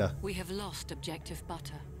squad leader. We have lost objective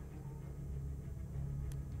butter.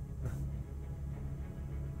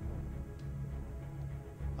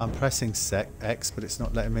 I'm pressing X, but it's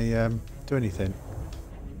not letting me do anything.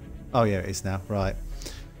 Oh yeah, it is now. Right.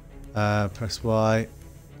 Press Y.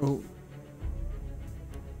 Oh.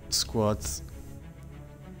 Squads.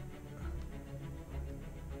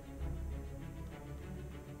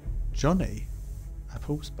 Johnny.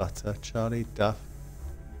 Apples, butter, Charlie, Duff.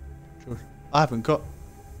 George. I haven't got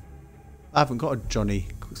a Johnny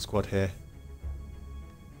squad here.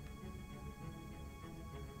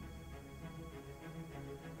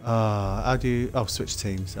 How do you... Oh, switch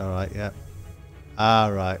teams. Alright, yeah.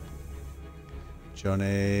 Alright.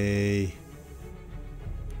 Johnny.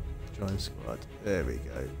 Join squad. There we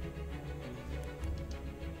go.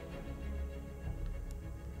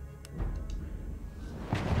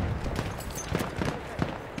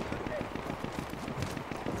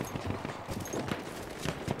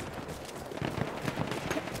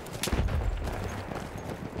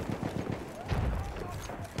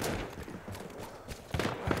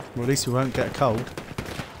 Well, at least we won't get cold.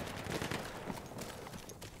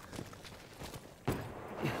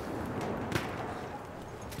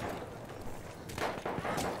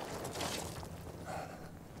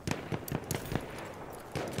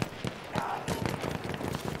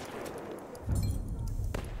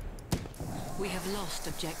 We have lost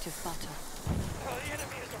objective butter.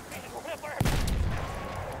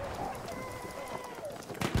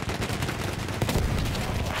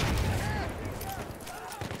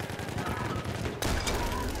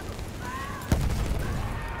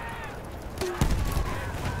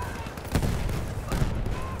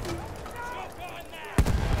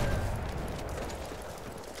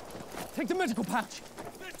 Take the medical pouch.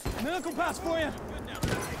 Medical pouch for you.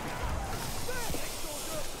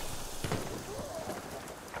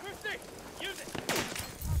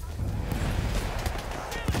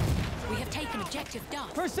 We have taken objective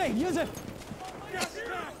Duff. First aid, use it.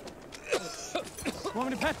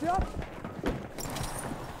 Want me to patch you up?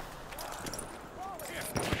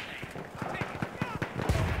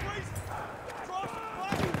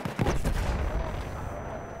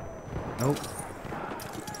 Nope.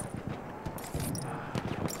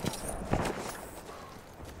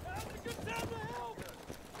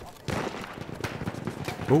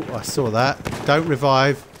 Oh, I saw that. Don't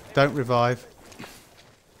revive. Don't revive.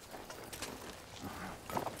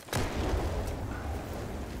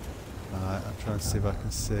 Alright, I'm trying to see if I can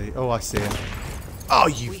see. Oh, I see him. Oh,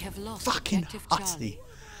 you We have lost fucking objective hussy.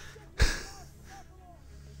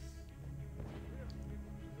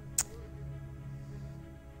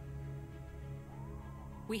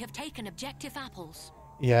 We have taken objective apples.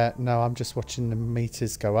 Yeah, no, I'm just watching the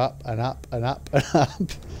meters go up and up and up and up.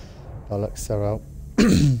 Oh, look, so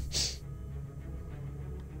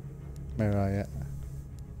where are you?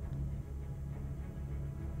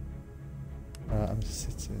 Right, I'm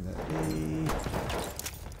sitting at E.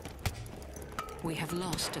 We have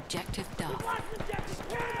lost objective Duff.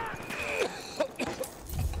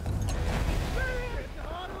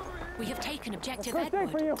 We have taken objective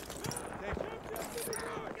Edward.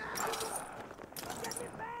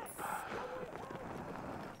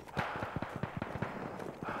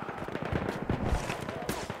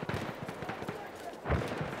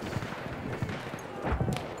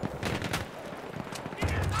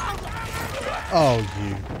 Oh,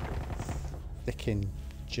 you frickin'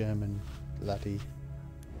 German laddie.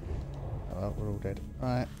 Oh, well, we're all dead.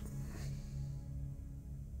 Right.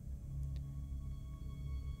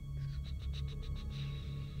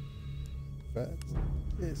 That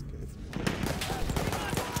is good.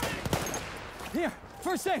 Here,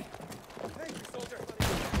 first aid.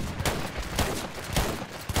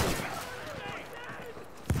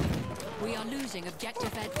 We are losing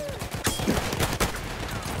objective Edward.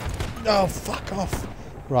 Oh, fuck off.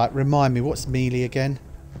 Right, remind me, what's melee again?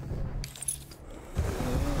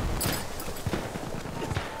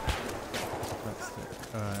 That's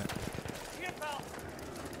it. Alright.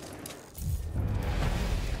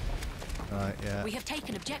 Right, yeah. We have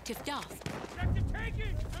taken objective Duff. Objective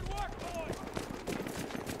taken! Good work, boys!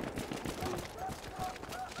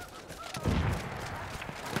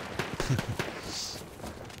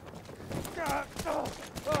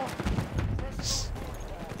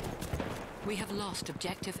 We have lost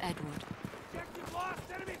objective Edward. Objective lost!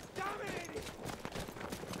 Enemy dominating!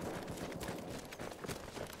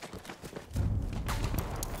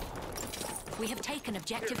 We have taken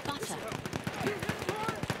objective Butter.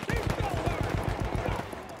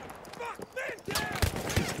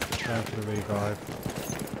 Down for the revive.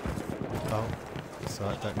 Oh,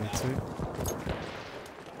 sorry, don't need to.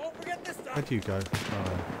 Won't forget this time! Where'd you go?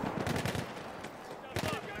 Oh.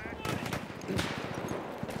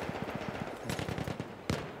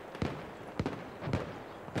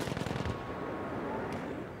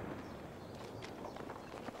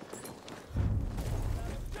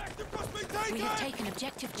 We have taken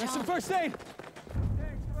objective There's some Charlie. first aid.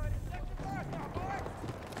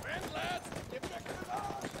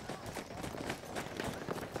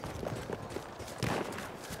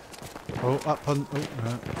 Oh, up on. Oh,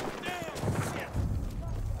 no.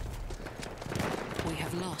 We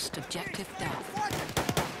have lost objective Duff.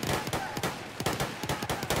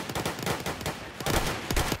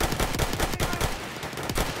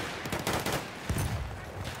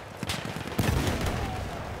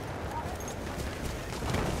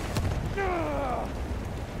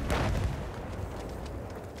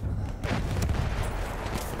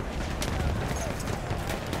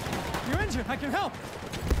 You're injured. I can help.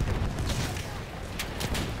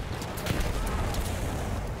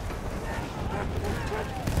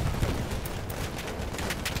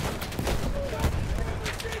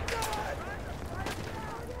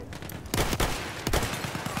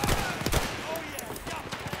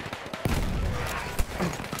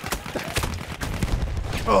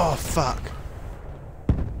 Oh, fuck.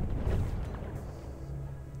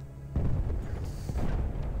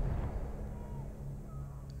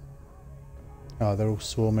 Oh, they're all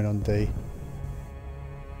swarming on D.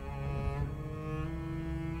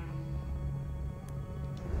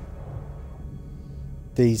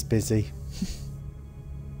 D's busy.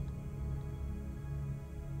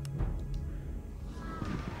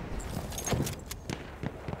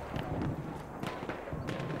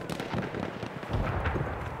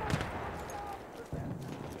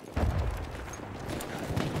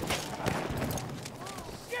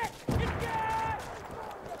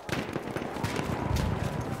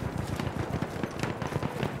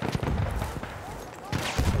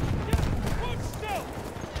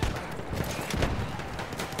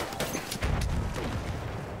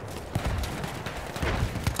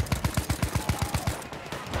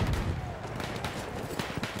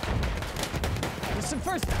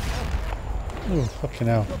 Fucking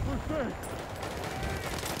hell.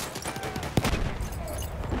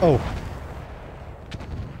 Oh.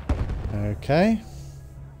 Okay.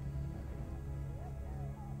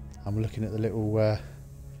 I'm looking at the little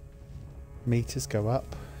meters go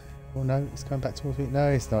up. Oh no, it's going back towards me.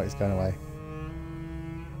 No, it's not. It's going away.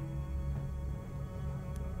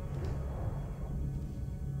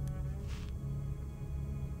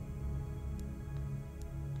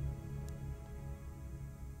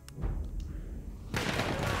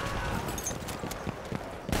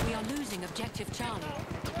 We are losing objective Charlie.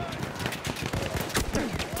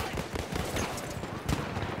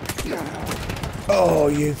 Oh,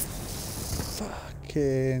 you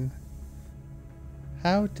fucking...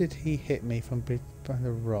 How did he hit me from behind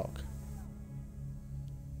the rock?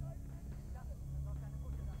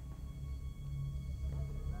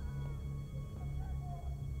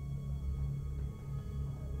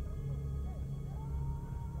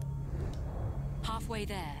 Halfway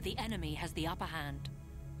there, the enemy has the upper hand.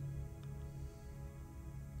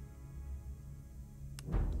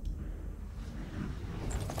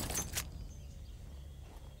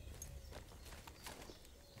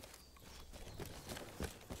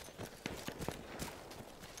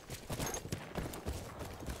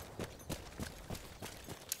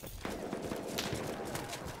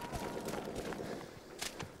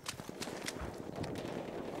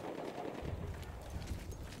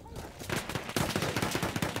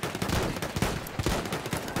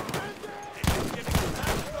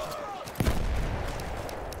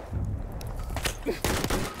 We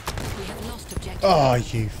have lost objective. Oh,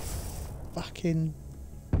 you fucking...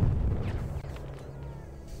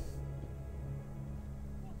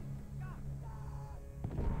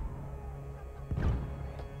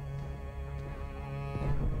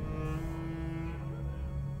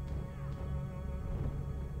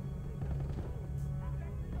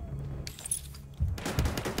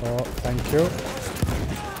 Oh, thank you.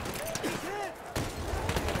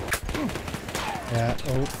 Yeah,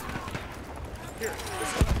 oh.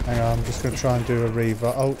 Hang on, I'm just going to try and do a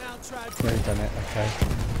revive. Oh, yeah, you've done it, okay.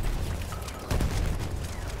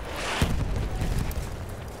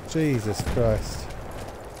 Jesus Christ.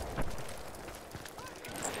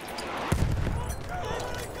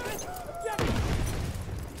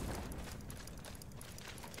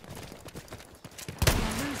 We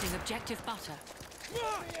are losing objective butter.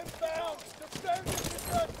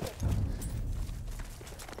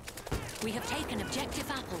 We have taken objective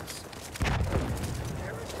apples.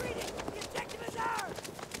 They're retreating! The objective is ours!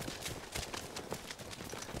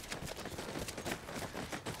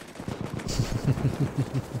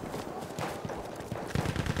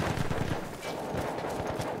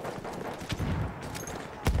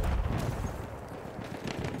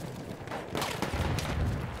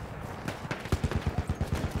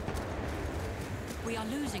 We are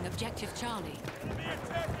losing objective Charlie.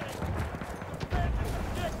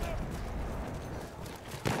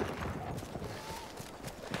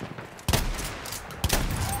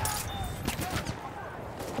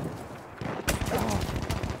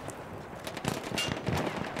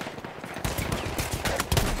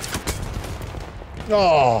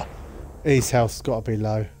 Oh! His health's got to be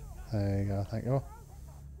low. There you go, thank you.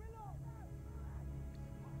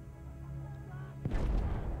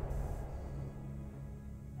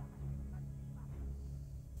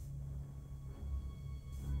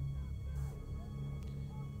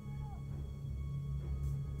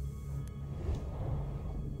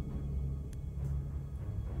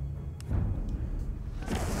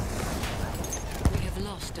 We have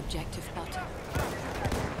lost objective butter.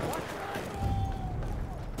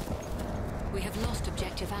 We have lost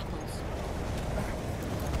objective apples.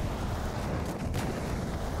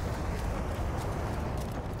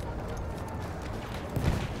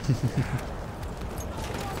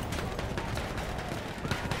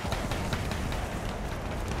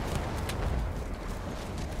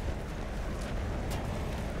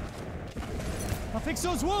 I'll fix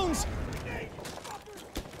those wounds!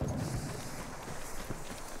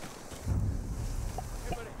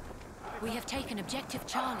 We have taken objective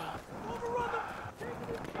Charlie.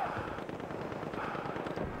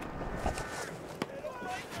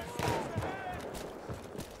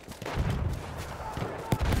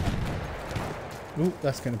 Ooh,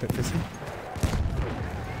 that's getting a bit busy.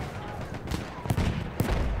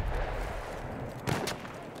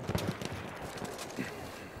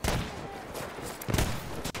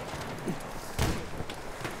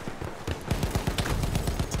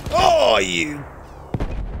 Oh, you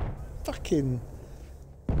fucking...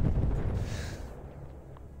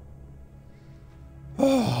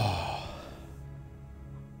 Oh,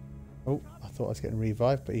 I thought I was getting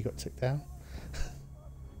revived, but he got took down.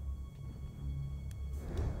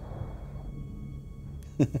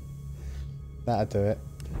 That'll do it.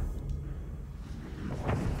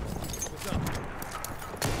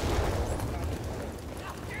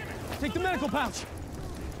 Take the medical pouch.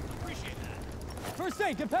 First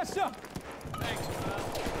aid, get patched up.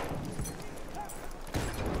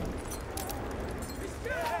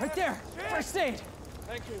 Right there. First aid.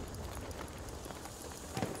 Thank you.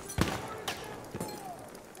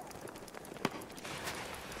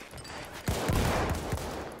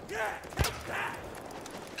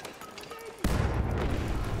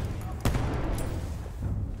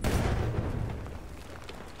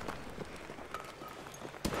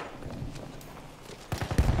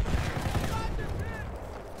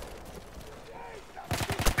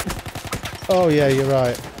 Oh yeah, you're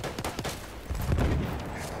right.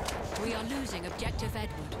 We are losing objective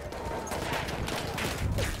Edward.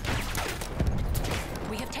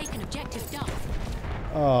 We have taken objective Duff.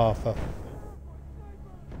 Oh, fuck.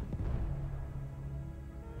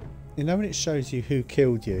 You know when it shows you who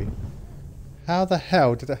killed you? How the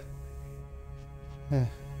hell did I... Yeah.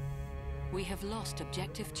 We have lost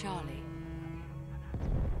objective Charlie.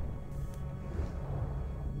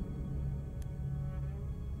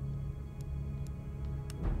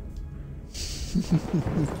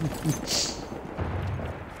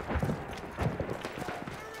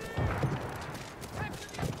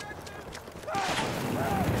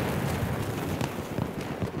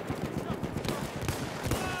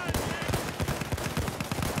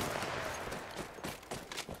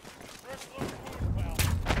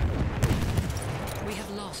 We have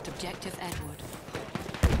lost objective Edward.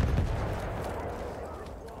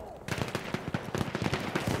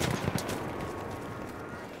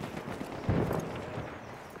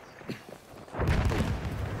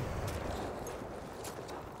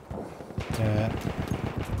 Yeah.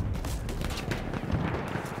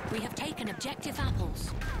 We have taken objective apples.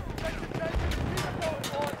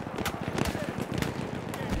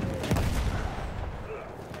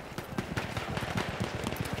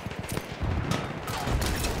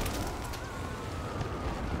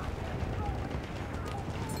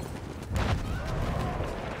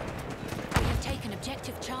 We have taken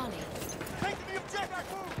objective Charlie.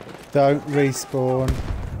 Don't respawn.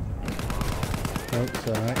 Oh,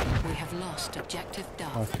 sorry. We have lost objective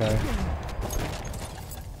Duff. Okay.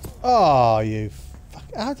 Oh, you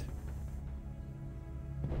fuck.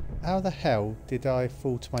 How the hell did I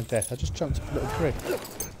fall to my death? I just jumped up a little brick.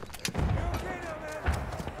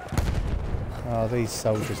 Oh, these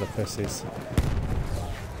soldiers are pussies.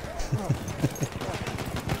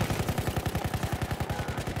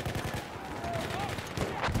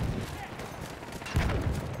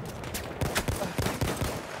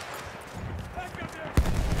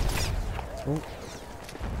 Oh.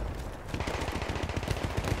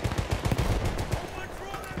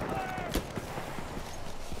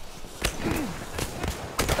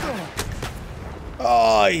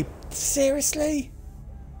 Oh, seriously?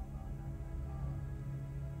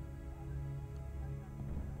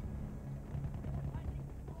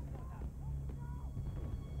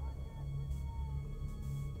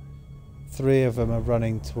 Three of them are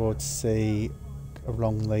running towards C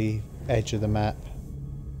along the edge of the map.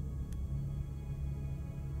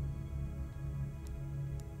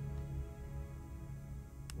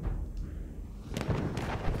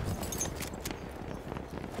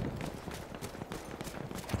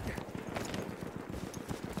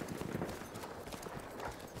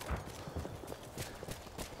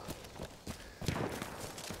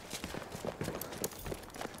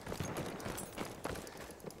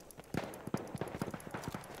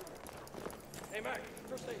 Hey, Mac,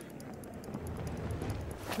 first aid.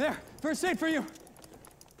 There. First aid for you.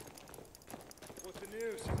 What's the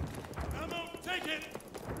news? Ammo, take it!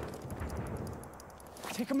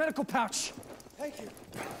 Take a medical pouch. Thank you.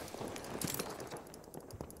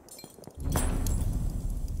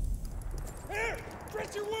 Here!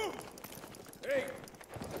 Dress your wound! Hey!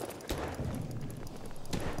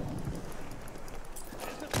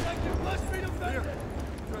 This objective must be defended! Here,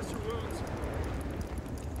 dress your wounds.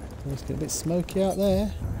 It's getting a bit smoky out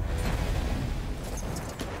there.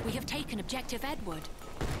 We have taken objective Edward.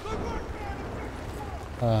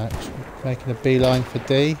 Alright, making a beeline for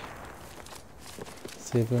D.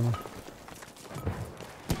 See if I'm...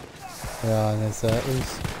 Yeah, and there's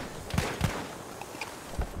who's...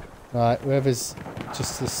 Right, whoever's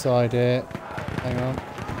just to the side here. Hang on.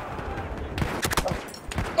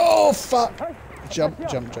 Oh, fuck! Jump,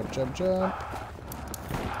 jump, jump, jump, jump.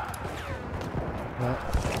 Right.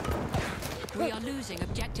 We are losing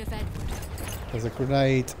objective Edward. There's a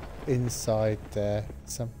grenade inside there.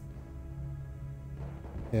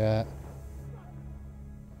 Yeah.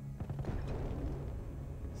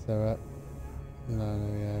 So, no,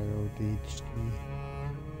 yeah, all deeds.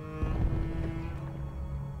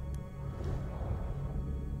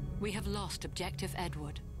 We have lost objective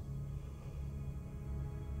Edward.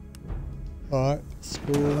 Alright,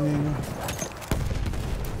 spawning.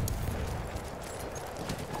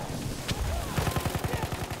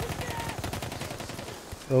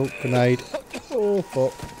 Oh, grenade. Oh,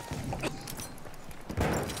 fuck.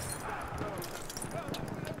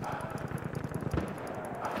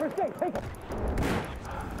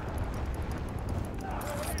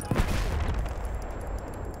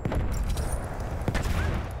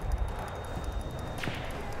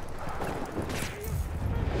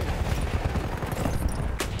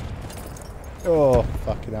 Oh,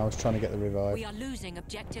 fucking hell, I was trying to get the revive. We are losing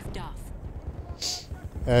objective Duff.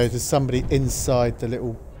 There's somebody inside the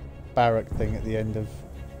little barrack thing at the end of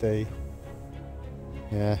D.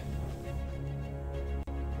 Yeah.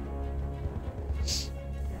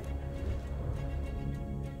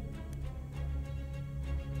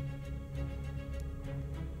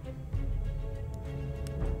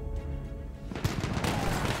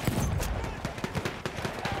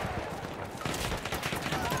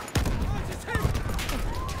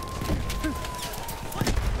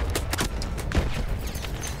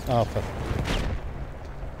 Oh, for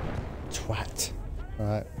twat.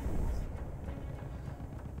 Right.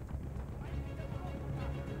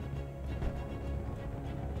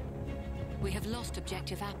 We have lost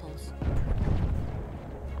objective apples.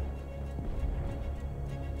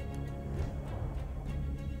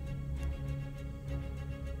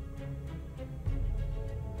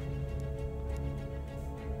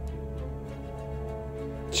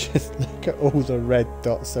 Just look at all the red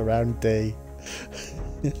dots around D.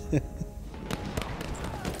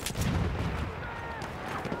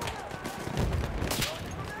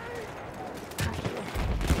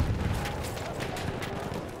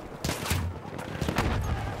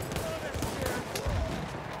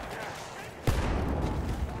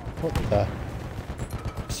 What the?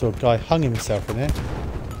 I saw a guy hung himself in here.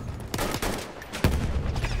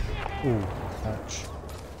 Ooh, ouch.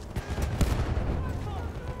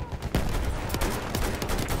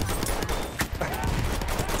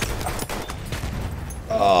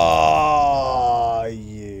 Oh,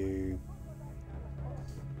 you.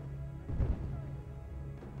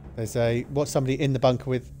 There's a... What's somebody in the bunker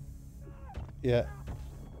with? Yeah.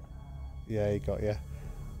 Yeah, he got you.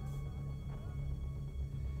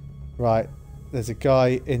 Right. There's a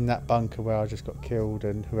guy in that bunker where I just got killed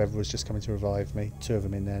and whoever was just coming to revive me. 2 of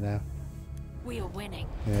them in there now. We are winning.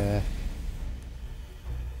 Yeah.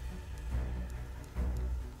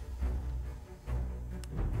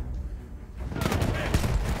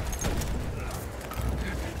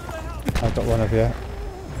 I got one of you.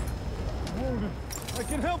 I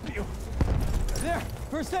can help you. There,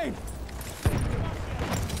 first aid.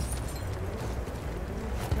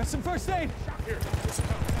 Got some first aid.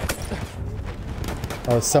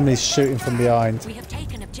 Oh, somebody's shooting from behind. We have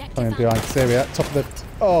taken objective Coming behind. There we are. Top of the...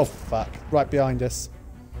 Oh, fuck. Right behind us.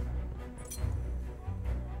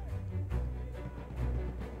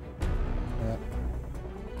 Yeah.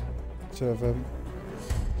 2 of them.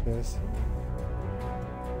 Cheers.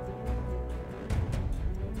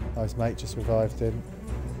 Oh, his mate just revived him.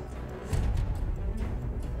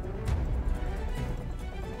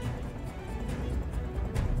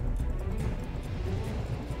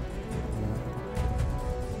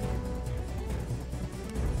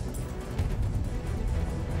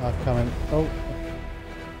 I'm coming. Oh.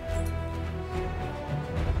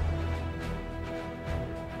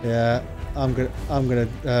 Yeah, I'm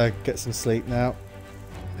gonna get some sleep now.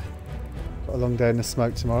 Got a long day in the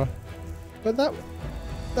smoke tomorrow, but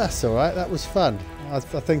that's all right. That was fun. I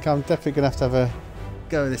think I'm definitely gonna have to have a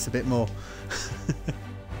go at this a bit more.